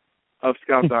history of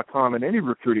Scout.com and any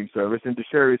recruiting service, and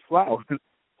Desharius Flowers,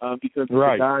 because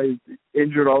the guy is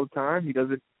injured all the time. He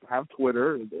doesn't have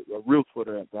Twitter, a real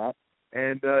Twitter at that,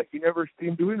 and he never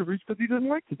seemed to do interviews because he doesn't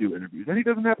like to do interviews, and he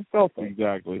doesn't have a cell phone.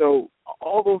 Exactly. So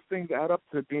all those things add up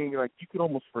to being like you could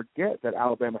almost forget that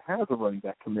Alabama has a running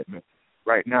back commitment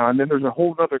right now, and then there's a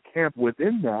whole other camp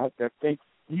within that thinks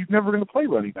he's never going to play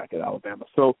running back at Alabama.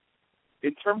 So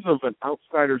in terms of an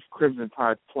outsider's Crimson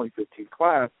Tide 2015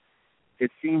 class, it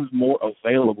seems more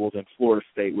available than Florida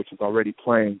State, which is already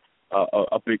playing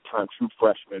a big-time true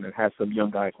freshman and has some young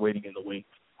guys waiting in the wings,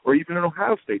 or even an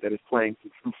Ohio State that is playing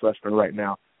some true freshmen right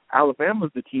now.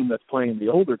 Alabama's the team that's playing the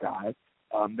older guys,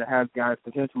 that has guys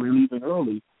potentially leaving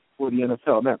early for the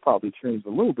NFL, and that probably changed a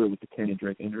little bit with the Kenyon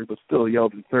Drake injury, but still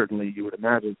Yeldon certainly, you would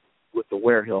imagine, with the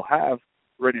wear he'll have,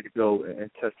 ready to go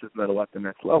and test his mettle at the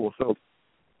next level. So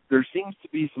there seems to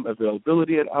be some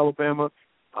availability at Alabama.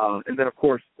 And then, of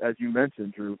course, as you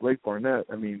mentioned, Drew, Blake Barnett,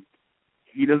 I mean,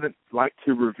 he doesn't like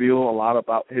to reveal a lot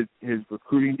about his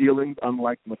recruiting dealings,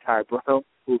 unlike Mekhi Brown,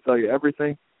 who will tell you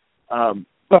everything.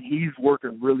 But he's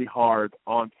working really hard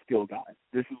on skill guys.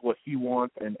 This is what he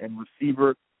wants, and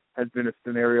receiver has been a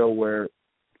scenario where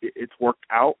it's worked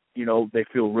out. You know, they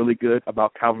feel really good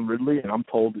about Calvin Ridley, and I'm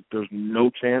told that there's no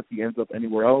chance he ends up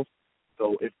anywhere else.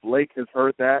 So if Blake has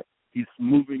heard that, he's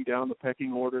moving down the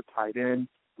pecking order. Tight end,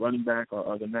 running back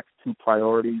are the next two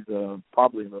priorities,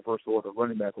 probably in reverse order.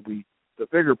 Running back will be the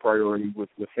bigger priority with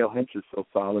Hale Hench's so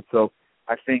solid. So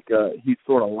I think he's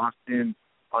sort of locked in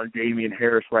on Damian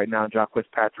Harris right now. Jacquez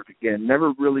Patrick, again,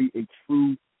 never really a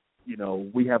true, you know,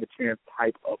 we have a chance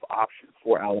type of option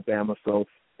for Alabama. So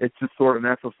it's just sort of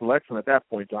natural selection at that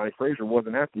point. Johnny Frazier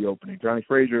wasn't at the opening. Johnny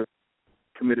Frazier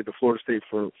committed to Florida State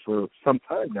for some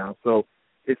time now. So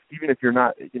it's, even if you're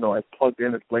not, you know, as plugged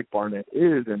in as Blake Barnett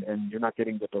is, and you're not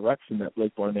getting the direction that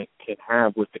Blake Barnett can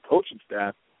have with the coaching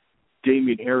staff,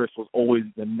 Damian Harris was always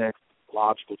the next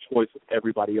logical choice of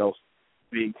everybody else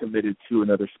being committed to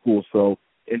another school. So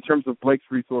in terms of Blake's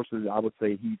resources, I would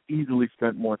say he easily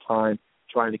spent more time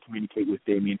trying to communicate with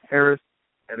Damian Harris.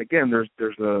 And again,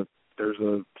 there's a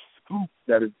scoop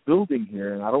that is building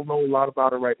here, and I don't know a lot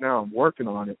about it right now. I'm working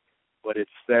on it, but it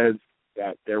says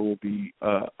that there will be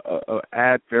a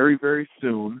ad very, very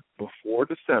soon before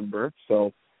December.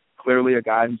 So clearly a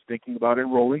guy who's thinking about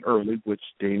enrolling early, which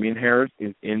Damian Harris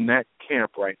is in that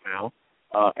camp right now,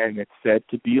 and it's said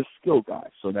to be a skill guy.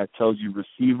 So that tells you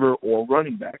receiver or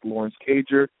running back. Lawrence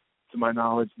Cager, to my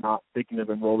knowledge, not thinking of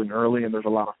enrolling early, and there's a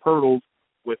lot of hurdles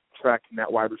with tracking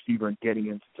that wide receiver and getting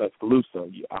into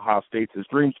Tuscaloosa. Ohio State's his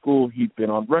dream school. He's been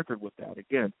on record with that.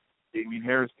 Again, Damian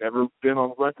Harris never been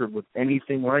on record with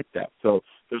anything like that. So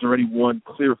there's already one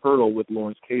clear hurdle with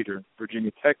Lawrence Cager.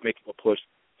 Virginia Tech making a push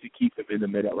to keep him in the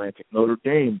Mid-Atlantic. Notre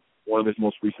Dame, one of his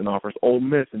most recent offers. Ole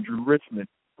Miss and Drew Richmond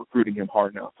recruiting him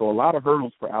hard now. So a lot of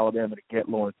hurdles for Alabama to get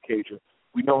Lawrence Cager.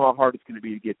 We know how hard it's going to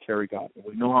be to get Terry Godwin.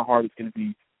 We know how hard it's going to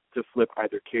be to flip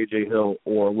either KJ Hill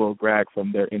or Will Bragg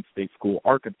from their in-state school,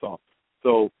 Arkansas.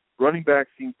 So running back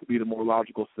seems to be the more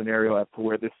logical scenario as to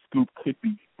where this scoop could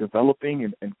be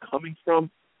developing and coming from.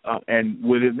 And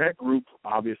within that group,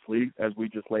 obviously, as we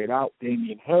just laid out,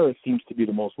 Damian Harris seems to be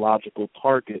the most logical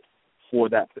target for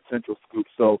that potential scoop.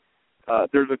 So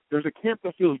there's a camp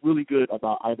that feels really good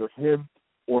about either him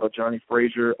or Johnny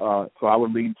Frazier. So I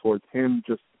would lean towards him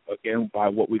just, again, by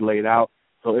what we laid out.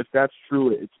 So if that's true,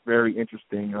 it's very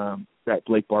interesting that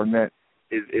Blake Barnett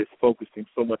is focusing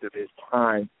so much of his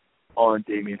time on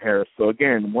Damian Harris. So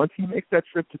again, once he makes that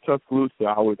trip to Tuscaloosa,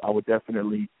 I would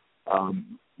definitely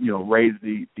raise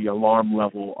the alarm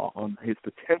level on his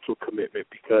potential commitment,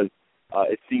 because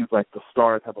it seems like the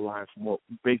stars have aligned more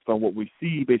based on what we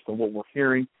see, based on what we're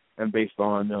hearing, and based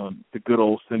on the good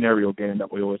old scenario game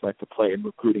that we always like to play in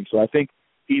recruiting. So I think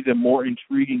he's a more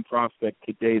intriguing prospect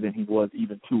today than he was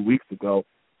even 2 weeks ago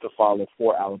to follow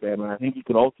for Alabama. And I think he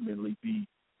could ultimately be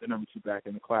the number 2 back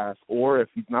in the class. Or if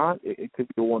he's not, it could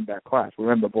be a 1-back class.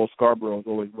 Remember, Bo Scarborough is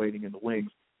always waiting in the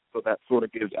wings, so that sort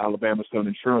of gives Alabama some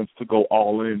insurance to go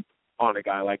all in on a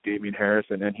guy like Damian Harris.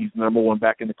 And he's number 1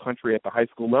 back in the country at the high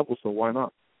school level, so why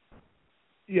not?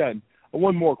 Yeah,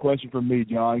 one more question from me,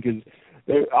 John, because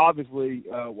obviously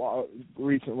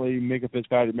recently Minka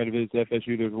Fitzpatrick made a visit to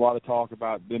FSU. There's a lot of talk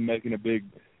about them making a big,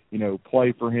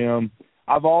 play for him.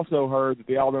 I've also heard that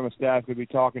the Alabama staff could be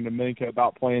talking to Minka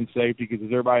about playing safety because,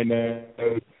 as everybody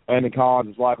knows, Landon Collins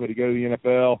is likely to go to the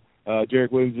NFL.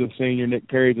 Jarek Williams is a senior. Nick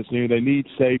Perry's a senior. They need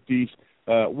safeties.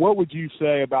 What would you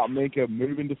say about Minka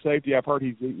moving to safety? I've heard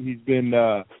he's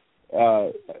been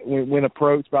when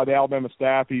approached by the Alabama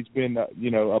staff, he's been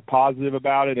a positive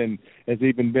about it, and has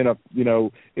even been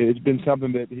it's been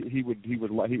something that he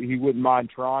wouldn't mind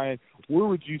trying. Where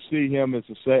would you see him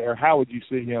or how would you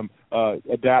see him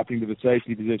adapting to the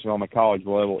safety position on the college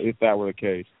level if that were the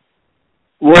case?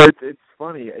 Well, it's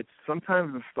funny. It's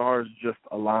sometimes the stars just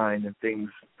align and things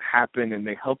happen and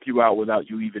they help you out without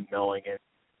you even knowing it.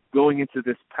 Going into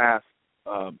this past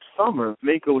summer,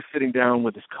 Minka was sitting down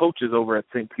with his coaches over at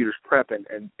St. Peter's Prep,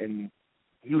 and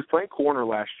he was playing corner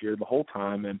last year the whole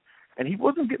time, and he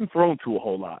wasn't getting thrown to a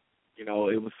whole lot. It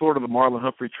was sort of the Marlon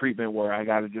Humphrey treatment where I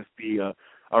got to just be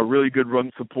a really good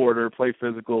run supporter, play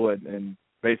physical, and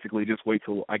basically just wait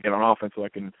till I get on offense so I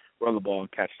can run the ball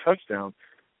and catch touchdowns.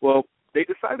 Well, they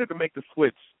decided to make the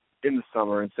switch in the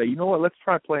summer and say, you know what, let's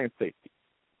try playing safety.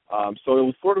 So it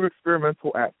was sort of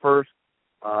experimental at first,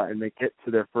 and they get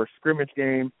to their first scrimmage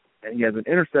game, and he has an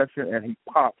interception, and he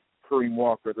pops Kareem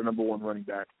Walker, the number one running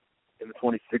back in the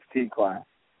 2016 class,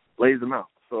 lays him out.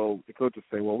 So the coaches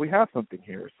say, well, we have something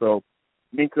here. So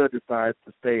Minka decides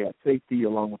to stay at safety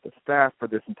along with the staff for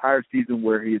this entire season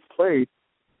where he has played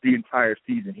the entire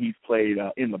season. He's played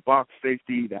in the box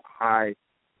safety, that high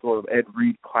sort of Ed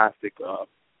Reed classic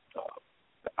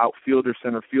outfielder,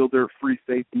 center fielder, free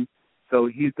safety. So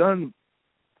he's done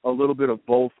a little bit of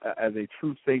both as a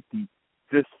true safety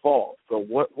this fall. So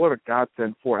what a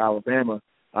godsend for Alabama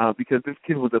because this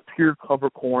kid was a pure cover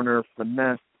corner,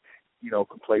 finesse,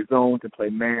 can play zone, can play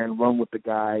man, run with the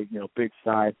guy, big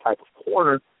side type of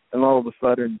corner, and all of a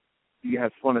sudden he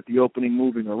has fun at the opening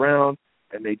moving around,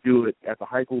 and they do it at the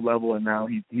high school level, and now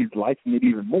he's liking it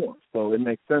even more. So it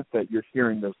makes sense that you're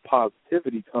hearing those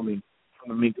positivity coming from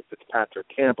the Minka Fitzpatrick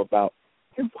camp about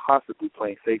him possibly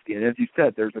playing safety. And as you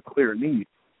said, there's a clear need.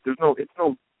 It's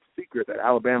no secret that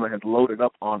Alabama has loaded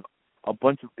up on a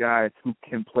bunch of guys who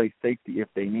can play safety if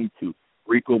they need to.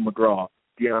 Rico McGraw,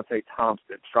 Deontay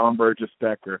Thompson, Sean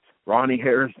Burgess-Becker, Ronnie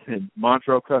Harrison,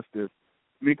 Montrell Custis,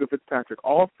 Minka Fitzpatrick.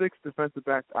 All six defensive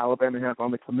backs Alabama has on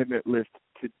the commitment list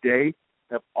today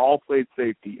have all played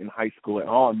safety in high school,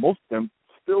 and most of them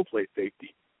still play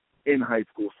safety in high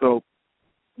school. So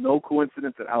no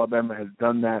coincidence that Alabama has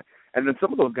done that. And then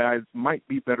some of those guys might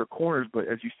be better corners, but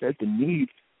as you said, the need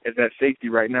is at safety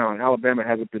right now, and Alabama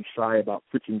hasn't been shy about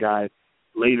switching guys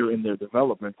later in their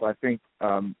development. So I think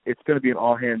it's going to be an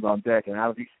all-hands-on-deck. And out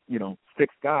of these,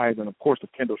 six guys, and of course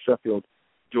if Kendall Sheffield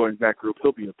joins that group,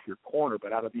 he'll be a pure corner.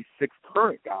 But out of these six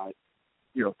current guys,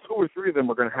 two or three of them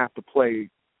are going to have to play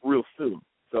real soon.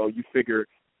 So you figure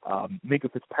Minka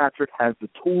Fitzpatrick has the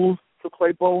tools to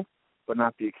play both, but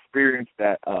not the experience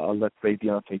that, let's say,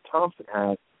 Deontay Thompson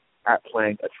has at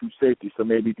playing a true safety. So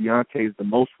maybe Deontay is the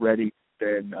most ready,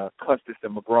 then Custis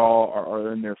and McGraw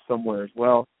are in there somewhere as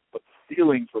well. But the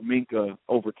ceiling for Minka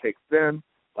overtakes them.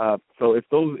 So if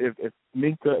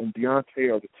Minka and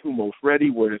Deontay are the two most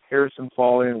ready, where does Harrison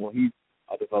fall in? Well, he's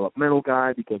a developmental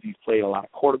guy because he's played a lot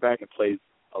of quarterback and plays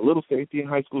a little safety in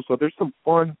high school. So there's some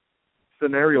fun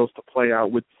scenarios to play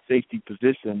out with the safety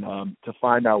position to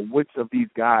find out which of these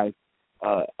guys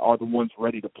are the ones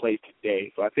ready to play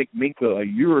today. So I think Minka a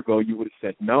year ago you would have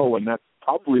said no, and that's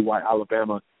probably why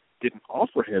Alabama didn't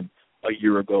offer him a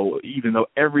year ago, even though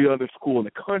every other school in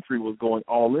the country was going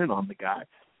all in on the guy.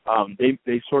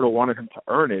 They sort of wanted him to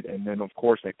earn it, and then, of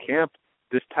course, at camp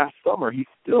this past summer, he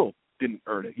still didn't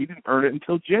earn it. He didn't earn it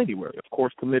until January, of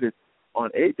course, committed on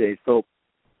 8 days. So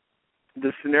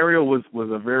the scenario was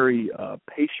a very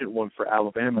patient one for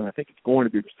Alabama, and I think it's going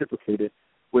to be reciprocated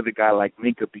with a guy like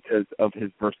Minka because of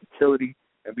his versatility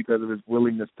and because of his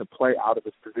willingness to play out of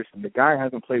his position. The guy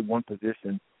hasn't played one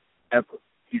position ever.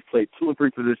 He's played 2 and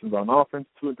 3 positions on offense,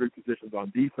 2 and 3 positions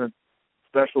on defense,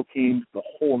 special teams, the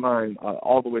whole nine,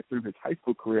 all the way through his high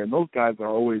school career. And those guys are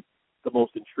always the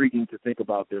most intriguing to think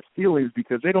about their ceilings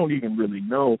because they don't even really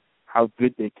know how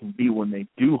good they can be when they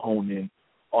do hone in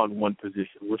on one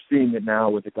position. We're seeing it now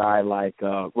with a guy like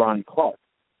Ronnie Clark.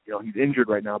 He's injured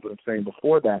right now, but I'm saying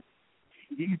before that,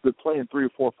 he's been playing 3 or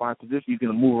 4 or 5 positions. He's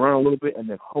going to move around a little bit and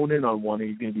then hone in on one, and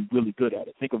he's going to be really good at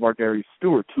it. Think of Darius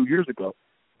Stewart 2 years ago.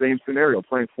 Same scenario,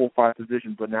 playing 4 or 5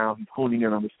 positions, but now he's honing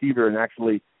in on receiver and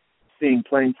actually seeing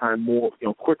playing time more,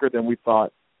 quicker than we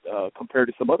thought compared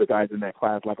to some other guys in that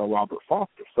class, like a Robert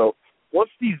Foster. So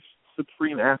once these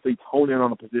supreme athletes hone in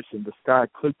on a position, the sky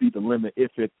could be the limit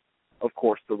if it's, of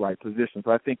course, the right position.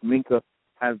 So I think Minkah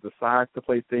has the size to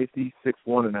play safety,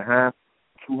 6'1.5",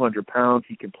 200 pounds.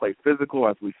 He can play physical,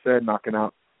 as we said, knocking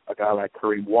out a guy like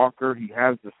Curry Walker. He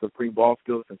has the supreme ball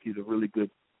skills since he's a really good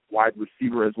wide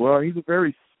receiver as well. He's a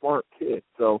very smart kid.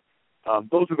 So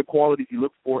those are the qualities you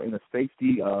look for in a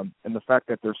safety, and the fact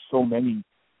that there's so many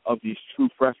of these true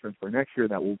freshmen for next year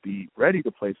that will be ready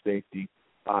to play safety,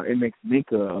 it makes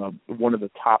Minkah one of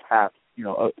the top half,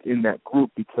 in that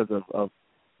group because of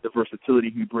the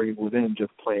versatility he brings within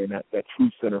just playing that true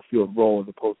center field role as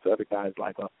opposed to other guys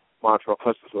like Montrell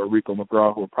Custis or Rico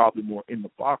McGraw who are probably more in the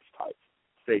box type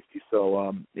safety.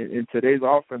 So in today's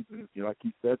offense, like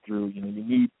you said, Drew,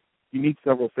 you need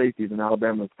several safeties, and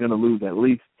Alabama's going to lose at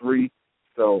least 3.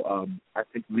 So I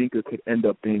think Minkah could end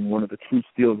up being one of the true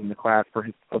steals in the class for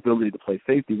his ability to play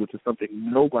safety, which is something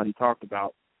nobody talked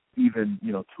about even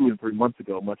 2 and 3 months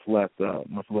ago, much less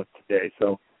today.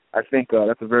 So I think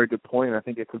that's a very good point, and I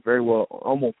think it could very well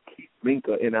almost keep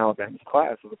Minkah in Alabama's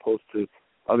class as opposed to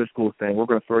other schools saying, we're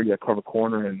going to throw you at cover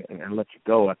corner and let you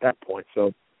go at that point.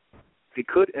 So it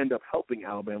could end up helping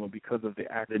Alabama because of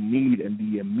the need and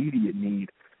the immediate need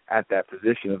at that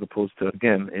position, as opposed to,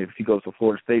 again, if he goes to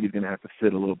Florida State, he's going to have to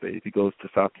sit a little bit. If he goes to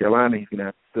South Carolina, he's going to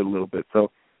have to sit a little bit.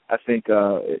 So I think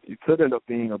it could end up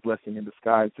being a blessing in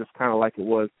disguise, just kind of like it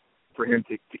was for him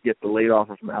to get the late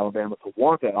offer from Alabama, to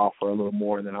want that offer a little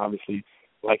more, and then obviously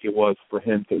like it was for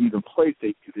him to even play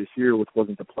safety this year, which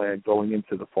wasn't the plan going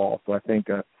into the fall. So I think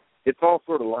it's all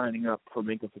sort of lining up for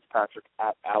Minkah Fitzpatrick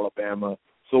at Alabama.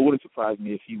 So it wouldn't surprise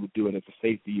me if he would do it as a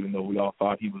safety, even though we all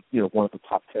thought he was, one of the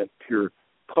top 10 pure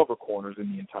cover corners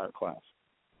in the entire class.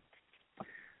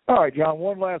 All right, John,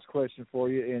 one last question for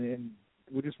you, and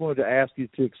we just wanted to ask you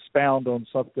to expound on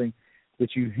something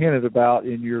that you hinted about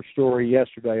in your story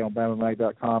yesterday on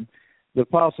BamaMag.com, the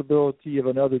possibility of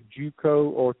another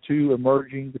JUCO or 2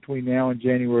 emerging between now and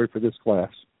January for this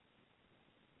class.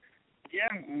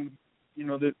 Yeah,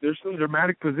 there's some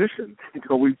dramatic positions.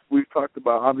 We've talked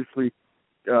about, obviously,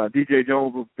 DJ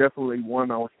Jones was definitely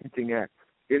one I was hinting at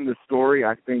in the story.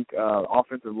 I think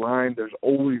offensive line, there's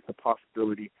always the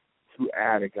possibility to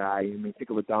add a guy. I mean, think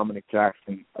of a Dominic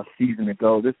Jackson a season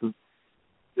ago. This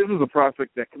was a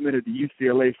prospect that committed to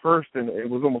UCLA first, and it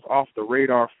was almost off the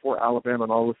radar for Alabama,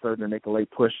 and all of a sudden they make a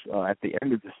late push at the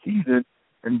end of the season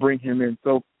and bring him in.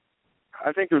 So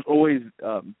I think there's always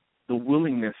the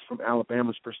willingness from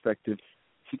Alabama's perspective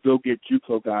to go get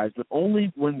JUCO guys, but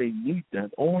only when they need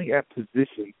them, only at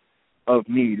position of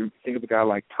need. Think of a guy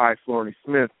like Ty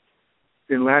Flourney-Smith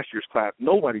in last year's class.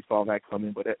 Nobody saw that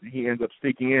coming, but he ends up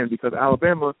sneaking in because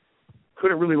Alabama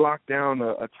couldn't really lock down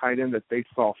a tight end that they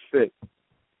saw fit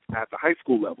at the high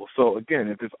school level. So, again,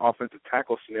 if this offensive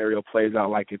tackle scenario plays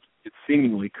out like it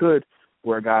seemingly could,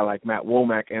 where a guy like Matt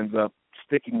Womack ends up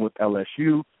sticking with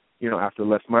LSU, after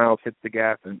Les Miles hits the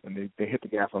gas, and they hit the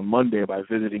gas on Monday by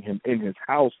visiting him in his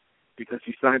house because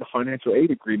he signed a financial aid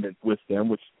agreement with them,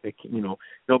 which they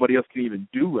nobody else can even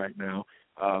do right now.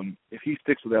 If he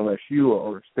sticks with LSU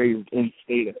or stays in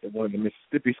state at one of the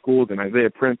Mississippi schools, and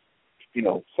Isaiah Prince,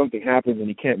 something happens and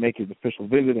he can't make his official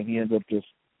visit, and he ends up just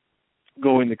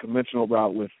going the conventional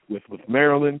route with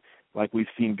Maryland, like we've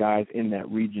seen guys in that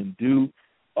region do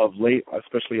of late,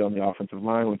 especially on the offensive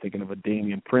line. When thinking of a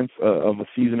Damian Prince of a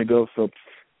season ago. So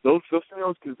those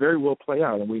scenarios could very well play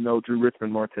out, and we know Drew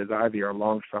Richmond, Martez Ivey are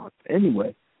long shots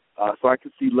anyway. So I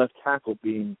could see left tackle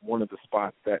being one of the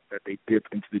spots that they dip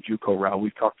into the JUCO route.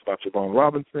 We've talked about Javon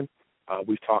Robinson.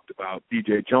 We've talked about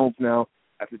DJ Jones now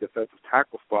at the defensive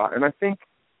tackle spot, and I think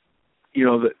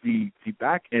the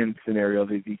back end scenario,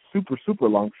 the super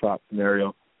long shot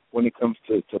scenario, when it comes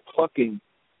to plucking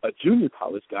a junior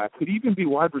college guy, could even be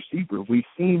wide receiver. We've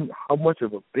seen how much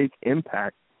of a big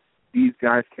impact these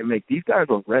guys can make. These guys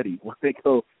are ready when they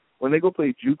go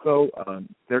play JUCO.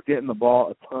 They're getting the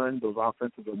ball a ton. Those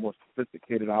offenses are more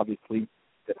sophisticated, obviously,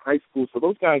 than high school. So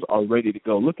those guys are ready to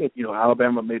go. Look at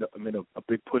Alabama made a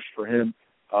big push for him.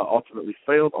 Ultimately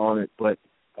failed on it, but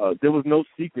there was no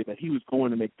secret that he was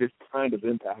going to make this kind of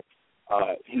impact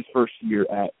his first year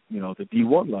at the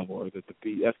D1 level or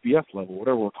the FBS level,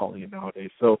 whatever we're calling it nowadays.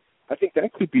 So I think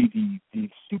that could be the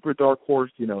super dark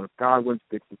horse. If Godwin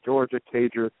sticks to Georgia,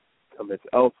 Cager commits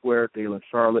elsewhere, Dalen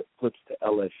Charlotte flips to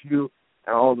LSU,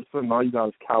 and all of a sudden all you got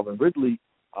is Calvin Ridley.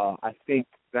 I think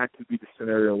that could be the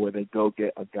scenario where they go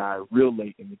get a guy real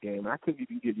late in the game. I couldn't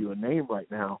even give you a name right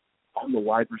now on the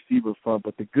wide receiver front,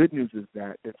 but the good news is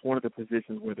that it's one of the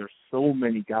positions where there's so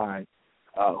many guys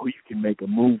who you can make a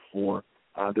move for.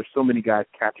 There's so many guys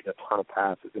catching a ton of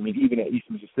passes. I mean, even at East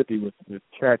Mississippi with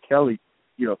Chad Kelly,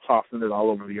 tossing it all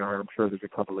over the yard, I'm sure there's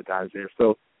a couple of guys there.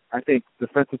 So I think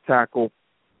defensive tackle,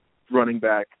 running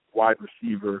back, wide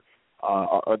receiver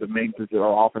are the main positions,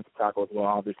 or offensive tackle as well,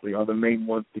 obviously, are the main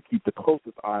ones to keep the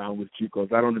closest eye on with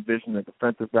JUCOs. I don't envision a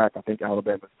defensive back. I think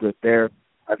Alabama's good there.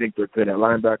 I think they're good at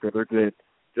linebacker.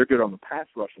 They're good on the pass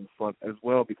rushing front as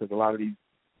well, because a lot of these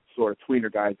sort of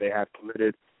tweener guys they have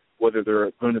committed, whether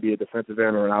they're going to be a defensive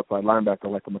end or an outside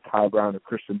linebacker like a Mekhi Brown or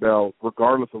Christian Bell,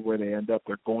 regardless of where they end up,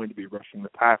 they're going to be rushing the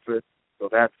passer. So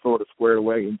that's sort of squared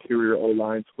away. Interior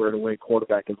O-line squared away,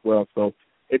 quarterback as well. So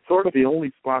it's sort of the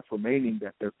only spots remaining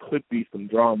that there could be some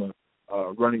drama,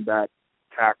 running back,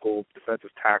 tackle, defensive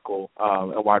tackle,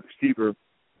 and wide receiver,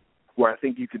 where I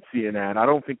think you could see an ad. I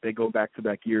don't think they go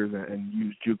back-to-back years and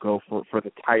use JUCO for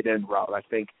the tight end route. I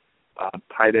think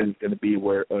tight end is going to be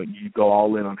where you go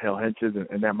all in on Hale Henches,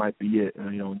 and that might be it,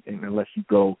 unless you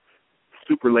go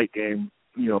super late game,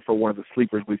 for one of the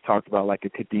sleepers we've talked about, like a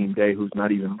Kadeem Day, who's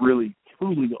not even really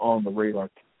truly on the radar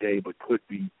today, but could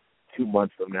be 2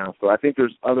 months from now. So I think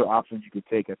there's other options you could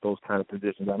take at those kind of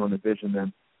positions. I don't envision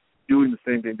them doing the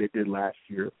same thing they did last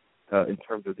year in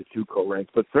terms of the JUCO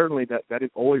ranks. But certainly that is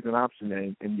always an option.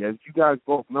 And as you guys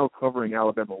both know, covering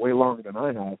Alabama way longer than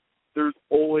I have, there's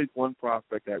always one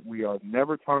prospect that we are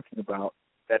never talking about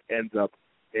that ends up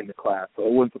in the class. So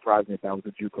it wouldn't surprise me if that was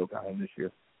a JUCO guy in this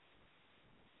year.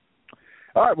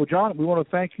 All right, well, John, we want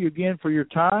to thank you again for your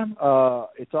time.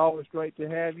 It's always great to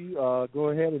have you. Go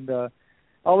ahead and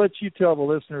I'll let you tell the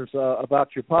listeners about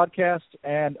your podcast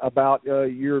and about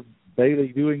your daily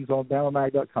doings on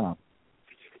BamaMag.com.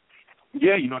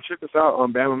 Yeah, check us out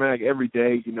on BamaMag every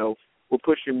day. We're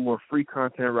pushing more free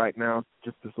content right now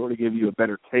just to sort of give you a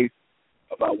better taste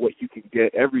about what you can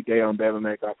get every day on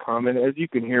BamaMag.com. And as you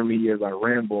can hear me as I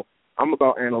ramble, I'm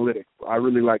about analytics. I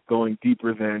really like going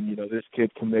deeper than, this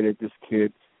kid committed, this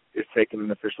kid is taking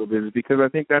an official visit, because I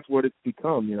think that's what it's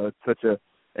become. It's such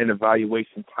an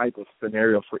evaluation type of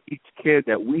scenario for each kid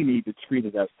that we need to treat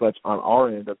it as such on our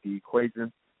end of the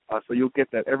equation. So you'll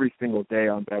get that every single day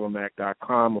on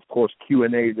BamaMag.com. Of course,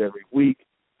 Q&As every week.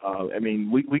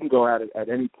 We can go at it at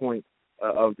any point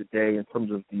of the day in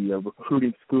terms of the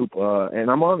recruiting scoop, and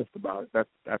I'm honest about it.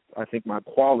 That's I think my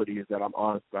quality is that I'm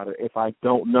honest about it. If I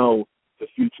don't know the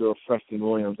future of Preston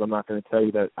Williams, I'm not going to tell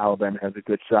you that Alabama has a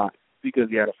good shot because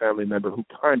he had a family member who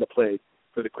kind of played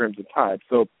for the Crimson Tide.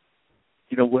 So,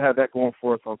 we'll have that going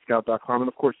for us on Scout.com, and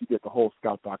of course you get the whole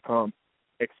Scout.com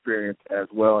experience as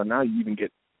well. And now you even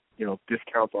get,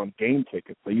 discounts on game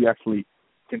tickets, so you actually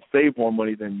can save more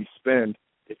money than you spend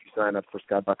if you sign up for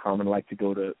Scout.com and like to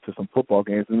go to some football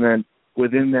games. And then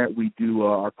within that, we do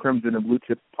our Crimson and Blue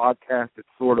Chips podcast. It's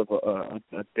sort of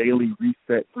a daily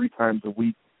reset 3 times a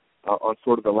week on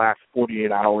sort of the last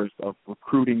 48 hours of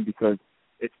recruiting, because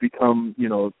it's become,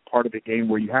 part of the game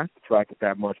where you have to track it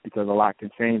that much because a lot can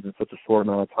change in such a short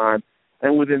amount of time.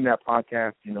 And within that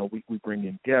podcast, we bring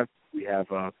in guests. We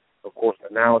have, of course,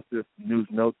 analysis, news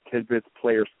notes, tidbits,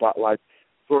 player spotlights.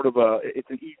 It's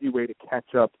an easy way to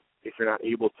catch up if you're not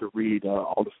able to read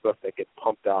all the stuff that gets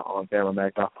pumped out on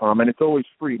BamaMag.com. And it's always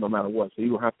free no matter what, so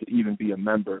you don't have to even be a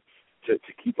member to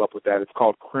keep up with that. It's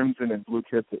called Crimson and Blue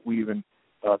Chips. We even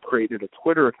created a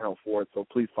Twitter account for it, so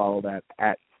please follow that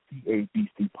at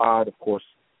CABC Pod, of course,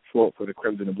 short for the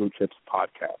Crimson and Blue Chips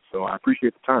podcast. So I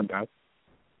appreciate the time, guys.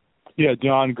 Yeah,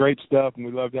 John, great stuff, and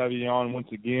we'd love to have you on once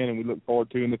again, and we look forward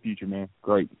to it in the future, man.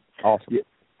 Great. Awesome.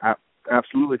 Yeah,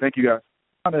 absolutely. Thank you, guys.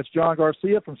 That's John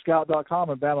Garcia from Scout.com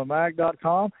and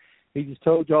BamaMag.com. He just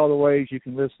told you all the ways you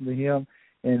can listen to him.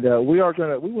 And we went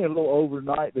a little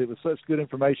overnight, but it was such good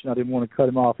information I didn't want to cut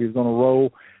him off. He was on a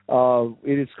roll.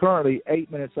 It is currently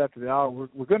 8 minutes after the hour.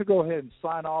 We're going to go ahead and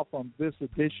sign off on this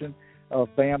edition of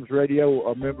BAMS Radio,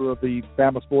 a member of the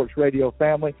Bama Sports Radio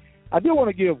family. I do want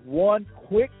to give one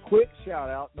quick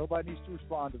shout-out. Nobody needs to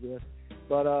respond to this.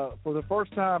 But for the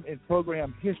first time in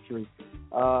program history,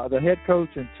 the head coach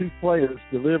and 2 players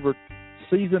delivered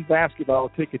season basketball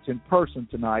tickets in person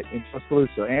tonight in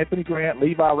Tuscaloosa. Anthony Grant,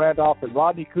 Levi Randolph, and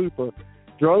Rodney Cooper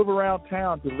drove around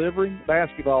town delivering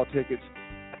basketball tickets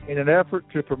in an effort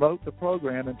to promote the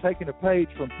program and taking a page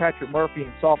from Patrick Murphy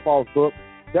in softball's book.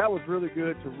 That was really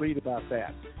good to read about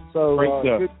that. So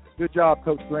good job,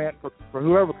 Coach Grant, for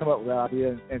whoever come up with that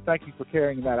idea, and thank you for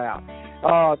carrying that out.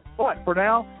 But for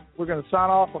now, we're going to sign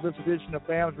off on this edition of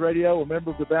BAMS Radio, a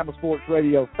member of the Bama Sports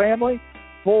Radio family.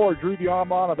 For Drew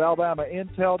DeArmond of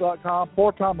AlabamaIntel.com,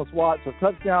 for Thomas Watts of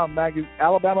Touchdown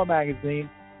Alabama Magazine,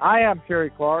 I am Cary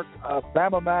Clark of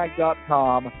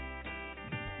BamaMag.com.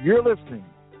 You're listening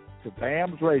to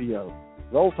BAMS Radio.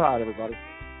 Roll Tide, everybody.